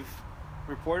 5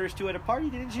 reporters too at a party,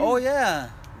 didn't you? Oh yeah,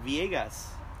 Villegas.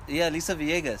 yeah. Lisa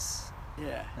Villegas.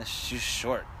 Yeah. She's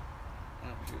short.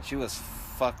 She was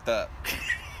fucked up,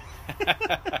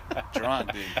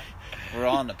 drunk, dude. We're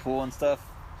all in the pool and stuff.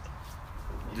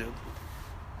 Dude,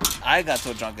 I got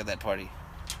so drunk at that party.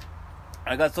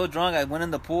 I got so drunk, I went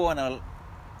in the pool and I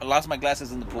lost my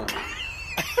glasses in the pool.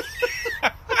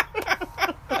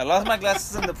 I lost my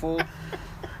glasses in the pool.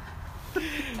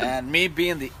 And me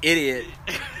being the idiot,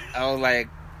 I was like,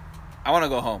 I want to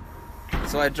go home.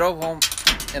 So I drove home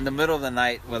in the middle of the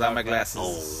night without my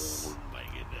glasses. Oh my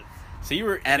goodness. So you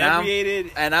were And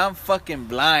inebriated, I'm fucking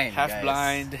blind, half guys.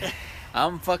 blind.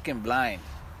 I'm fucking blind.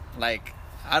 Like,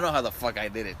 I don't know how the fuck I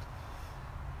did it.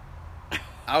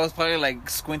 I was probably like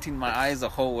squinting my eyes the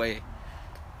whole way.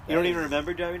 You don't even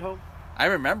remember driving home? I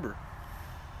remember.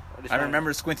 Just I not-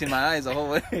 remember squinting my eyes the whole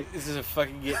way. This is a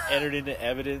fucking get entered into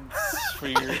evidence for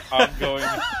your ongoing.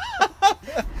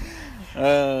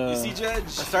 You see, Judge?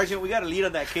 Sergeant, we got a lead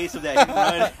on that case of that hit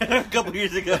and run a couple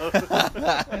years ago.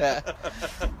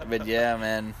 But yeah,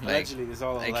 man. Like, Allegedly, this is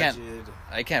all I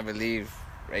alleged. can't believe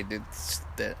I did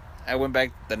that. I went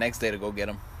back the next day to go get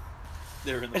them.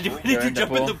 They were in the And pool. Did Did you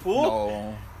jump in the pool?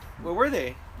 No, Where were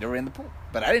they? they were in the pool,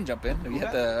 but I didn't jump in. We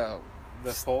had the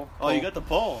The pole. Oh, you got the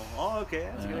pole. Oh, okay.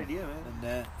 That's a good Yeah. idea, man. The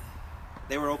net.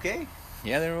 They were okay?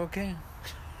 yeah, they were okay.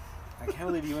 I can't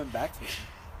believe you went back to it.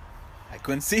 I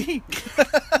couldn't see.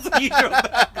 So you drove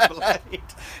back blind.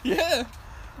 Yeah,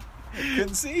 I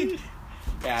couldn't see.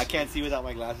 Yeah, I can't see without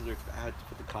my glasses. Or I had to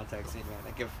put the contacts in,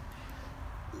 man.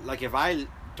 Like if I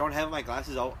don't have my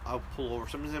glasses, I'll pull over.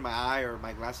 Something's in my eye or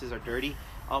my glasses are dirty,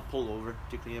 I'll pull over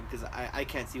to clean them because I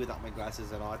can't see without my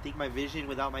glasses at all. I think my vision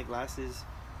without my glasses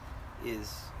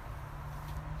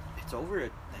it's over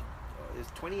at like it's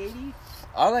 20/80.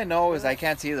 All I know is I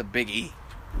can't see the big E.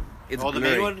 It's Oh, the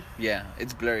blurry. main one? Yeah,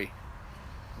 it's blurry.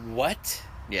 What?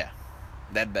 Yeah,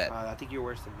 that bad. I think you're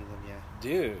worse than me then. Yeah,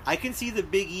 Dude. I can see the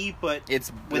big E, but It's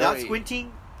blurry. without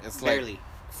squinting, It's barely.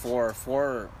 like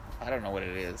four. I don't know what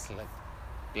it is.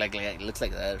 Like it looks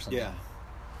like that or something. Yeah.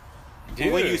 Dude.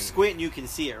 But when you squint, you can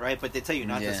see it, right? But they tell you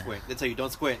not to Yeah. squint. They tell you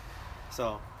don't squint.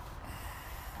 So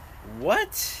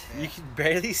What? You can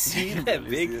barely see You can that barely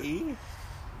big see E?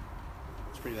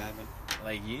 it's pretty bad, man.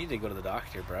 Like, you need to go to the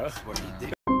doctor, bro. What do you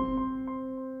think?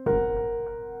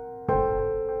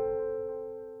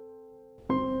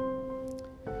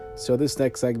 So this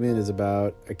next segment is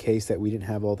about a case that we didn't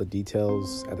have all the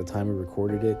details at the time we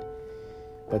recorded it.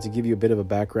 But to give you a bit of a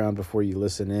background before you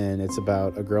listen in, it's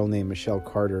about a girl named Michelle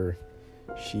Carter.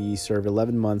 She served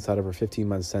 11 months out of her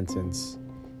 15-month sentence,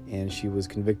 and she was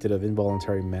convicted of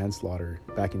involuntary manslaughter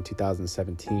back in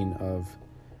 2017 of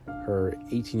her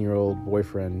 18-year-old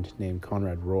boyfriend named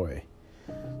Conrad Roy.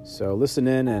 So listen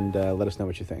in and let us know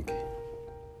what you think.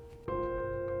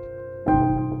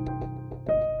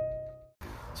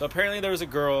 So apparently there was a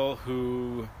girl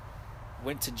who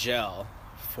went to jail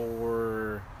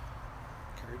for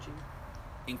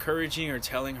encouraging or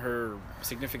telling her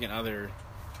significant other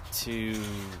to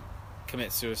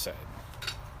commit suicide.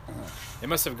 They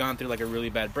must have gone through like a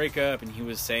really bad breakup, and he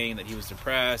was saying that he was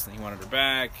depressed and he wanted her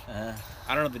back.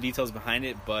 I don't know the details behind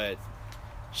it, but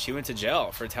she went to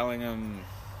jail for telling him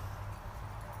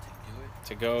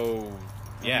to go,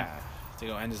 to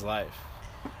go end his life.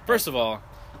 First of all,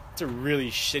 it's a really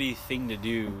shitty thing to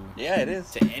do Yeah, it is.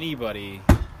 to anybody.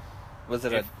 Was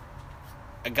it If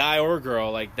a guy or a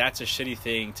girl, like, that's a shitty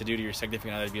thing to do to your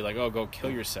significant other, to be like, oh, go kill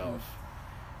yourself.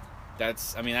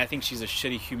 I think she's a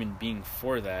shitty human being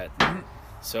for that.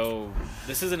 So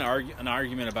this is an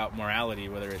argument about morality,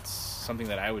 whether it's something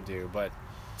that I would do. But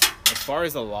as far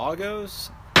as the law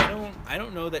goes, I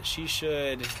don't know that she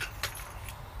should.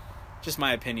 Just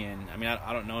my opinion. I mean,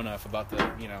 I don't know enough about the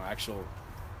actual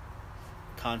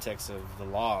context of the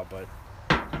law, but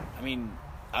I mean,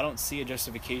 I don't see a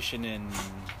justification in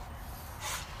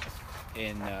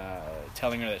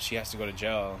telling her that she has to go to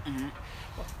jail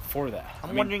for that.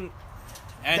 I'm wondering.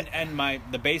 And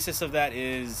the basis of that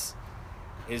is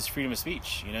freedom of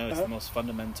speech. It's the most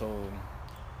fundamental.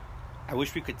 I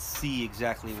wish we could see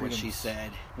exactly what she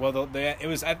said. Well, it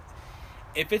was.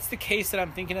 If it's the case that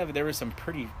I'm thinking of, there was some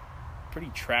pretty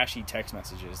trashy text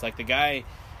messages. Like, the guy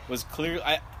was clear.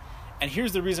 And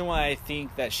here's the reason why I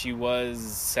think that she was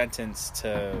sentenced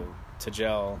to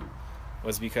jail,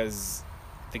 was because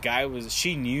the guy was.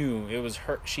 She knew it was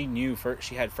her. She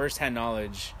had firsthand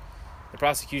knowledge the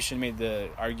prosecution made the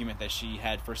argument that she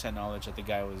had firsthand knowledge that the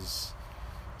guy was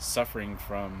suffering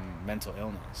from mental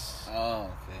illness. Oh,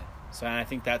 okay. So and I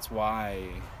think that's why.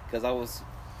 Because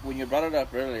when you brought it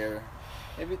up earlier,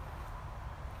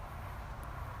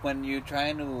 when you're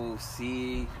trying to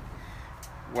see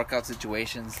workout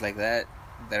situations like that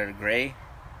are gray,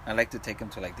 I like to take them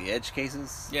to like the edge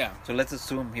cases. Yeah. So let's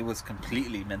assume he was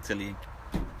completely mentally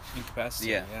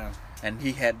Incapacitated. Yeah. and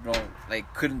he had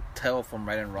couldn't tell from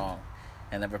right and wrong,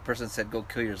 and if a person said go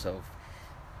kill yourself,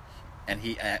 and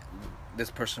this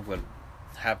person would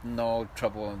have no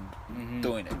trouble in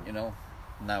doing it,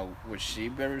 now would she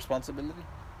bear responsibility?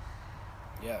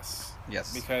 Yes.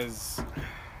 Because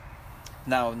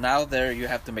now there you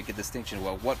have to make a distinction.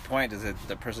 Well, what point does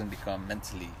the person become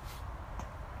mentally?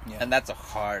 Yeah. And that's a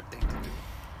hard thing to do.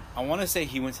 I want to say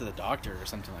he went to the doctor or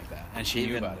something like that, and she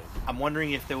knew about it. I'm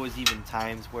wondering if there was even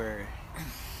times where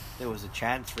there was a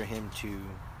chance for him to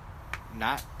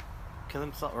not kill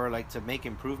himself or like to make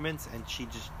improvements, and she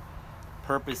just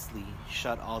purposely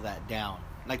shut all that down.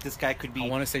 Like this guy could be. I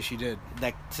want to say she did.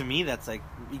 Like to me, that's like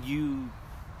you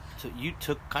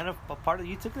took kind of a part of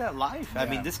you took that life. Yeah. I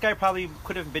mean, this guy probably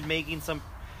could have been making some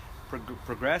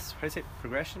progressing,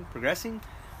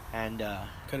 and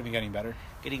Could have been getting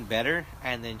better.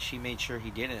 and then she made sure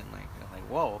he didn't. Like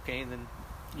whoa, okay, and then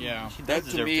Yeah. she does That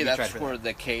to deserve me, be tried that's for where that.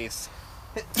 the case,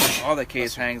 all the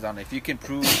case hangs on. If you can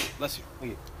prove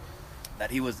that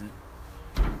he wasn't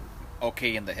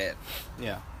okay in the head,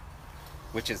 Yeah.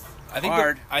 which is I think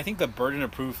hard. I think the burden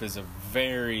of proof is a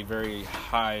very, very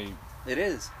high It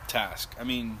is. task. I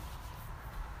mean,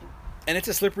 and it's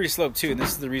a slippery slope too. And this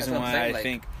is the reason That's what I'm why saying, I like-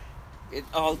 think It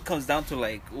all comes down to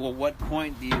what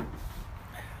point do you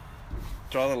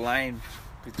draw the line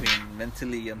between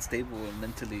mentally unstable and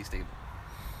mentally stable?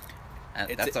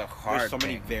 And that's a hard There's so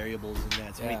many thing. variables in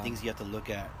that. So many Yeah. things you have to look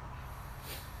at.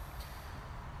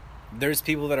 there's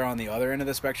people that are on the other end of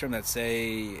the spectrum that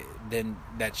say then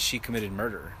that she committed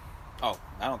murder. Oh,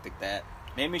 I don't think that.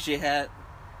 Maybe she had.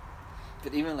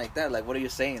 But even like that, what are you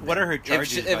saying? What then? are her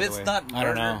charges, If by the it's way? not murder, I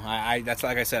don't know. I that's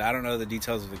like I said. I don't know the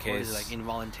details of the Or case. is it like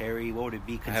involuntary? What would it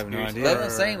be? I have no Conspiracy? idea. That's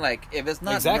what I'm saying. If it's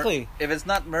not Exactly. if it's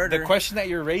not murder, The question that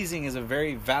you're raising is a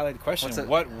very valid question. What's it-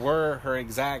 What were her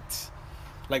exact,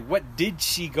 what did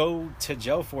she go to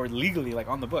jail for legally,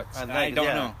 on the books? And I don't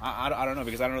yeah. know. I don't know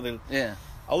because I don't know the. yeah.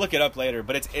 I'll look it up later,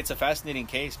 but it's a fascinating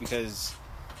case because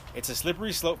it's a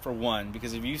slippery slope for one.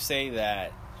 Because if you say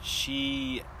that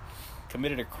she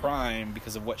committed a crime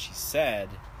because of what she said,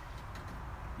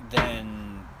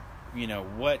 then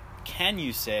what can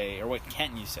you say or what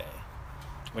can't you say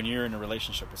when you're in a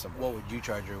relationship with someone? What would you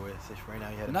charge her with if right now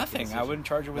you had to make a Nothing. I decision? wouldn't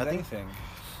charge her with Nothing? anything.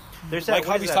 There's Like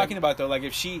what is Javi's that? talking about though,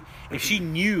 if she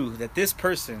knew that this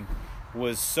person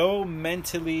was so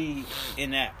mentally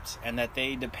inept and that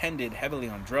they depended heavily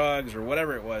on drugs or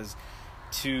whatever it was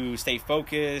to stay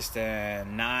focused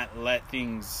and not let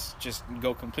things just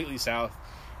go completely south,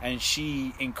 and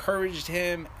she encouraged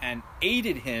him and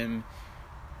aided him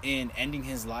in ending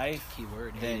his life,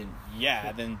 Keyword, then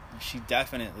then she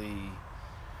definitely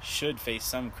should face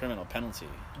some criminal penalty.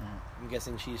 I'm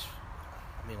guessing she's.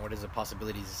 I mean, what is the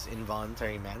possibilities?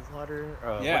 Involuntary manslaughter?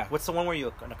 Yeah. What's the one where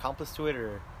you're an accomplice to it,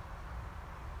 or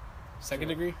Second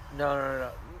degree?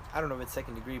 no? I don't know if it's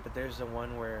second degree, but there's the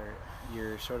one where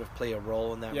you sort of play a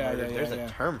role in that Yeah, murder. yeah, There's yeah. a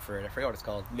term for it. I forgot what it's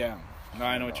called. Yeah. No,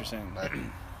 I know what you're saying. But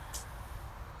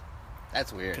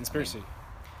that's weird. Conspiracy.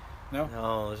 No?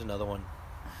 No, there's another one.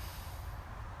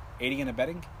 Aiding and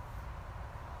abetting?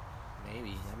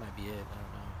 Maybe that might be it. I don't know.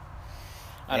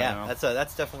 I don't know.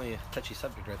 That's definitely a touchy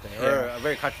subject right there, Yeah. or a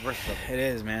very controversial subject. It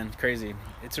is, man. Crazy.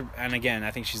 And again,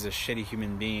 I think she's a shitty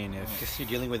human being. Because you're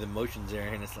dealing with emotions there,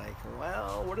 and it's like,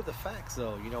 well, what are the facts,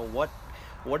 though?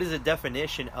 What is the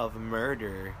definition of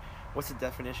murder? What's the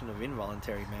definition of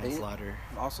involuntary manslaughter?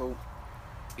 Also,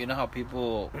 you know how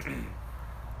people,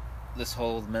 this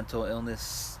whole mental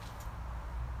illness.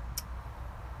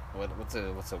 What's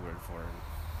a word for it?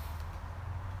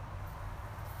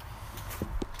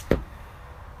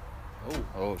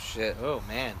 Oh shit! Oh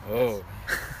man! Oh.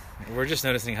 We're just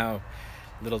noticing how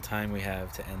little time we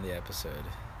have to end the episode.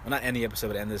 Well, not end the episode,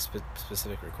 but end this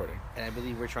specific recording. And I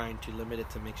believe we're trying to limit it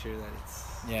to make sure that it's.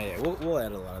 Yeah. We'll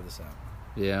add a lot of this out.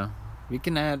 Yeah, we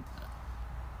can add.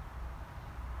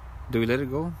 Do we let it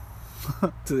go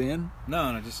to the end?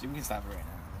 No, just we can stop it right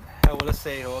now. Well, let's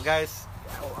say, guys,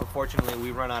 unfortunately,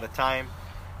 we run out of time,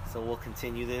 so we'll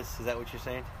continue this. Is that what you're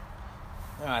saying?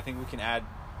 No, I think we can add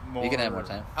more. You can add more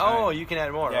time. Oh, you can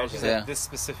add more. Yeah, Okay. just Yeah. this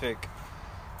specific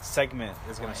segment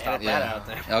is going to stop. Edit that out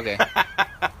there. Okay. I'm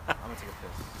going to take a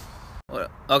piss. Well,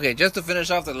 okay, just to finish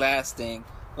off the last thing.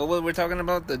 What were we talking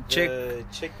about? The chick. The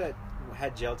chick that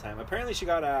had jail time. Apparently, she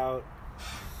got out,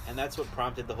 and that's what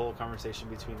prompted the whole conversation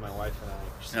between my wife and I.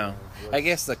 So, No. I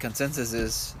guess the consensus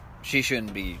is she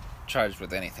shouldn't be charged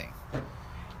with anything.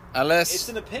 Unless... It's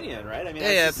an opinion, right? I mean, Yeah,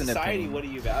 as a it's an society, opinion. what do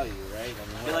you value, right? I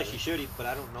mean, I feel like she should, but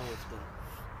I don't know what's the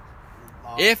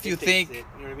law. If you dictates think- it,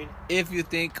 you know what I mean? if you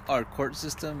think our court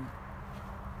system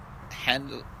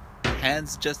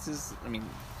hands justice, I mean,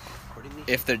 Accordingly.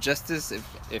 if they're justice,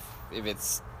 if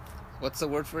it's, what's the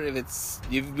word for it? If it's,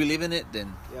 you believe in it,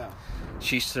 then Yeah.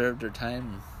 she served her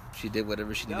time. She did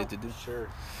whatever she needed to do. Sure.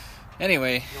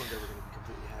 Anyway, No one's ever going to be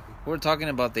completely happy. we're talking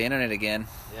about the internet again.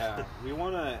 Yeah. We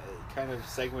want to kind of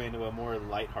segue into a more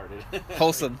lighthearted,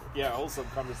 Wholesome. Yeah, wholesome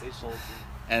conversation.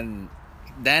 And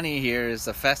Danny here is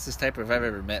the fastest typer I've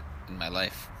ever met in my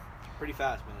life. Pretty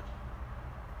fast, man.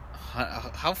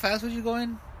 How fast was you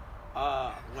going?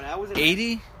 When I was in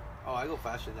 80? Oh, I go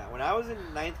faster than that. When I was in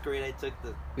 9th grade, I took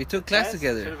the We took class test,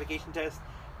 together. certification test.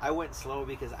 I went slow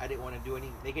because I didn't want to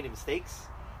make any mistakes.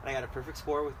 And I got a perfect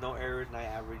score with no errors, and I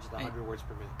averaged 100 words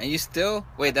per minute. And you still...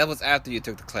 Wait, that was after you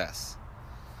took the class.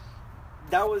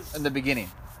 That was In the beginning.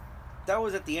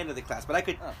 at the end of the class, but I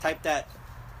could type that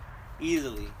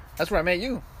easily. That's where I met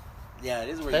you. Yeah, it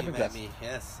is where Typing you met class. me.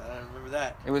 Yes, I remember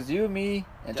that. It was you, me,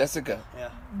 and Jessica. Yeah.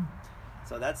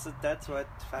 So that's what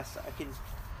fast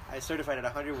I certified at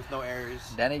 100 with no errors.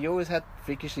 Danny, you always had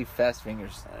freakishly fast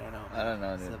fingers. I don't know. I don't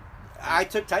know, dude. I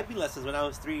took typing lessons when I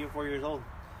was 3 or 4 years old.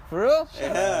 For real?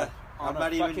 Yeah. On I'm a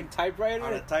not fucking even typewriter?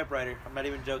 on a typewriter. I'm not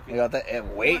even joking. You got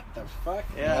that weight? What the fuck?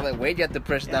 Yeah. All that weight you have to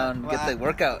press Yeah, down, well, get the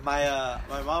workout. My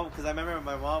mom, because I remember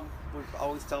my mom would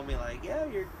always tell me like, yeah,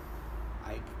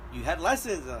 you had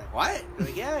lessons. I'm like, what? I'm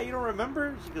like, yeah, you don't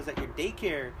remember? She goes, at your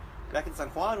daycare back in San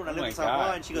Juan when I Oh lived my in San God.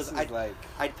 Juan. She goes, This is like...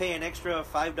 I'd pay an extra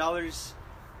 $5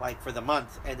 like for the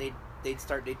month, and they'd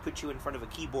put you in front of a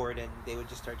keyboard, and they would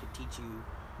just start to teach you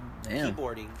Damn.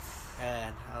 keyboarding.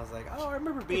 And I was like, oh, I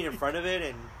remember being in front of it,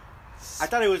 and I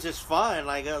thought it was just fun.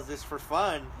 Like, it was just for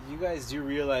fun. You guys do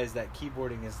realize that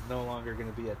keyboarding is no longer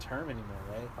going to be a term anymore,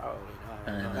 right? Probably not.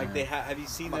 I don't know. Like they have you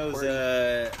seen I'm a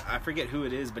those? I forget who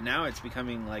it is, but now it's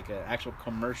becoming like an actual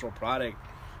commercial product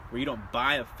where you don't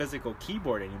buy a physical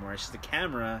keyboard anymore. It's just a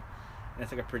camera, and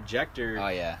it's like a projector. Oh,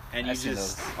 yeah. And I've you seen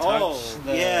just those. touch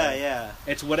the, yeah.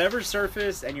 It's whatever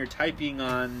surface, and you're typing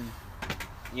on,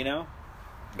 you know.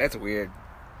 That's weird.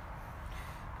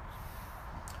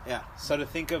 Yeah. So to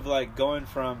think of like going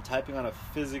from typing on a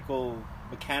physical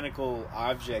mechanical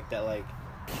object that like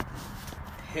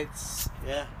hits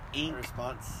Yeah. ink.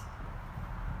 Response.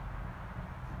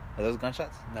 Are those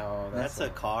gunshots? No, That's a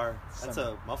car. That's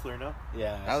some- a muffler, no?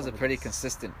 Yeah, That was a pretty somebody's-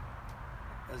 consistent.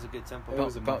 That's a good tempo. It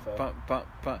was a Pump, muffo. pump, pump,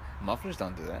 pump. Mufflers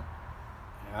don't do that.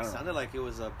 I It don't know. sounded like it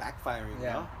was backfiring,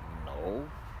 Yeah. No.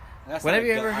 That's When not have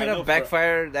you a gun. ever I heard know of for-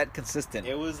 backfire that consistent?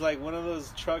 It was like one of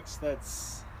those trucks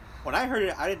that's When I heard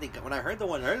it, I didn't think. When I heard the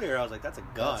one earlier, I was like, "That's a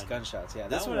gun." that's gunshots. Yeah,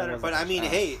 This that one, wasn't but I mean,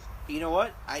 gunshots. hey, you know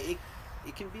what?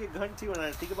 It can be a gun too. When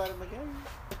I think about it, I'm like,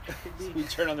 yeah, it could be. You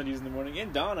turn on the news in the morning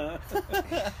in Donna.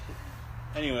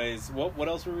 Anyways, what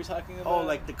else were we talking about? Oh,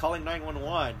 like the calling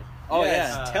 911. Oh,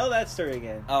 Yes, yeah. tell that story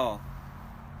again. Oh.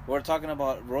 We're talking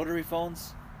about rotary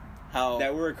phones. How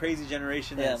That we're a crazy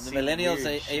generation. yeah, that's the seen millennials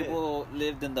weird shit.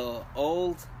 lived in the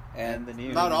old and the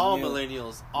new. Not all new-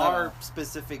 millennials. No, Our no.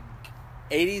 specific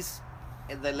 80s.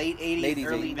 in the late 80s, Late 80s,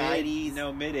 early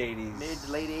 90s, mid 80s, mid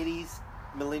to late 80s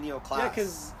millennial Yeah,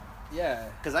 class.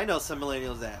 because I know some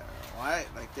millennials that why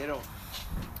like they don't.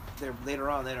 They're later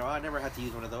on. I never had to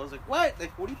use one of those. Like what?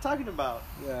 Like what are you talking about?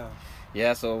 yeah,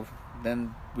 Yeah, so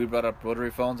then we brought up rotary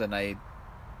phones, and I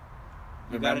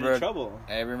you got into remember trouble.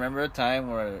 I remember a time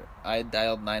where I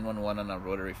dialed 911 on a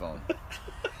rotary phone,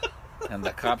 and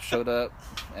the cops showed up,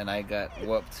 and I got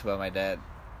whooped by my dad.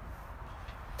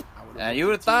 I would've And you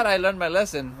would have thought I learned my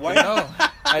lesson. Why- But no,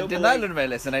 I No, did but not like- learn my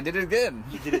lesson. I did it again.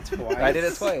 You did it twice. I did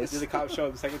it twice. Did the cops show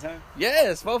up the second time?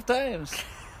 Yes, both times.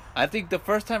 I think the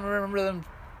first time I remember them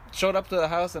showed up to the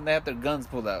house and they had their guns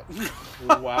pulled out.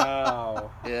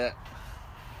 Wow. Yeah,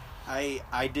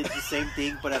 I did the same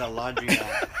thing, but at a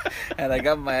laundromat. and I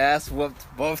got my ass whooped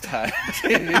both times.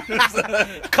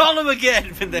 Call him again,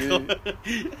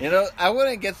 pendejo. You know, I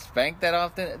wouldn't get spanked that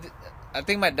often. I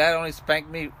think my dad only spanked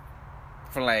me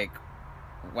for like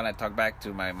when I talk back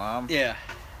to my mom, Yeah.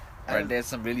 or I did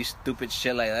some really stupid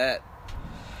shit like that,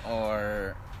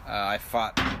 or I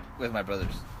fought with my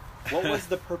brothers. What was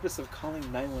the purpose of calling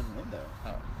 911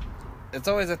 though? It's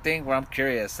always a thing where I'm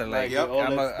curious. So like, Yep.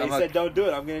 They said don't do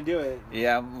it. I'm gonna do it.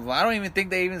 yeah, I don't even think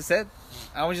they even said.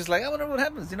 I was just like, I wonder what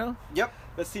happens, you know. Yep.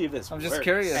 Let's see if this. I'm just works.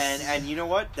 curious. And you know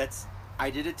what? I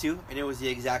did it too, and it was the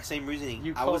exact same reasoning.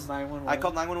 You I called 911? I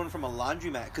called 911 from a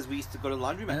laundromat because we used to go to the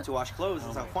laundromat to wash clothes in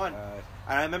Oh San my Juan. God.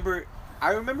 And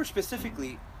I remember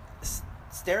specifically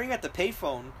staring at the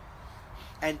payphone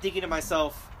and thinking to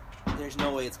myself, "There's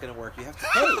no way it's gonna work. You have to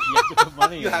pay. You have to put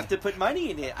money You in have it. to put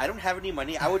money in it. I don't have any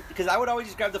money. I would always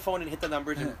just grab the phone and hit the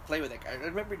numbers and play with it.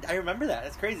 I remember that.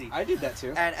 That's crazy. I did that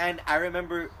too. And I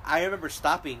remember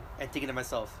stopping and thinking to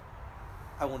myself,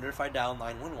 I wonder if I dial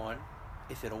 911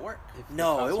 if it'll work.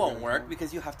 No, it won't work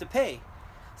because you have to pay.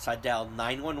 So I dialed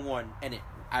 911 and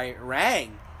I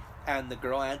rang, and the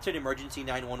girl answered emergency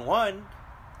 911,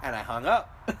 and I hung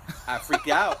up. I freaked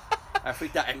out.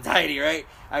 Anxiety, right?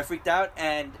 I freaked out,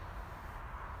 and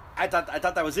I thought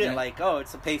that was it. Yeah. Like, oh,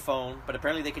 it's a payphone, but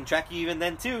apparently they can track you even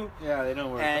then too. Yeah, they know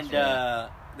where. And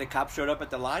the cop showed up at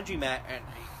the laundromat, and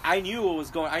I knew what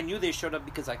was going. I knew they showed up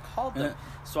because I called them.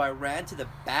 So I ran to the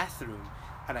bathroom,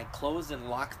 and I closed and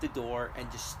locked the door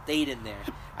and just stayed in there.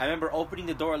 I remember opening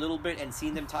the door a little bit and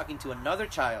seeing them talking to another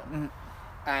child.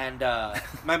 And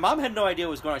my mom had no idea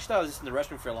what was going on. She thought I was just in the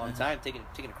restroom for a long time taking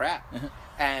a crap.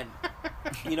 And,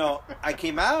 I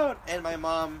came out, and my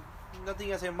mom,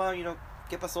 nothing, I said, Mom,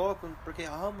 ¿qué pasó? Porque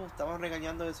estaban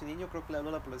regañando a ese niño, creo que le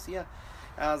habló la policía.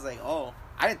 And I was like, oh,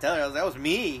 I didn't tell her, that was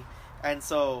me. And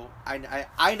so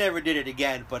I never did it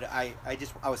again, but I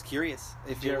was curious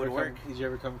if it would work. Did you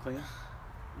ever come clean?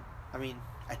 I mean,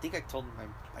 I think I told him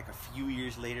like a few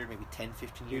years later, maybe 10,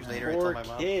 15 years later, I Poor told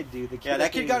my mom. kid, dude. The kid Yeah,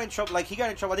 that kid got in trouble. Like, he got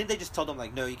in trouble. I think they just told him,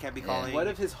 like, no, you can't be calling. What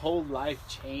if his whole life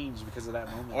changed because of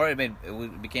that moment? Or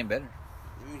it became better.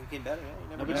 He became better, yeah? You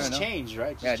no, never but know. just know. changed,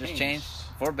 right? Just changed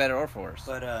for better or for worse.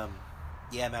 But,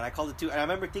 yeah, man, I called it too. And I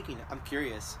remember thinking, I'm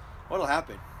curious. What'll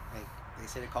happen? Like, they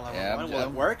say to call 911. Will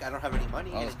it work? I don't have any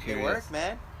money. I was It curious. worked,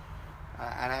 man.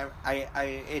 And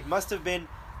it must have been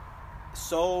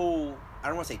so, I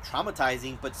don't want to say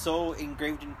traumatizing, but so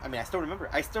engraved in, I mean, I still remember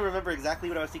exactly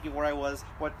what I was thinking, where I was,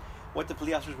 what the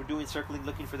police officers were doing, circling,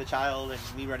 looking for the child, and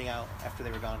me running out after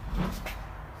they were gone.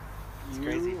 It's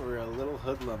crazy. You were a little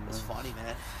hoodlum. It was man. funny,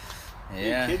 man.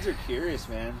 Yeah. Dude, kids are curious,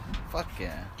 man. Fuck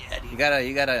yeah. Yeah, dude. You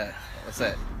gotta, what's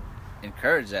that?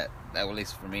 Encourage that. That at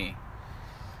least for me.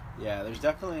 Yeah, there's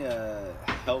definitely a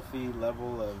healthy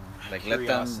level of Like, let them-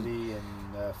 curiosity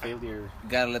and failure. You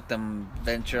gotta let them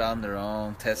venture on their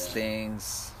own, test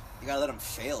things. You gotta let them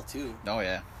fail, too. Oh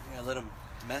yeah. You gotta let them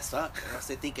mess up, or else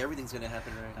they think everything's gonna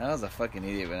happen right. I was a fucking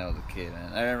idiot when I was a kid,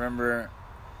 man. I remember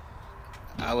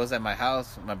I was at my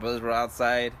house, my brothers were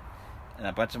outside, and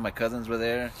a bunch of my cousins were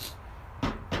there.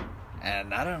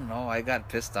 And I don't know, I got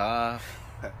pissed off.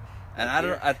 And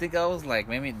I think I was like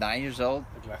maybe 9 years old.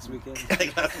 Like last weekend.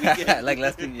 Like last weekend. Like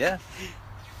last week, yeah.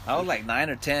 I was like 9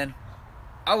 or 10.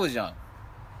 I was young.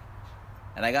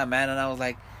 And I got mad and I was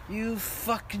like, you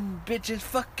fucking bitches,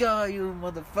 fuck y'all, you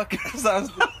motherfuckers. I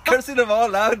was cursing them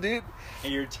all out, dude.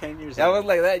 And you're 10 years I old. was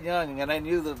like that young and I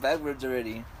knew the bad words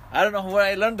already. I don't know where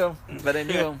I learned them, but I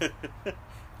knew them.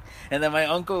 And then my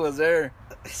uncle was there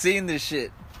seeing this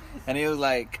shit. And he was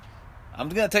like, I'm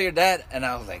gonna tell your dad. And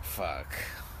I was like, fuck.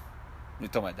 You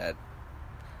told my dad.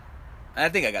 And I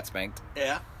think I got spanked.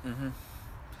 Yeah. Mm-hmm.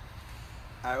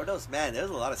 What else? Man, there's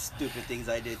a lot of stupid things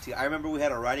I did too. I remember we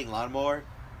had a riding lawnmower,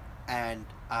 and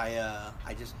I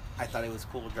thought it was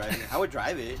cool driving. I would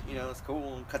drive it, it's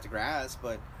cool and cut the grass,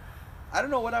 but I don't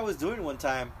know what I was doing one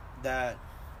time that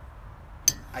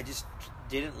I just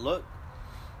didn't look,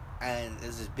 and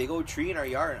there's this big old tree in our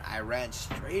yard, and I ran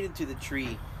straight into the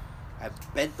tree. I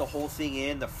bent the whole thing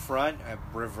in the front, I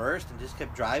reversed and just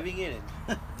kept driving it,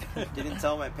 and didn't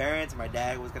tell my parents. My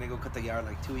dad was gonna go cut the yard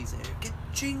like 2 weeks later. Que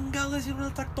chingados hicieron el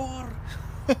tractor?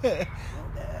 No,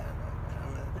 Dad.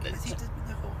 ¿Qué hiciste,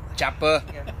 pendejo? Chopper.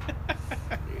 Yeah.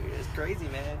 Dude, it's crazy,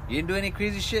 man. You didn't do any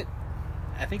crazy shit?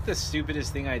 I think the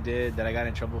stupidest thing I did that I got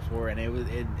in trouble for, and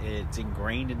it's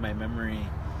ingrained in my memory.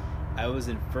 I was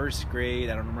in first grade.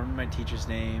 I don't remember my teacher's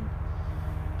name.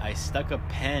 I stuck a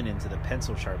pen into the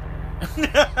pencil sharpener.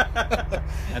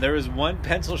 And there was one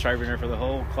pencil sharpener for the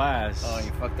whole class. Oh,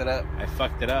 you fucked it up? I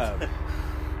fucked it up.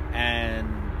 And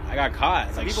I got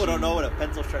caught. Some people don't know what a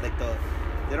pencil sharpener,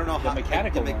 they don't know The how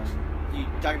mechanical like, one. You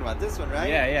talking about this one, right?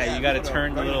 Yeah, you gotta people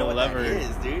turn the don't know little what that lever.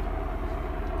 is, dude.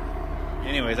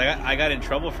 Anyways, I got in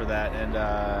trouble for that, and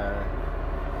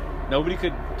nobody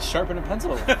could sharpen a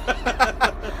pencil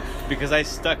because I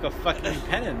stuck a fucking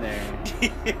pen in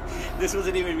there. This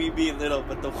wasn't even me being little,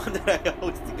 but the one that I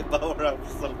always think about where I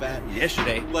was so bad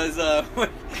Yesterday. was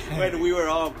when we were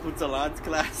all in Puntalan's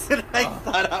class, and I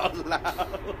thought out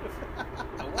loud.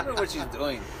 I wonder what she's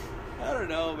doing. I don't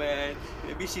know, man.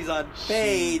 Maybe she's on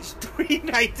page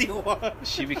 391.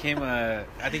 She became I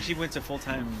think she went to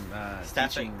full-time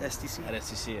Staff teaching at STC. At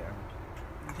STC, yeah.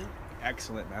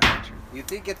 excellent math teacher. You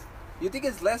think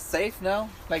it's less safe now?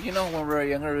 Like, you know, when we were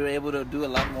younger, we were able to do a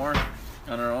lot more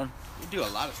on our own. We do a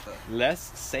lot of stuff.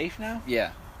 Less safe now?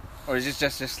 Yeah. Or is it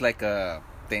just like a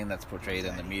thing that's portrayed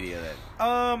in the media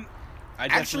that...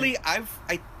 Actually, I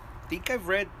think I've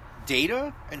read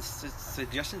data and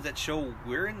suggestions that show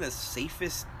we're in the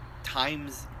safest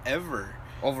times ever.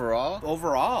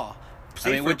 Overall? Safer,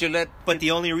 I mean, would you let... But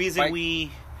the only reason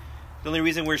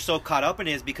we're so caught up in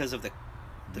it is because of the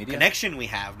connection we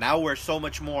have. Now we're so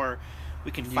much more... We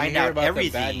can find out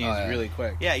everything. The bad news really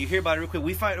quick. Yeah, you hear about it real quick.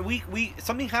 We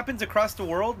something happens across the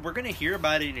world, we're going to hear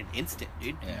about it in an instant,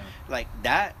 dude. Yeah. Like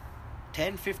that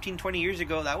 10, 15, 20 years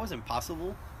ago, that wasn't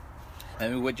possible. I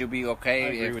mean, would you be okay I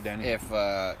agree with Danny. if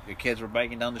your kids were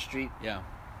biking down the street? Yeah.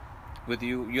 With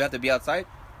you? You have to be outside?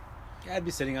 Yeah, I'd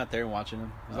be sitting out there and watching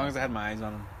them. As long as I had my eyes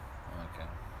on them. Okay.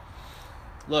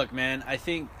 Look, man, I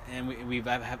think, and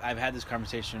I've had this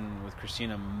conversation with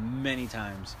Christina many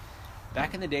times.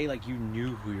 Back in the day, like, you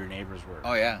knew who your neighbors were.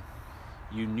 Oh, yeah.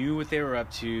 You knew what they were up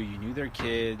to. You knew their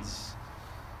kids.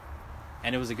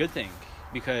 And it was a good thing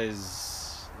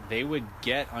because they would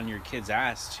get on your kid's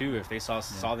ass, too, if they saw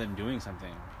them doing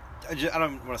something. I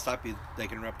don't want to stop you,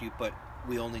 like, interrupt you, but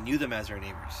we only knew them as our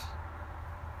neighbors.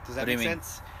 Does that make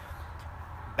sense?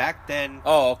 Back then...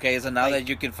 Oh, okay. So now that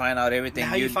you can find out everything,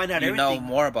 now you find out you everything. know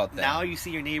more about them. Now you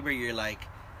see your neighbor, you're like,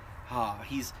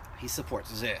 he supports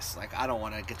this. Like, I don't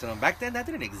want to get to know him. Back then, that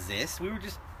didn't exist. We were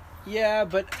just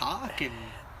talk and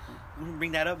we didn't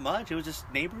bring that up much. It was just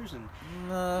neighbors and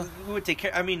we would take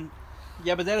care. I mean,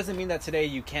 yeah, but that doesn't mean that today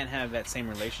you can't have that same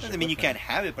relationship. Doesn't mean you can't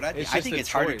have it, but I think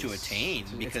it's harder to attain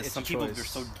because it's some people are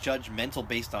so judgmental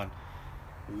based on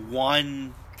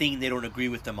one thing they don't agree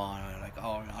with them on. Like,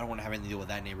 oh, I don't want to have anything to do with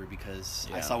that neighbor because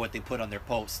I saw what they put on their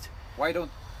post. Why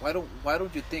don't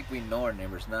you think we know our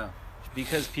neighbors now?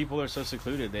 Because people are so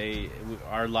secluded.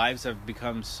 Our lives have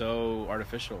become so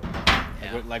artificial.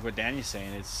 Yeah. Like what Danny's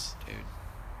saying,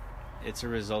 it's a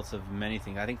result of many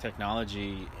things. I think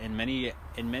technology, in many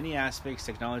aspects,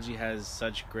 technology has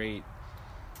such great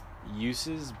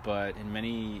uses, but in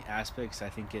many aspects, I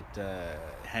think it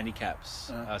handicaps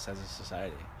us as a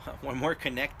society. We're more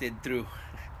connected through,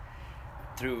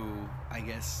 I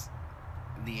guess,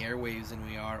 the airwaves than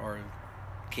we are, or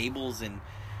cables and,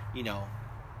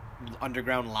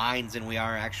 underground lines than we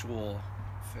are actual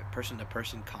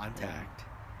person-to-person contact.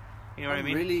 You know what I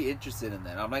mean? I'm really interested in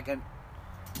that. I'm like,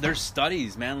 there's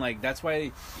studies, man. Like, that's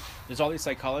why there's all these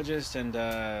psychologists and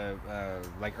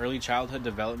like early childhood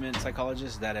development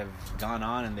psychologists that have gone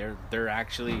on, and they're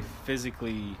actually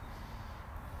physically,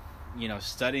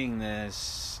 studying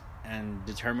this and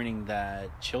determining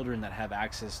that children that have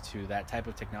access to that type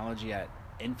of technology at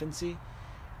infancy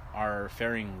are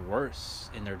faring worse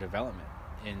in their development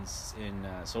in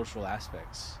social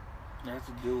aspects. It has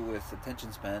to do with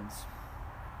attention spans.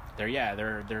 Their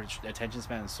attention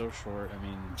span is so short. I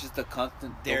mean, just the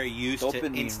constant. They're used to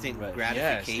instant gratification.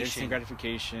 Yes, instant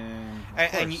gratification.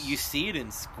 And you see it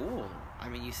in school. I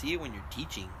mean, you see it when you're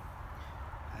teaching.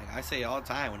 Like I say all the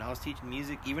time, when I was teaching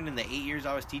music, even in the 8 years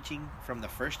I was teaching, from the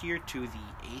first year to the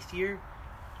 8th year,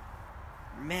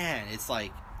 man, it's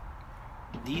like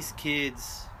these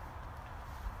kids.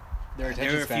 Their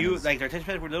attention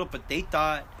spans were little, but they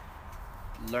thought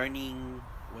learning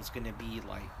was going to be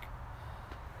like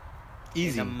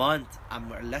easy. In a month,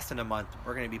 or less than a month,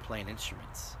 we're going to be playing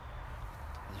instruments.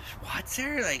 What,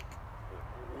 sir? Like,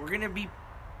 we're going to be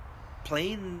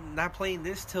not playing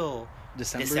this till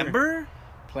December?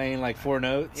 Playing like 4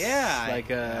 notes? Yeah. Like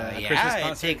a Christmas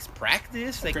concert? It takes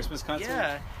practice. Like, Christmas concert?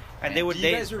 Yeah. And do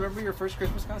you guys remember your first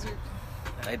Christmas concert?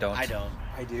 I don't.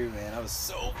 I do, man. I was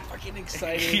so fucking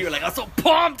excited. You were like, I'm so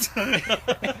pumped for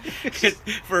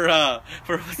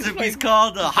what's the piece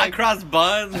called? Hot Cross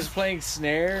Buns. Just playing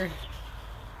snare.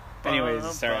 Anyways,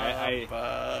 sorry, I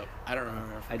don't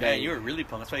remember. Man, you were really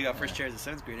pumped. That's why you got first chair as a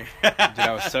 7th grader. Dude,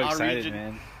 I was so excited,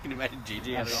 man. You can imagine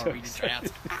JJ at all region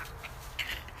tryouts.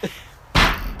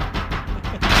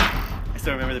 I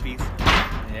still remember the piece.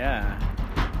 Yeah.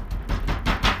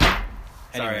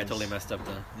 Sorry, I totally messed up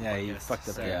the. Yeah, you fucked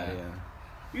up the audio.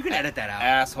 You can edit that out,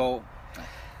 asshole.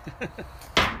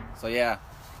 So yeah,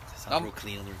 sounds real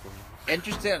clean on the recording.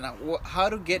 Interested in how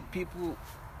to get people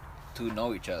to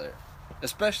know each other,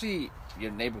 especially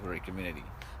your neighborhood community.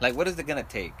 Like, what is it gonna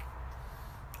take?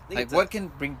 Like, what can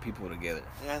bring people together?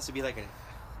 It has to be like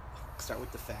start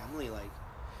with the family. Like,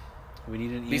 we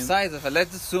need an. Besides,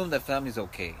 let's assume that family's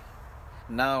okay.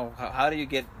 Now, how do you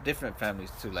get different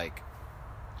families to like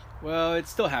Well, it's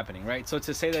still happening, right? So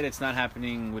to say that it's not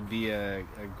happening would be a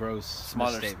gross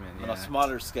Smaller statement. on a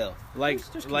smaller scale. Like,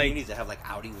 There's like communities that have like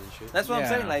outings and shit. That's what Yeah. I'm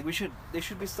saying. Like there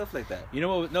should be stuff like that. you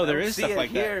know what? No, there I is see stuff it like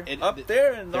here, that. up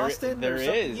there in there- Austin. there or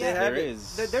something. is. Yeah, there but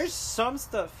is. There's some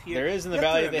stuff here. There is in the You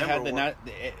have to valley. They had remember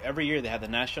the every year they have the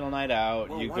National Night Out.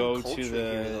 We're You one go culture to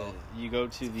here, the though. you go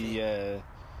to It's the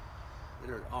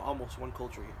There's almost one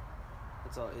culture here.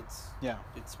 That's all. yeah.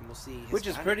 It's mostly Which is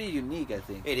Hispanic. pretty unique, I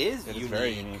think. It is It's unique.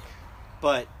 very unique.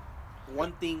 But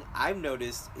one thing I've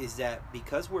noticed is that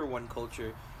because we're one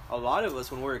culture, a lot of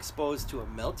us, when we're exposed to a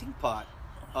melting pot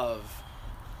of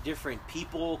different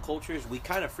people, cultures, we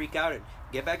kind of freak out and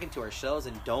get back into our shells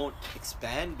and don't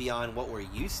expand beyond what we're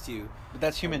used to. But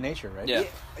that's human nature, right? Yeah.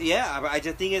 Yeah. But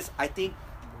the thing is, I think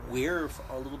we're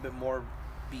a little bit more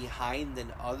behind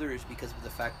than others because of the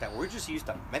fact that we're just used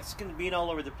to Mexicans being all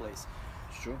over the place.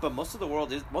 It's true. But most of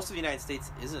the United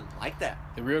States isn't like that.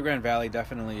 The Rio Grande Valley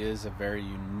definitely is a very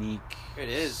unique It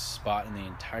is. spot in the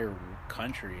entire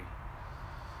country.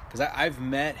 Because I've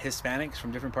met Hispanics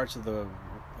from different parts of the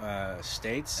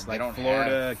states, And they like don't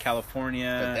Florida, have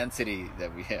California. the density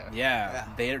that we have. Yeah,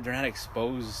 they're not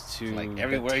exposed to Like the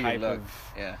everywhere you type look.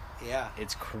 of- Yeah. Yeah.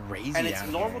 It's crazy, And it's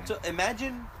down normal here. to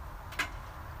imagine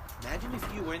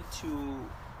if you went to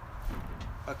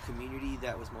a community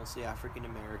that was mostly African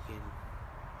American.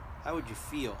 How would you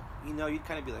feel? You know, you'd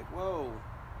kind of be like, "Whoa,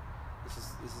 this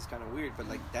is kind of weird." But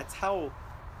like, that's how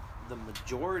the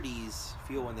majorities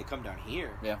feel when they come down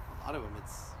here. Yeah. A lot of them,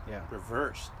 it's Yeah.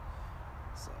 reversed.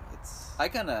 So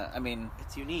I mean,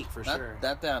 it's unique for not sure.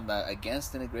 that I'm not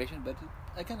against integration, but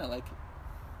I kind of like it.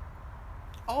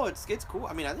 Oh, it's cool.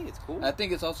 I mean, I think it's cool. I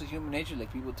think it's also human nature.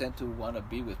 Like, people tend to want to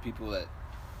be with people that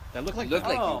That look like look that.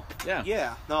 like oh, Yeah.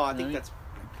 yeah. No, I You think know, that's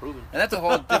proven. and that's a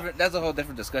whole different. That's a whole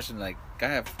different discussion. Like, I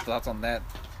have thoughts on that.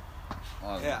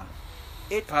 Yeah.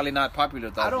 It. Probably not popular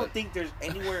thoughts. I don't but- think there's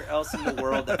anywhere else in the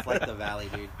world that's like the Valley,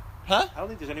 dude. Huh? I don't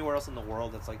think there's anywhere else in the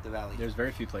world that's like the Valley. There's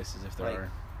very few places, if there Like-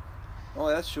 are. Oh,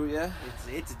 that's true. Yeah.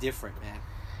 It's different, man.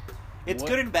 It's What-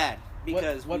 good and bad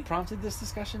because what prompted this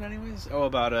discussion, anyways? Oh,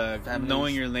 about Families,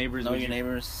 knowing your neighbors. Know Would your you-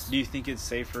 neighbors. Do you think it's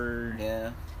safer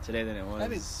Yeah. today than it was? I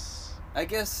mean, I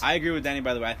guess. I agree with Danny.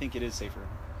 By the way, I think it is safer.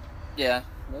 Yeah.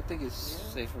 I think it's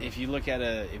safer. If you look at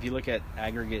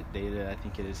aggregate data, I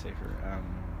think it is safer.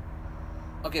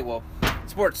 Okay. Well,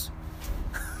 sports.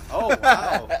 Oh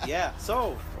wow, yeah.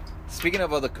 So Speaking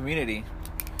of other community.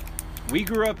 We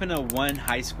grew up in a one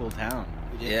high school town.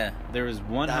 we did- Yeah. There was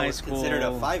one that high was school. considered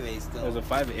a 5A It still. was a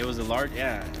 5. It was a large.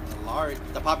 Yeah. large.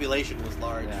 The population was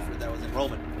large. Yeah. That was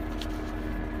enrollment.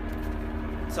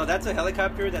 So that's a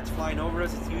helicopter that's flying over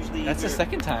us. It's usually That's the either-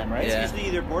 second time, right? It's Yeah. usually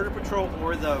either Border Patrol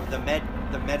or the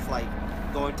med flight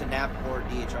going to NAP or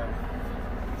DHR.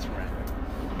 That's right.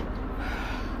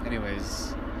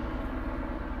 Anyways,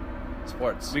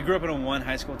 Sports. we grew up in a one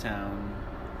high school town.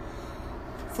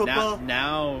 Football.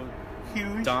 Now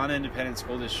Huge. Donna Independent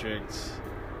School District,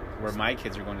 where my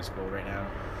kids are going to school right now.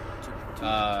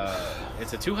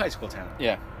 It's a 2 high school town.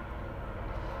 Yeah.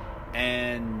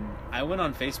 And I went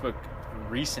on Facebook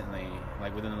recently,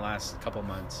 like within the last couple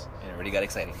months, It already got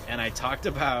exciting. and I talked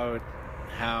about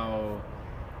how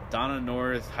Donna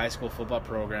North High School football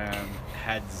program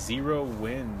had 0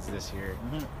 wins this year,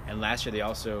 and last year they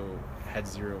also had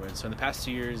 0 wins. So in the past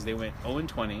 2 years, they went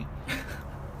 0-20,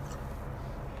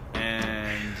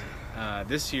 and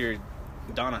this year,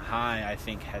 Donna High I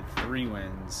think had 3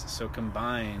 wins. So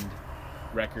combined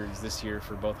records this year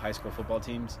for both high school football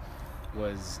teams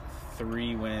was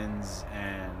 3 wins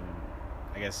and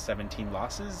I guess 17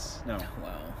 losses. No.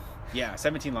 Wow. Yeah,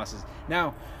 17 losses.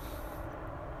 Now,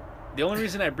 the only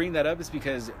reason I bring that up is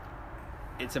because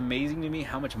it's amazing to me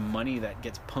how much money that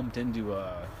gets pumped into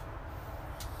a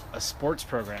sports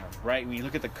program, right? When you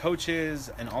look at the coaches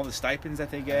and all the stipends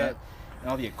that they get and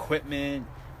all the equipment,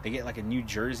 they get like a new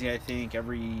jersey, I think,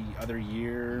 every other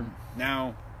year.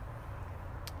 Now,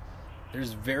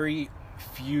 there's very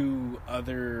few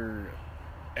other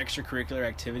extracurricular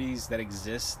activities that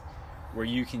exist where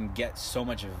you can get so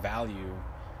much value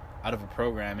out of a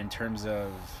program in terms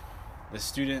of the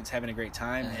students having a great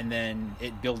time and then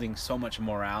it building so much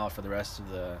morale for the rest of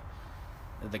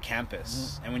the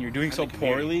campus. And when you're doing And so the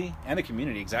community. poorly, and the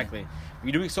community, exactly. When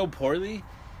you're doing so poorly,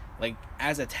 like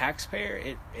as a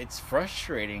taxpayer, it's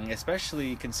frustrating,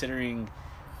 especially considering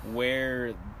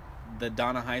where the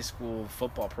Donna High School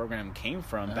football program came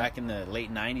from back in the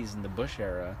late 90s in the Bush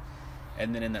era,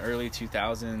 and then in the early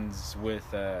 2000s with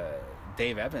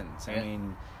Dave Evans. I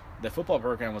mean, the football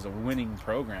program was a winning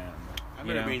program. I you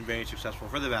remember know? being very successful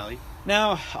for the Valley.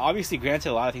 Now, obviously,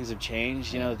 granted, a lot of things have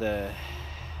changed. You know,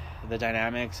 the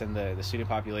dynamics and the student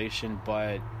population,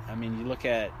 but I mean, you look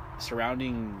at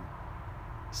surrounding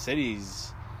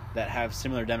cities that have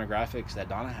similar demographics that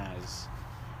Donna has.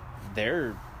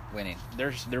 They're winning.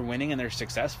 They're winning and they're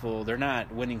successful. They're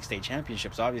not winning state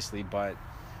championships, obviously, but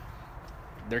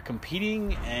they're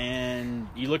competing. And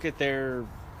you look at their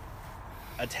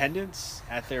attendance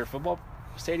at their football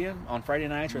stadium on Friday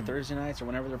nights or Thursday nights or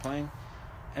whenever they're playing,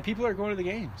 and people are going to the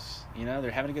games. You know,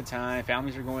 they're having a good time.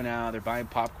 Families are going out. They're buying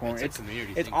popcorn. It's a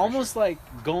community It's thing, for almost sure.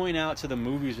 like going out to the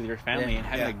movies with your family and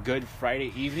having a good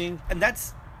Friday evening. And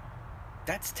that's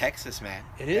Texas, man.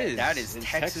 It is. That is It's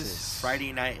Texas, Texas.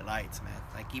 Friday night lights, man.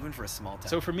 Like, even for a small town.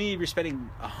 So for me, if you're spending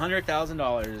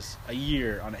 $100,000 a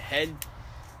year on a head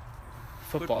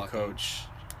football coach,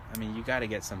 I mean, you got to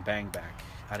get some bang back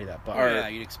out of that buck. Or- yeah,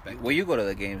 you'd expect. Well, you go to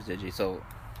the games, Digi. So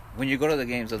when you go to the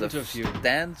games, are the Been to a few.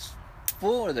 stands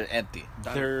full or they're empty?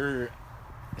 They're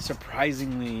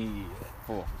surprisingly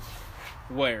Full.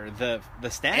 where the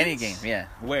stands. Any game, yeah.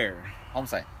 Where? Home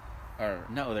side. Or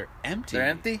No, they're empty. They're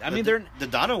empty? I mean, they're the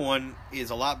Donna one is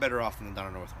a lot better off than the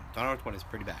Donna North one. Donna North one is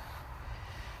pretty bad.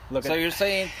 look. so you're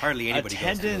saying Hardly anybody goes to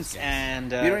those attendance games.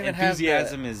 and You don't even have the-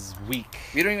 enthusiasm is weak.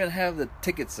 you don't even have the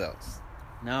ticket sales,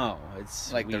 No,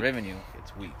 it's like the weak. revenue.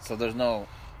 It's weak. So there's no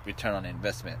return on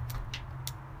investment,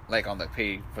 like on the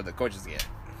pay for the coaches get.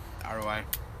 ROI. You know what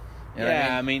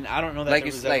Yeah, I mean? I don't know that Like there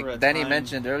it's was like ever a Danny time-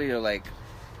 mentioned earlier, like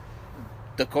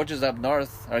the coaches up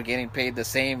north are getting paid the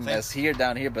same as here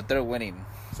down here, but they're winning.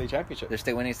 state championship. They're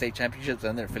still winning state championships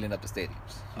and they're filling up the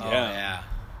stadiums. Oh, Yeah.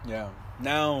 yeah.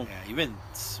 Now, Yeah, even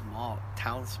small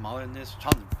towns smaller than this.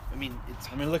 I mean, it's.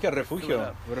 I mean, look at Fill it Refugio.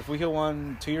 up. Refugio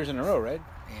won 2 years in a row, right?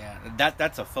 Yeah,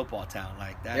 that's a football town.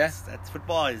 Like that's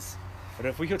football is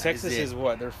Refugio, That Texas is it. is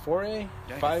what? They're 4A,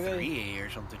 5A, 3A or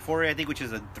something. 4A, I think, which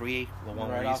is a 3A, the one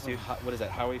right we're off used of to. what is that?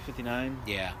 Highway 59.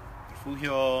 Yeah,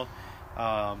 Refugio.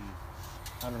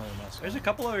 I don't know the most. There's a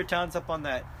couple other towns up on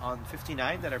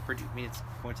 59 that are pretty. I mean, it's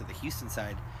going to the Houston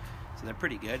side, so they're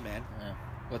pretty good, man.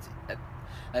 Yeah.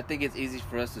 I think it's easy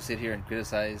for us to sit here and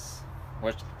criticize.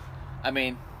 I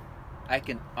mean, I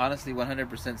can honestly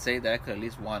 100% say that I could at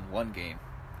least won one game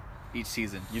each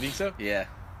season. You think so? Yeah.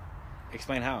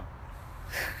 Explain how.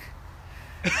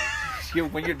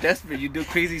 When you're desperate, you do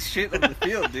crazy shit on the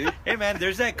field, dude. Hey, man,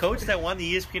 there's that coach that won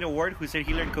the ESPN award who said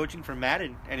he learned coaching from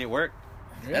Madden, and it worked.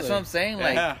 That's what I'm saying.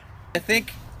 Like, Yeah. I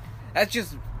think that's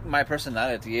just my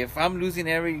personality. If I'm losing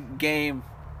every game,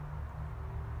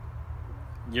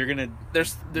 You're gonna.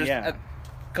 there's Yeah. a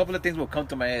couple of things will come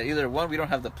to my head. Either one, we don't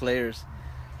have the players,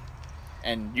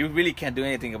 and you really can't do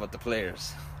anything about the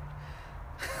players.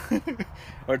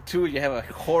 Or two, you have a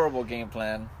horrible game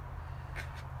plan,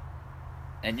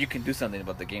 and you can do something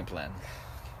about the game plan.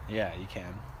 Yeah, you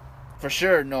can. For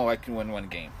sure, no, I can win one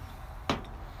game.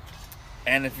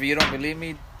 And if you don't believe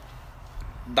me,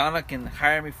 Donna can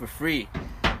hire me for free.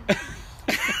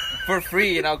 For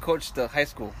free, and I'll coach the high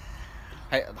school.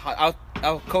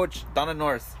 I'll coach Donna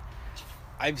North.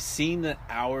 I've seen the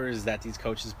hours that these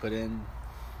coaches put in.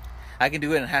 I can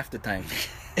do it in half the time.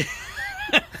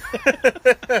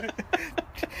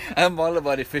 I'm all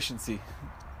about efficiency.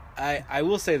 I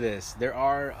will say this: there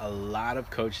are a lot of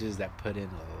coaches that put in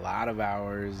a lot of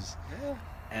hours,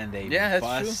 and they Yeah, that's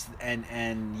bust.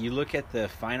 And you look at the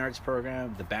fine arts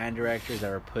program, the band directors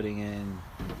that are putting in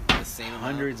The same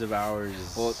hundreds of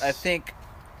hours. Well, I think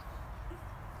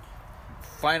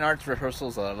fine arts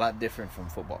rehearsals are a lot different from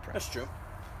football practice. That's true.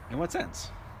 In what sense?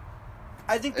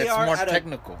 I think they It's are more at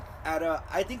technical.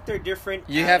 I think they're different.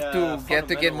 You at have a to get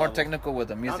fundamental more level. technical with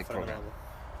the Not music fundamental program.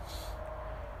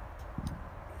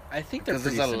 I think they're Because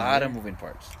there's pretty a lot of similar. moving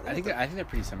parts. I think they're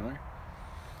pretty similar. level.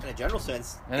 In a general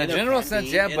sense. In a general can sense,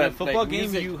 be. yeah, In but a football like, game,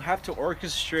 music- you have to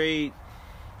orchestrate,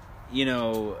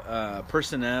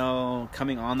 personnel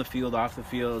coming on the field, off the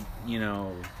field. You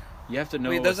have to know.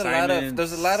 Wait, there's a lot of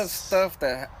assignments. stuff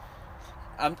that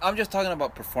I'm just talking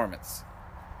about performance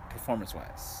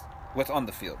wise, what's on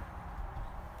the field.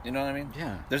 You know what I mean?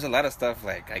 Yeah. There's a lot of stuff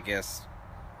like, I guess,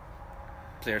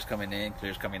 players coming in,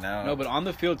 players coming out. No, but on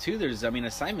the field too. There's,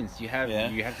 assignments. You have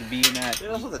to be in that.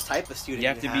 There's also the type of student You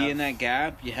have to be in that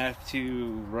gap. You have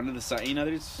to run to the side.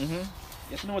 There's. Mhm. You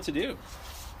have to know what to do.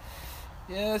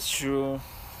 Yeah, it's true.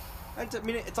 I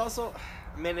mean, it's also.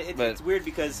 I mean, But- it's weird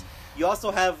because you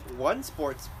also have one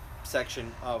sports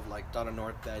section of like Donna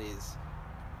North that is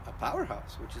a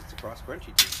powerhouse, which is the cross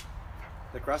country team.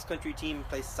 The cross country team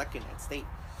plays second at state.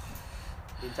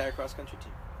 The entire cross country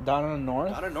team. Donna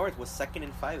North. Donna North was second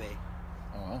in 5A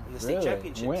Oh, wow. in the state Really?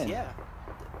 championships. When? Yeah,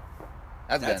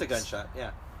 That's that's a guns. gunshot.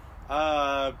 Yeah.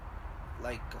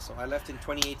 So I left in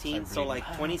 2018. So like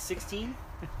 2016,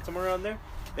 somewhere around there.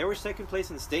 They were second place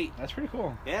in the state. That's pretty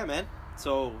cool. Yeah, man.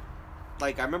 So,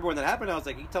 like, I remember when that happened, I was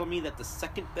like, you telling me that the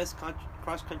second best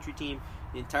cross-country team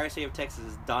in the entire state of Texas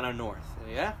is Donna North?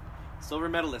 Yeah. Silver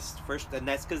medalist. First, and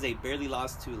that's because they barely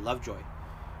lost to Lovejoy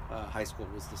High School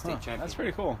was the state champion. That's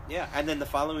pretty cool. Yeah, and then the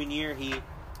following year, he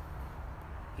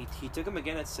took him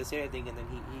again at Cicero, I think, and then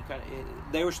he kind of...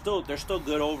 They're still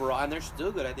good overall, and they're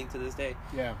still good, I think, to this day.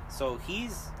 Yeah. So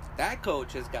that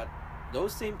coach has got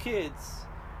those same kids.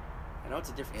 I know it's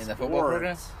a different In the sport. football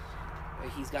program?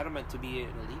 He's got them to be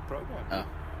an elite program. Oh.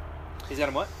 He's got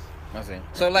them what? I see.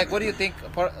 So, like, what do you think?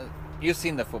 You've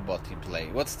seen the football team play.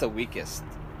 What's the weakest?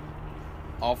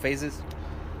 All phases?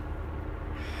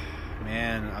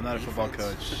 Man, I'm not a football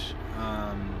Defense. coach.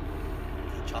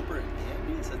 Chopper at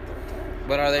the end. It's a third time.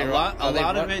 But are they A lot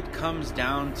are of it comes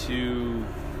down to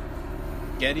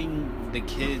getting the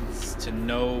kids to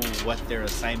know what their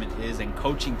assignment is and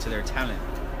coaching to their talent.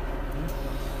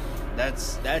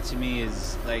 That to me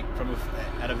is like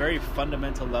at a very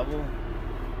fundamental level.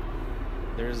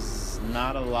 There's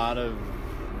not a lot of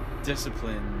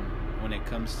discipline when it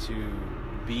comes to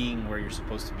being where you're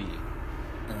supposed to be.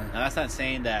 Now that's not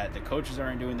saying that the coaches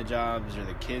aren't doing the jobs or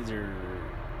the kids are,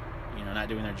 not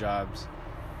doing their jobs.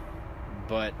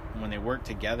 But when they work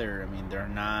together, I mean, they're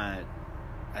not.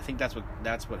 I think that's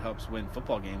what helps win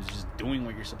football games, is just doing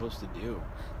what you're supposed to do.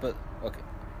 But okay,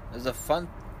 there's a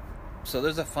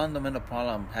fundamental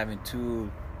problem having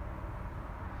 2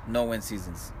 no-win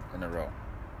seasons in a row.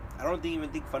 I don't even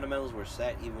think fundamentals were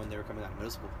set even when they were coming out of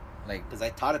middle school. Like, Because I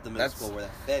taught at the middle school where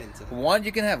that fed into one,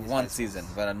 you can have these one high schools. season,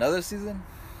 but another season,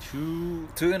 2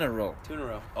 2 in a row. 2 in a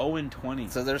row.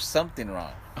 0-20. So there's something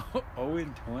wrong.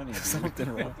 0-20. Dude.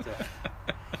 Something wrong. So,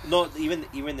 no,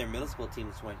 even their middle school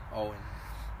teams went 0-8.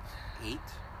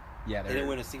 Yeah, They didn't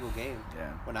win a single game.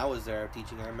 Yeah. When I was there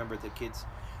teaching, I remember the kids.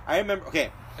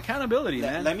 Okay, Accountability,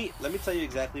 man. let me tell you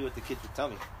exactly what the kids would tell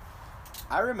me.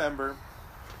 I remember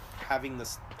having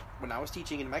this when I was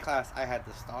teaching in my class. I had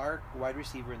the star wide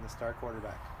receiver and the star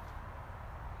quarterback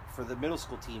for the middle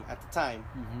school team at the time.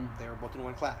 Mm-hmm. They were both in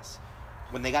one class.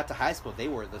 When they got to high school, they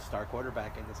were the star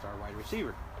quarterback and the star wide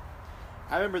receiver.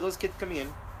 I remember those kids coming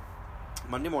in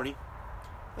Monday morning.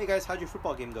 Hey guys, how'd your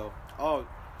football game go? Oh,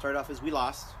 started off as we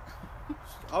lost.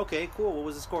 Okay, cool. What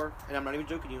was the score? And I'm not even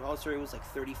joking you. Oh, sorry, it was like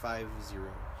 35-0,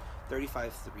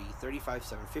 35-3,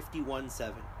 35-7,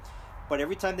 51-7. But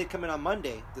every time they come in on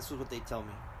Monday, this was what they tell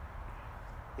me.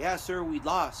 Yeah, sir, we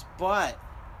lost, but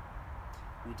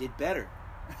we did better.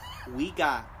 We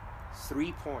got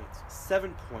 3 points,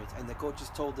 7 points, and the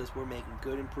coaches told us we're making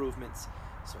good improvements,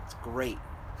 so it's great.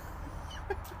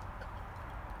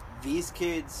 These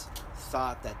kids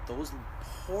thought that those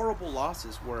horrible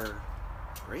losses were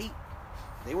great.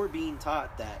 They were being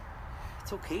taught that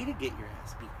it's okay to get your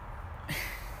ass beat.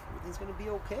 Everything's going to be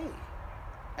okay.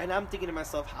 And I'm thinking to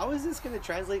myself, how is this going to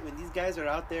translate when these guys are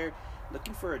out there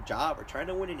looking for a job or trying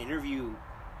to win an interview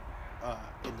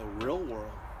in the real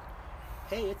world?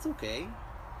 Hey, it's okay.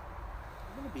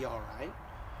 I'm going to be all right.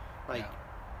 Like,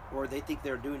 or they think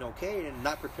they're doing okay and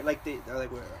not prepared. Like, they're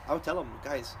like, I'll tell them,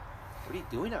 guys, what are you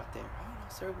doing out there? Oh, no,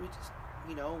 sir, we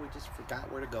just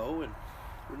forgot where to go and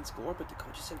we didn't score, but the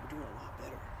coaches said we're doing a lot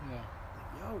better. Yeah.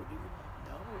 Like, yo, dude,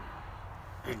 no.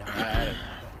 You're not. I don't know.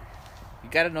 You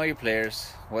got to know your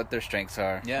players, what their strengths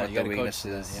are, Yeah, what you their gotta coach to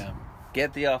weaknesses. that, yeah.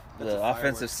 Get the That's the a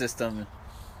offensive fireworks. system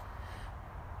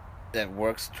that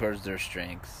works towards their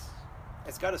strengths.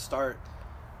 It's got to start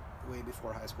way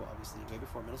before high school, obviously. Way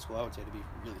before middle school, I would say, to be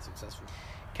really successful.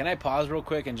 Can I pause real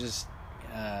quick and just,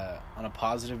 on a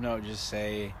positive note, just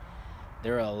say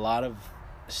there are a lot of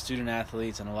student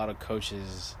athletes and a lot of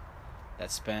coaches that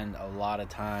spend a lot of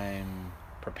time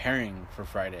preparing for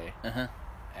Friday. Uh-huh.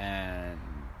 And,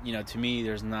 to me,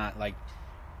 there's not, like,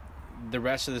 the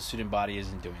rest of the student body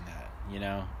isn't doing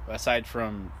that, Aside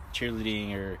from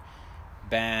cheerleading or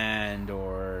band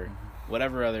or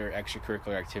whatever other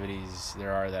extracurricular activities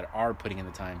there are that are putting in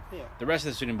the time. Yeah. The rest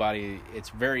of the student body, it's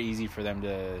very easy for them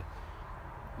to,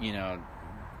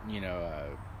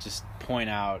 just point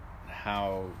out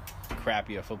how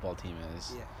crappy a football team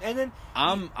is. Yeah. And then,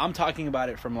 I'm talking about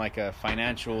it from like a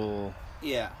financial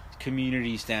yeah.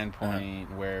 community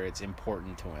standpoint where it's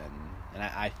important to win. And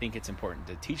I think it's important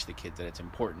to teach the kids that it's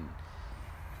important.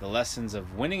 The lessons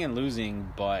of winning and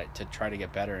losing, but to try to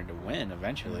get better and to win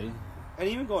eventually. And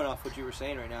even going off what you were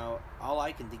saying right now, all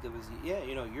I can think of is,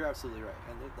 you're absolutely right.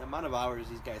 And the amount of hours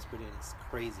these guys put in is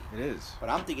crazy. It is. But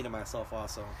I'm thinking to myself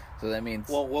also, So that means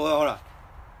well, hold on.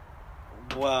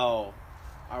 Well,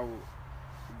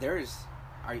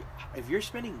 if you're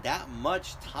spending that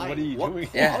much time, What are you doing?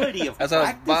 Yeah, quality of that's what I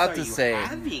was practice about are to you say.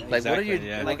 having? Like, what are you? Exactly,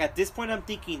 yeah. Like, at this point, I'm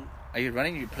thinking, Are you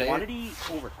running your player? quantity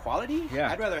over quality.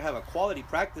 Yeah. I'd rather have a quality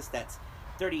practice that's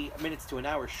 30 minutes to an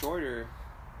hour shorter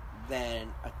than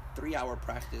a 3-hour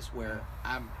practice where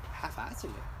I'm half-assing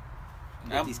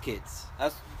it with these kids.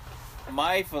 That's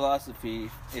my philosophy.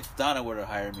 If Donna were to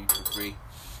hire me for free,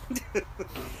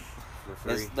 For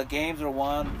free. is the games are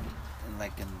won, in the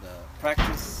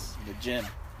practice, the gym.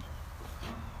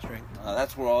 Strength.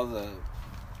 That's where all the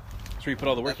That's where you put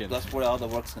all the work in. That's where all the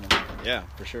work's gonna be. Yeah,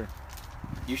 for sure.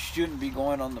 You shouldn't be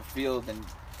going on the field and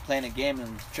playing a game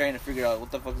and trying to figure out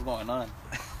what the fuck is going on.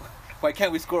 Why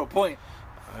can't we score a point?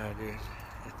 Dude,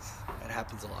 it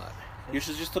happens a lot. You're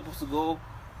just supposed to go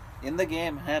in the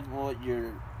game, have what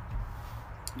your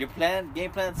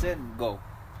game plan set, and go.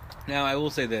 Now, I will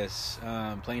say this,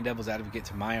 playing devil's advocate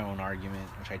to my own argument,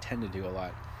 which I tend to do a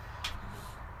lot.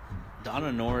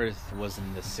 Donna North was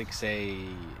in the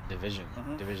 6A division.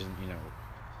 Division,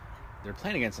 they're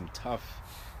playing against some tough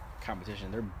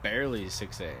competition. They're barely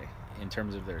 6A in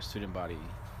terms of their student body.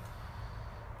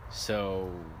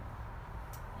 So,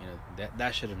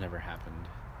 that should have never happened.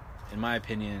 In my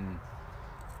opinion,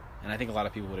 and I think a lot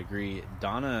of people would agree,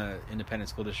 Donna Independent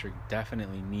School District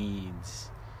definitely needs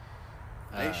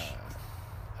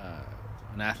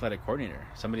an athletic coordinator,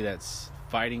 somebody that's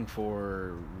fighting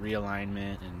for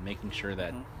realignment and making sure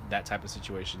that that type of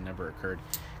situation never occurred.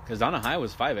 Because Donna High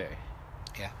was 5A.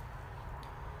 Yeah.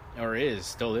 Or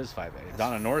still is 5A.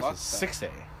 Donna North is 6A.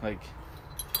 Like,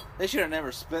 They should have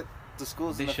never split the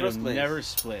schools they in the should have first place. never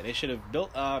split. They should have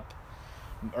built up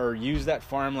or used that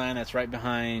farmland that's right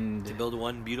behind To build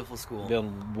one beautiful school.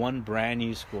 build one brand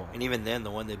new school. And even then,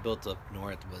 the one they built up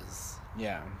north was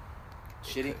Yeah.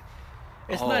 Shitty.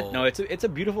 It's Oh. not. No, it's a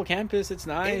beautiful campus. It's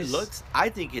nice. It looks. I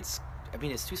think it's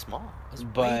too small. It's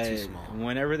But way too small.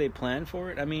 whenever they plan for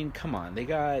it, I mean, come on, they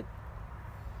got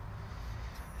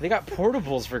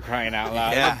portables for crying out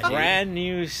loud. Yeah, It's a brand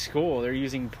new school. They're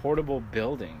using portable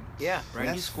buildings. Yeah, brand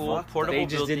new That's school, fucked up. portable They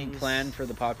just buildings, didn't plan for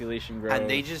the population growth. and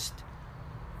they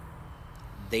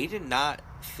did not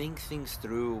think things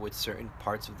through with certain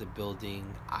parts of the building.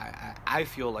 I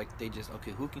feel like they just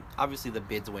who can, obviously the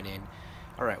bids went in.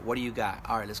 All right, what do you got?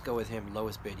 All right, let's go with him.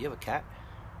 Lowest bid. You have a cat?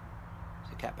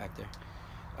 There's a cat back there.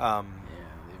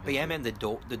 But yeah, man, the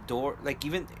door, like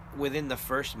even within the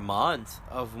first month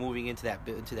of moving into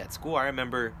that school, I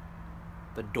remember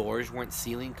the doors weren't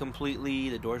sealing completely.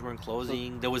 The doors weren't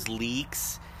closing. There was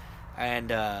leaks, and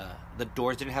the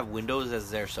doors didn't have windows as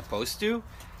they're supposed to,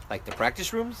 like the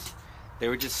practice rooms. They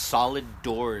were just solid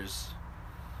doors,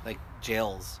 like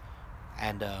jails,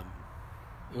 and There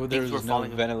things was were no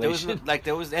falling. ventilation.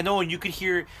 And you could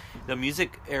hear the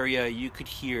music area. You could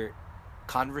hear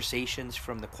conversations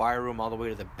from the choir room all the way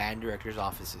to the band director's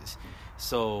offices.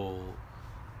 So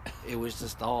it was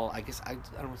just all, I guess, I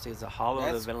don't want to say it's a hollow,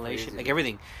 the That's ventilation, crazy. like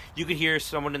everything. You could hear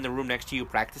someone in the room next to you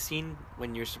practicing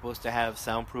when you're supposed to have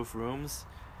soundproof rooms.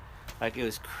 Like, it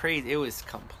was crazy. It was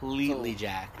completely So,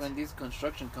 jacked. When these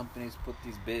construction companies put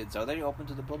these bids, are they open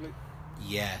to the public?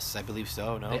 Yes, I believe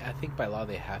so. No. I think by law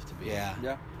they have to be. Yeah.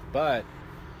 Yeah. But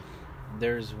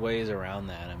there's ways around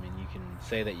that. I mean, you can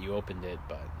say that you opened it,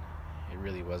 but it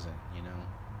really wasn't,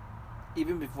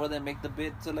 Even before they make the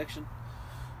bid selection?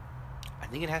 I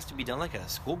think it has to be done like at a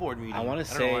school board meeting. I want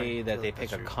to don't know why I say feel that they like pick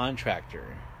that's a true.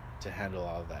 contractor to handle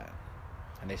all of that.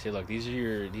 And they say, look, these are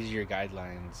your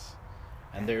guidelines.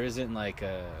 And there isn't like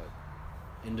a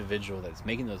individual that's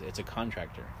making those. It's a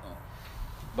contractor. Oh.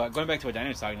 But going back to what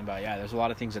Daniel was talking about, yeah, there's a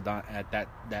lot of things at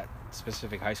that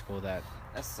specific high school that,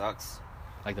 That sucks.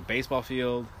 like the baseball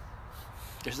field.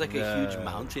 There's like a the- huge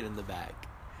mountain in the back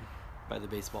by the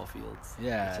baseball fields.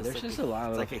 Yeah, It's there's like just a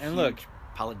lot of It's like a and huge look,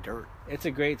 pile of dirt. it's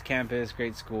a great campus,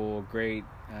 great school, great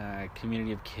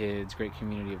community of kids, great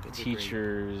community of Kids are great.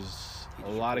 teachers. A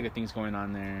Teachers are lot of cool. good things going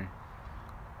on there.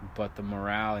 But the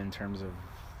morale in terms of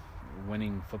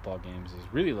winning football games is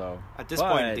really low. At this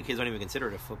But point, the kids don't even consider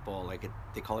it a football.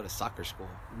 They call it a soccer school.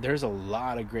 there's a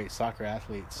lot of great soccer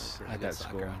athletes Really at good that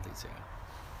soccer school. athletes, yeah.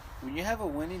 When you have a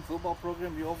winning football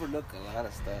program, you overlook a lot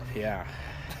of stuff. Yeah.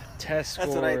 Test That's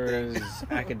what I think. scores,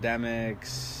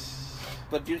 academics.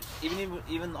 But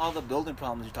even all the building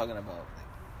problems you're talking about,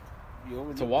 like, you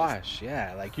overlook To wash,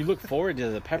 yeah. Like, you look forward to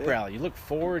the pep Yeah. rally. You look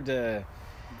forward to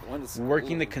going to school.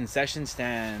 working the concession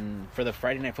stand for the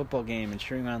Friday night football game and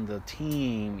cheering on the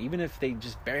team, even if they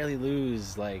just barely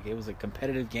lose. Like, it was a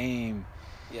competitive game.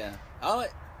 Yeah.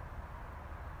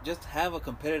 Just have a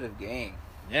competitive game.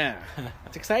 Yeah,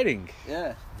 it's exciting.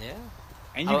 Yeah. Yeah.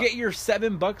 And you I'll- get your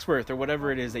 $7 worth or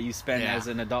whatever it is that you spend Yeah. as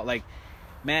an adult. Like,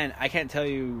 man, I can't tell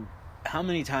you how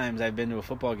many times I've been to a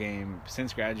football game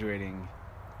since graduating,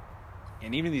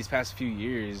 and even these past few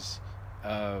years,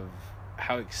 of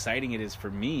how exciting it is for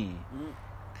me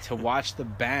to watch the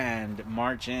band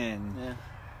march in,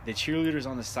 the cheerleaders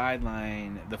on the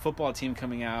sideline, the football team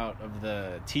coming out of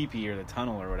the teepee or the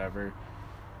tunnel or whatever.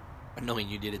 Knowing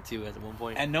you did it too at one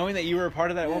point. And knowing that you were a part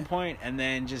of that at one point, and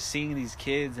then just seeing these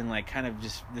kids and like kind of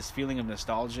just this feeling of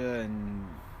nostalgia and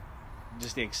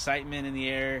just the excitement in the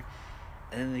air,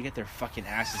 and then they get their fucking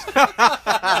asses kicked.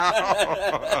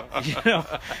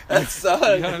 That sucks.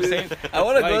 You know what I'm saying? I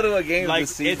want to go to a game like, to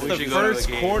see. it's We the should go to a first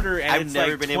game. quarter, and I've it's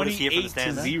never like been able to see it from the 28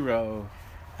 to stands. 0.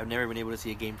 I've never been able to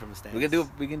see a game from the stands.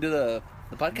 We can do the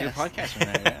podcast. Do a podcast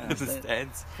from there, yeah. the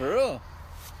stands. For real.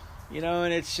 You know,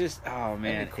 and it's just, oh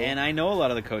man. That'd be cool. And I know a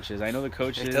lot of the coaches. I know the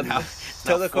coaches. Tell Now,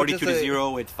 Tell now the coaches 42 to to-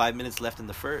 0 with 5 minutes left in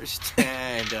the first.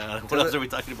 And what Tell else the- are we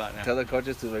talking about now? Tell the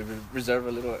coaches to like, reserve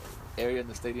a little area in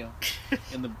the stadium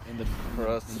in the for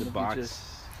us in the future.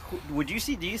 box.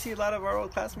 Do you see a lot of our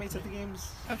old classmates at the games?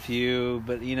 A few,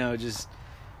 but you know, just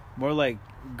more like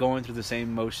going through the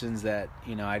same motions that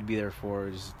I'd be there for,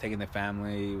 just taking the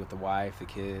family with the wife, the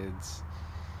kids.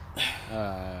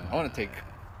 I want to take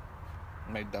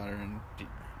my daughter and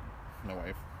my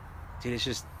wife Dude,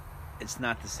 it's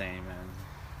not the same, man.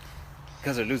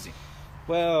 because they're losing,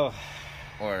 Well,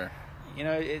 or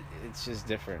it's just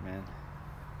different, man.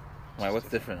 why? What's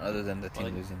different other than the team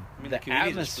Well, losing? I mean, The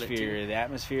communities are split,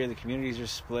 atmosphere, the communities are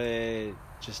split.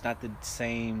 Just not the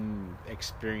same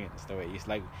experience the way it used.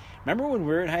 Like, remember when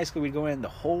we were in high school? We'd go in, the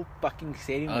whole fucking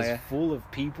stadium Oh, was yeah. full of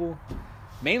people.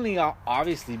 Mainly,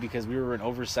 obviously, because we were an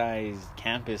oversized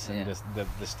campus and Yeah.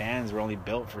 the stands were only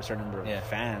built for a certain number of Yeah.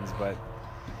 fans. But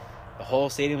the whole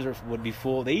stadiums would be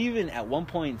full. They even at one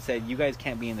point said, "You guys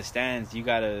can't be in the stands. You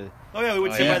gotta." Oh yeah, we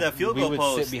would Oh, sit yeah. by the field we goal would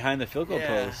post. sit behind the field goal Yeah.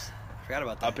 post I forgot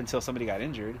about that. up until somebody got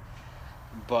injured.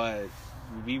 But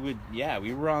we would,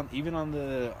 we were on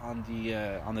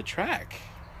the track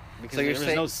because So you're there was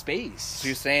saying- no space. So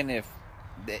you're saying if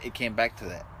it came back to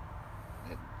that,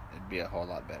 it'd be a whole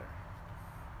lot better.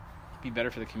 It'd be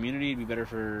better for the community. It'd be better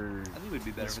for. I think it would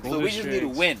be better. The For school the So we just need to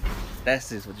districts. win. That's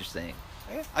just what you're saying.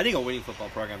 I think a winning football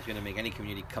program is going to make any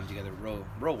community come together real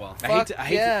well. I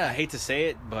yeah. hate to say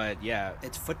it, but yeah,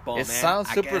 It's football, It man. sounds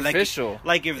I get- superficial.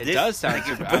 Like if it this does sound like,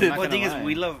 super. But I'm the not thing gonna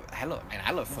is, lie.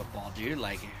 I love football, dude.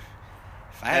 Like,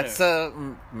 if I had That's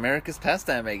America's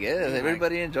pastime, I guess. Yeah,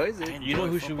 Everybody enjoys it. I You know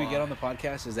enjoy who should we football. get on the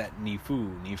podcast? Is that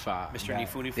Nifu Nifa? Mr. That-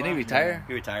 Nifu Nifu. Didn't he retire?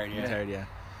 He retired, He yeah. retired, yeah.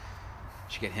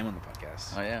 Should get him on the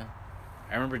podcast. Oh yeah.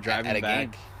 I remember driving at a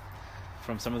back game.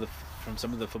 from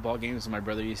some of the football games when my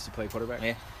brother used to play quarterback.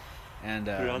 Yeah. And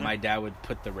Put it on my dad would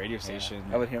put the radio station.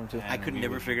 I would hear him too. I and could we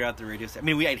never would- figure out the radio station.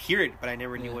 I mean, I'd hear it, but I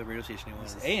never knew Yeah. what radio station it It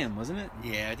was was. AM, wasn't it?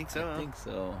 Yeah, I think so. I think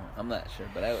so. I'm not sure,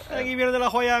 but Aquí viene de la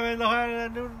Joya, man, la Joya,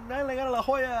 nadie le gana a la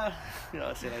Joya. You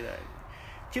know, say like that.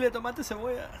 Chile, tomate,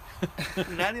 cebolla.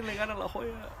 Nadie le gana a la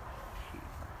Joya.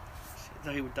 That's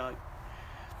how he would talk.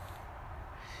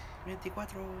 24.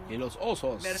 Y los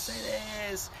osos.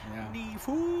 Mercedes. Yeah. Ni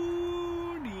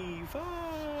fu, ni fa.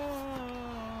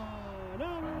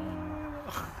 No,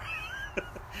 no.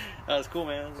 That was cool,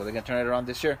 man. so they're gonna turn it around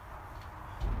this year.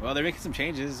 Well, they're making some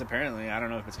changes. Apparently, I don't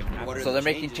know if it's gonna happen. What are So the they're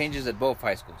making changes? changes at both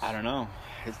high schools. I don't know.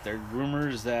 There are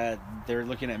rumors that they're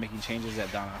looking at making changes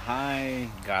at Donna High.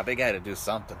 God, they got to do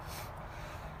something.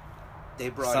 They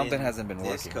brought Something in hasn't been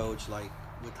this working. coach like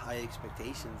with high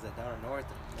expectations at Down North,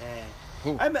 and man,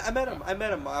 Who? I met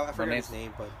him. I forgot names? his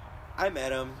name, but I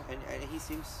met him, and he's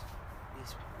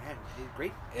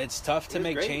great. It's tough It to was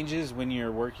make great. changes when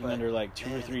you're working But, under like 2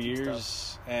 or man, 3 it's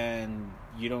years and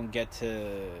you don't get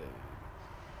to.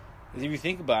 If you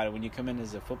think about it, when you come in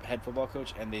as a head football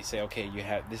coach and they say, "Okay,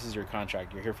 this is your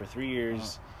contract. You're here for 3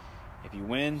 years. If you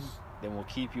win, then we'll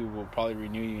keep you. We'll probably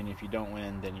renew you, and if you don't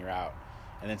win, then you're out."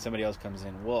 And then somebody else comes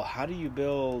in. Well, how do you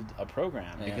build a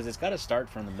program? Yeah. Because it's got to start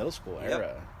from the middle school Yep.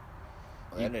 era.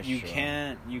 That is You true.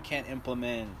 can't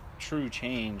implement true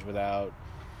change without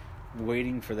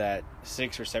waiting for that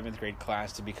 6th or 7th grade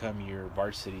class to become your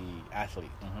varsity athlete.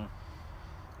 Mhm.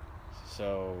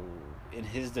 So, in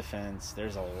his defense,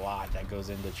 there's a lot that goes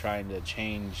into trying to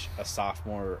change a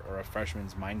sophomore or a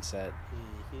freshman's mindset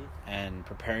and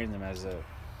preparing them as a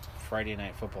Friday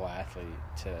night football athlete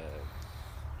to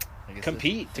I guess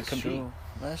compete. that's compete. true.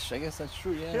 I guess that's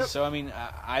true. Yeah. So, I mean,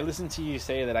 I listened to you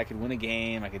say that I could win a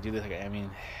game. I could do this. I mean,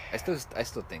 I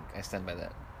still think I stand by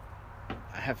that.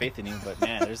 I have faith in you, but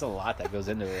man, there's a lot that goes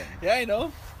into it. Yeah, I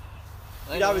know.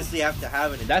 You'd obviously have to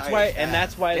have an. That's entire why, staff. and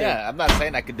that's why, Yeah, I'm not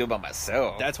saying I could do it by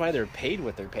myself. that's why they're paid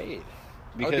what they're paid.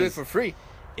 I'll do it for free.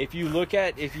 if you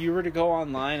were to go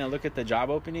online and look at the job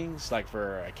openings, like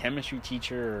for a chemistry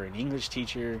teacher or an English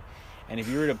teacher, and if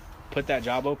you were to put that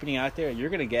job opening out there, you're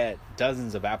going to get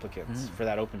dozens of applicants for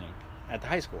that opening at the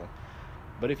high school.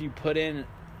 But if you put in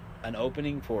an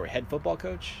opening for head football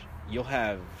coach, you'll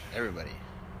have Everybody.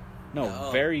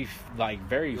 No. very You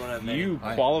won't have few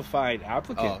many. qualified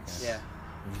applicants. okay. Yeah.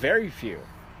 Very few.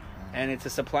 And it's a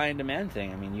supply and demand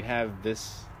thing. I mean, you have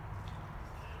this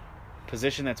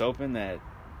position that's open that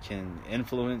can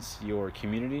influence your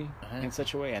community Uh-huh. in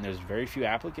such a way, and there's very few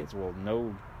applicants. Well,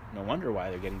 no wonder why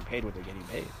they're getting paid what they're getting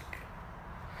paid.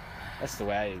 That's the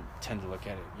way I tend to look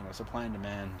at it. You know, supply and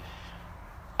demand.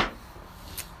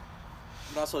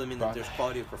 But also, I mean, that there's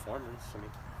quality of performance. I mean,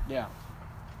 Yeah.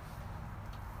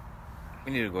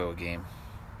 We need to go to a game.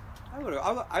 I mean,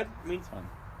 It's fun.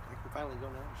 I can finally go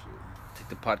now. Shoot. Take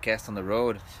the podcast on the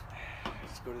road.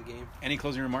 Let's go to the game. Any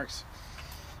closing remarks?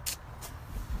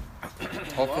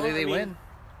 Hopefully Well, I they mean- win.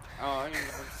 Oh, I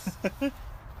mean,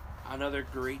 another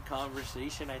great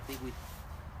conversation. I think we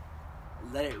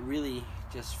let it really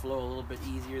just flow a little bit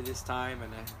easier this time,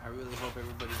 and I really hope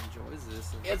everybody enjoys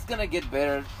this. And It's gonna get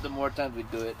better the more times we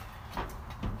do it.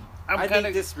 I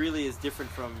think this really is different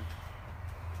from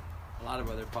a lot of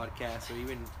other podcasts, or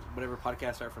even whatever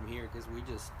podcasts are from here, because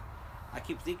I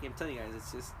keep thinking, I'm telling you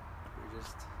guys,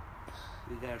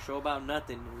 we got a show about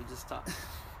nothing, and we just talk.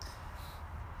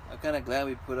 I'm kind of glad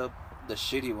we put up the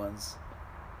shitty ones,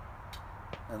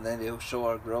 and then it'll show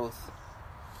our growth,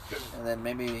 and then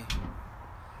maybe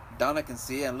Donna can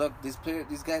see and look, these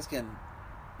guys can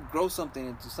grow something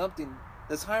into something.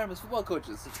 Let's hire them as football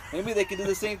coaches. Maybe they can do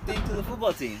the same thing to the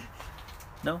football team.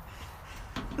 No?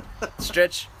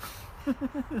 Stretch. It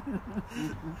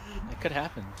could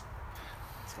happen.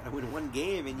 It's got to win one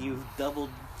game, and you've doubled.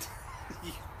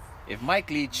 If Mike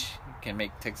Leach can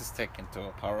make Texas Tech into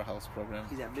a powerhouse program,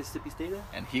 He's at Mississippi State.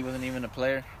 and he wasn't even a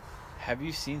player, Have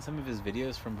you seen some of his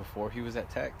videos from before he was at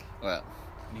Tech? well,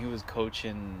 And he was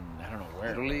coaching, I don't know where.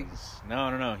 Little it League? was.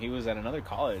 No. He was at another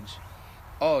college.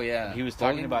 oh yeah. And he was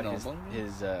talking Bowling? about No, bowling?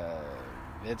 his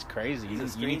it's crazy. He's a You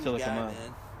strange need to look guy, him up.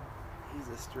 man. He's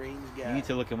a strange guy. You need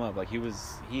to look him up. Like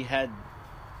he had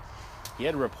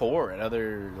rapport at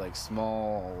other like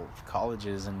small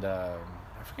colleges, and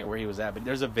I forget where he was at, but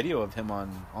there's a video of him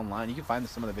online. You can find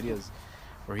some of the videos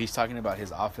where he's talking about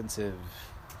his offensive.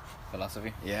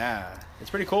 Philosophy. Yeah, it's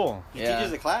pretty cool. He Yeah.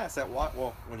 teaches a class at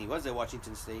when he was at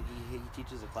Washington State, he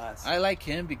teaches a class. I like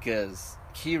him because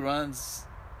he runs.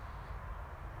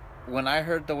 When I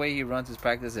heard the way he runs his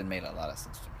practice, it made a lot of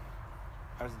sense to me.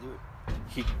 How does he do it?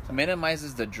 He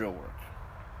minimizes the drill work.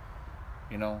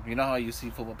 You know how you see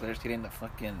football players hitting the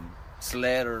fucking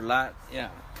sled or lot.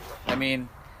 Yeah, I mean,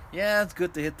 yeah, it's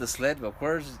good to hit the sled, but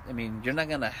you're not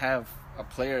gonna have a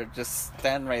player just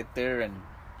stand right there and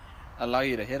allow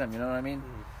you to hit him. You know what I mean?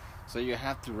 Mhm. So you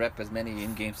have to rep as many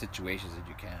in-game situations as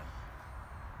you can.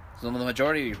 So the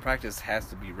majority of your practice has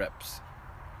to be reps.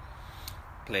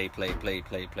 Play. It's kind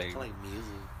of like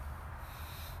music.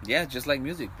 Yeah, just like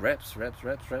music. Reps. makes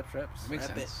Rep sense.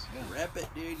 it. Yeah. Rep it,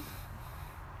 dude.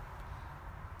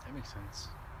 That makes sense.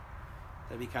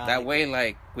 That'd be kind of That way,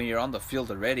 like, when you're on the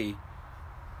field already,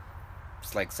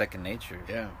 it's like second nature.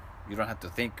 Yeah, You don't have to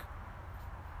think.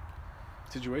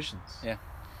 situations. Yeah.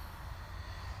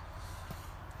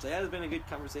 So yeah, it's been a good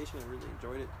conversation. I really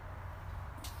enjoyed it.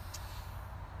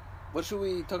 What should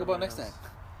we talk about next time?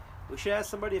 We should ask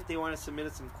somebody if they want to submit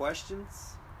us some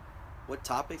questions. What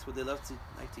topics would they like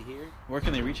to hear? Where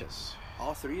can they reach us?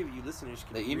 All three of you listeners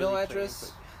can The really email play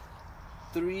address?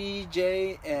 input.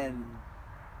 3J and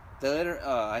the letter...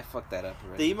 Oh, I fucked that up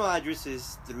already. The email address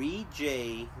is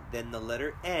 3J, then the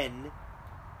letter N,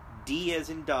 D as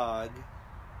in dog,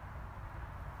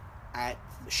 at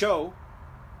show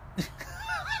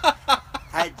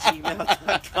at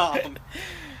gmail.com.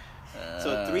 So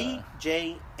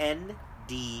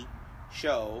 3JND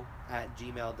show at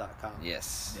gmail.com.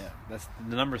 Yes. Yeah, that's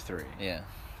the number 3. Yeah.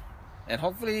 And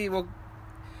hopefully we're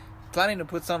planning to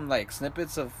put some, like,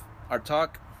 snippets of our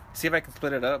talk. See if I can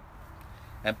split it up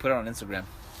and put it on Instagram.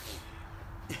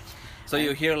 So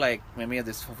you'll hear, like, maybe a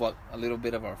little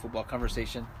bit of our football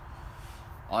conversation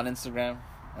on Instagram.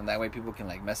 And that way people can,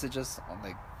 like, message us.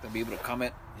 Like, they'll be able to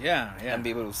comment Yeah. and be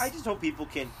able to... I just hope people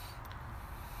can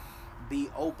be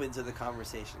open to the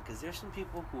conversation, because there's some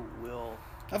people who will.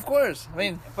 Of course. I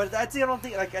mean... But that's the only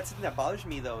thing. Like, that's the thing that bothers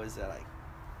me though, is that, like,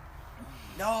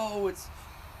 no, it's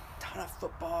ton of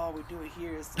football. We do it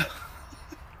here. It's like,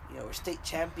 we're state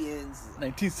champions.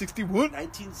 1961?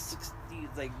 1960.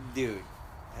 It's like, dude,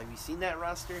 have you seen that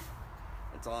roster?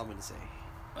 That's all I'm gonna say.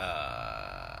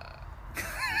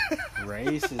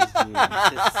 Racist, dude. Just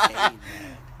saying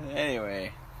that.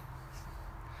 Anyway.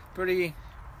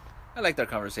 I liked our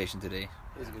conversation today.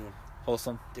 It was a good one.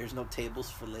 Wholesome. There's no tables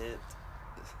flipped.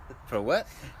 For what?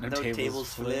 No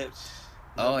tables flipped.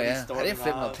 Oh, Nobody yeah. I storming didn't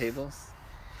flip no off. tables.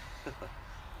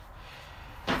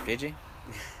 JJ?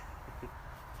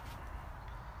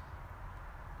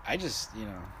 I just,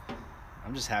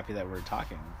 I'm just happy that we're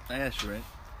talking. Yeah, sure. Right.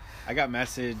 I got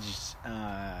messaged.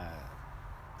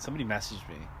 Somebody messaged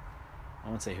me. I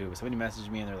won't say who, but somebody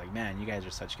messaged me and they're like, "Man, you guys are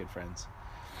such good friends."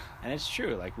 And it's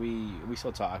true. Like we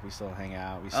still talk, we still hang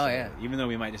out. We still, even though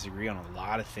we might disagree on a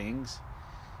lot of things,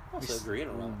 We still agree on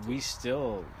a lot. we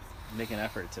still make an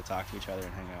effort to talk to each other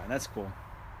and hang out, and that's cool.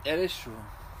 It is true.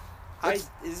 I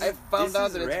found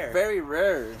out that it's very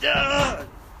rare. Yeah.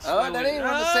 Oh, that ain't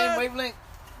on the same wavelength.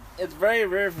 It's very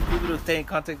rare for people to stay in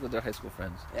contact with their high school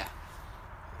friends. Yeah.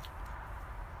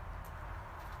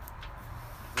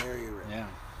 Very rare. Yeah.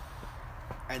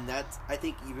 And that's, I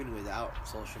think, even without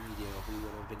social media, we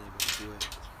would have been able to do it.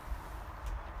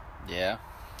 Yeah.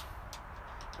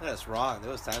 That's wrong.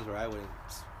 There was times where I wouldn't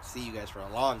see you guys for a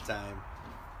long time.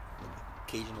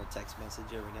 Occasional text message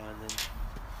every now and then.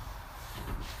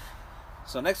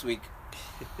 So next week,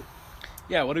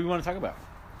 Yeah. What do we want to talk about?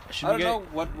 I don't know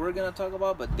what we're gonna talk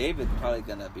about, but David probably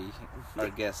gonna be our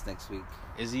guest next week.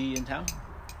 Is he in town?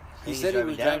 He said he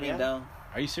was driving down.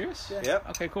 Are you serious? Yeah. Yep.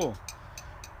 Okay, cool.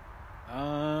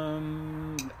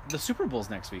 The Super Bowl's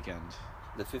next weekend.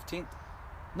 The 15th?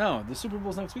 No, the Super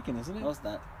Bowl's next weekend, isn't it? No, it's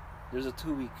not. There's a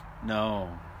 2 week. No,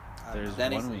 there's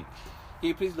That 1 is- week. Can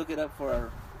you please look it up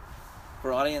for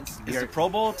our audience? Is the Pro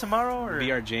Bowl tomorrow? Or?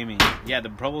 BR Jamie. Yeah, the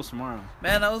Pro Bowl's tomorrow.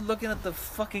 Man, I was looking at the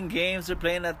fucking games they're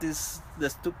playing at the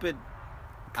stupid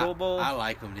Pro Bowl. I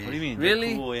like them, dude. What do you mean?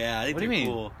 Really? Cool, yeah. I think What do you they're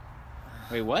mean? cool.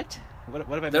 Wait, what? What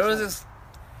have I There was missed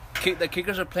this the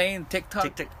kickers are playing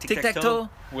tic-tac-toe. out?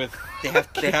 With They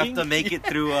have to make it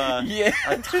through Yeah.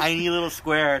 a tiny little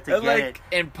square to It's get like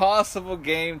impossible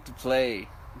game to play.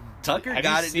 Tucker Have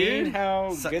got you it, seen dude.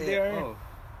 how good they are? Oh.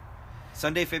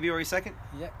 Sunday, February 2nd?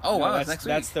 Yeah. Oh, wow, that's it's next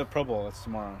That's week. the Pro Bowl. It's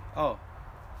tomorrow. Oh.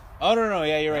 Oh no,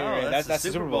 yeah, you're right. No, You're right. that's That's the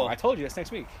the Super Super Bowl. Bowl. I told you. That's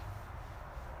next week.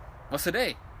 What's the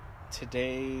day?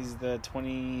 Today's the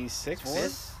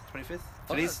 26th. 25th?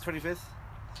 Today's 25th?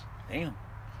 Damn.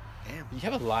 Damn. You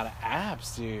have a lot of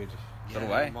apps, dude. So do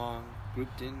I. I'm all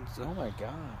grouped in. So Oh my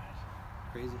god.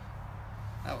 crazy.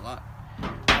 I have a lot.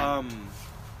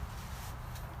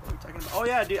 What are we talking about? Oh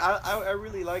yeah, dude. I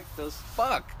really like those.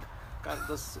 Fuck. God,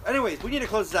 those. Anyways, we need to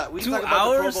close this out. We can 2 talk about the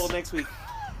hours? Pro Bowl next week.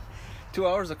 2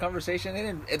 hours of conversation.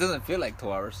 It doesn't feel like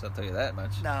 2 hours. I'll tell you that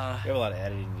much. Nah. We have a lot of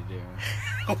editing to do.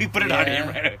 We put it on Yeah. here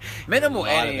right away. Minimal A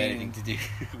lot of editing. to do.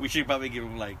 We should probably give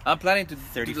them like. I'm planning to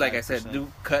do, like I said, 35%.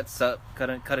 do cuts up, cut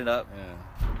it up, Yeah.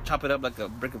 chop it up like a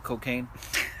brick of cocaine,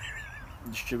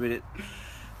 distribute it.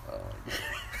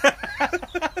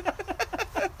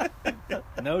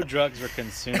 No drugs were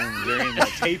consumed during the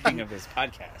taping of this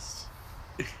podcast.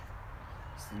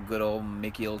 Some good old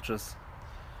Mickey Ultras.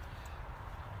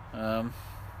 Is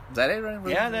that it, right?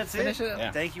 Yeah, that's Finish it.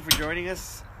 Yeah. Thank you for joining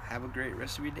us. Have a great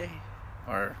rest of your day.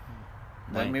 Or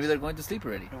Night. maybe they're going to sleep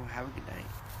already. Oh, have a good night.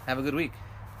 Have a good week.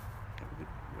 Have a good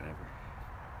whatever.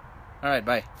 All right,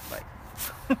 bye. Bye.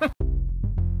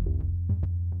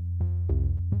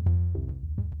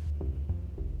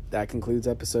 That concludes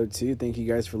episode 2. Thank you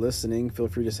guys for listening. Feel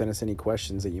free to send us any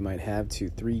questions that you might have to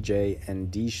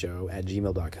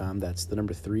 3jndshow@gmail.com. That's the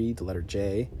number 3, the letter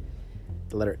J,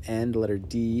 the letter N, the letter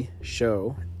D,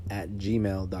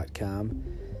 show@gmail.com.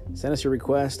 Send us your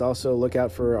request. Also, look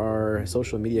out for our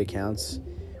social media accounts.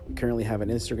 We currently have an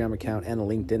Instagram account and a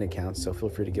LinkedIn account, so feel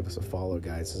free to give us a follow,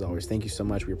 guys. As always, thank you so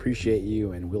much. We appreciate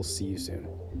you, and we'll see you soon.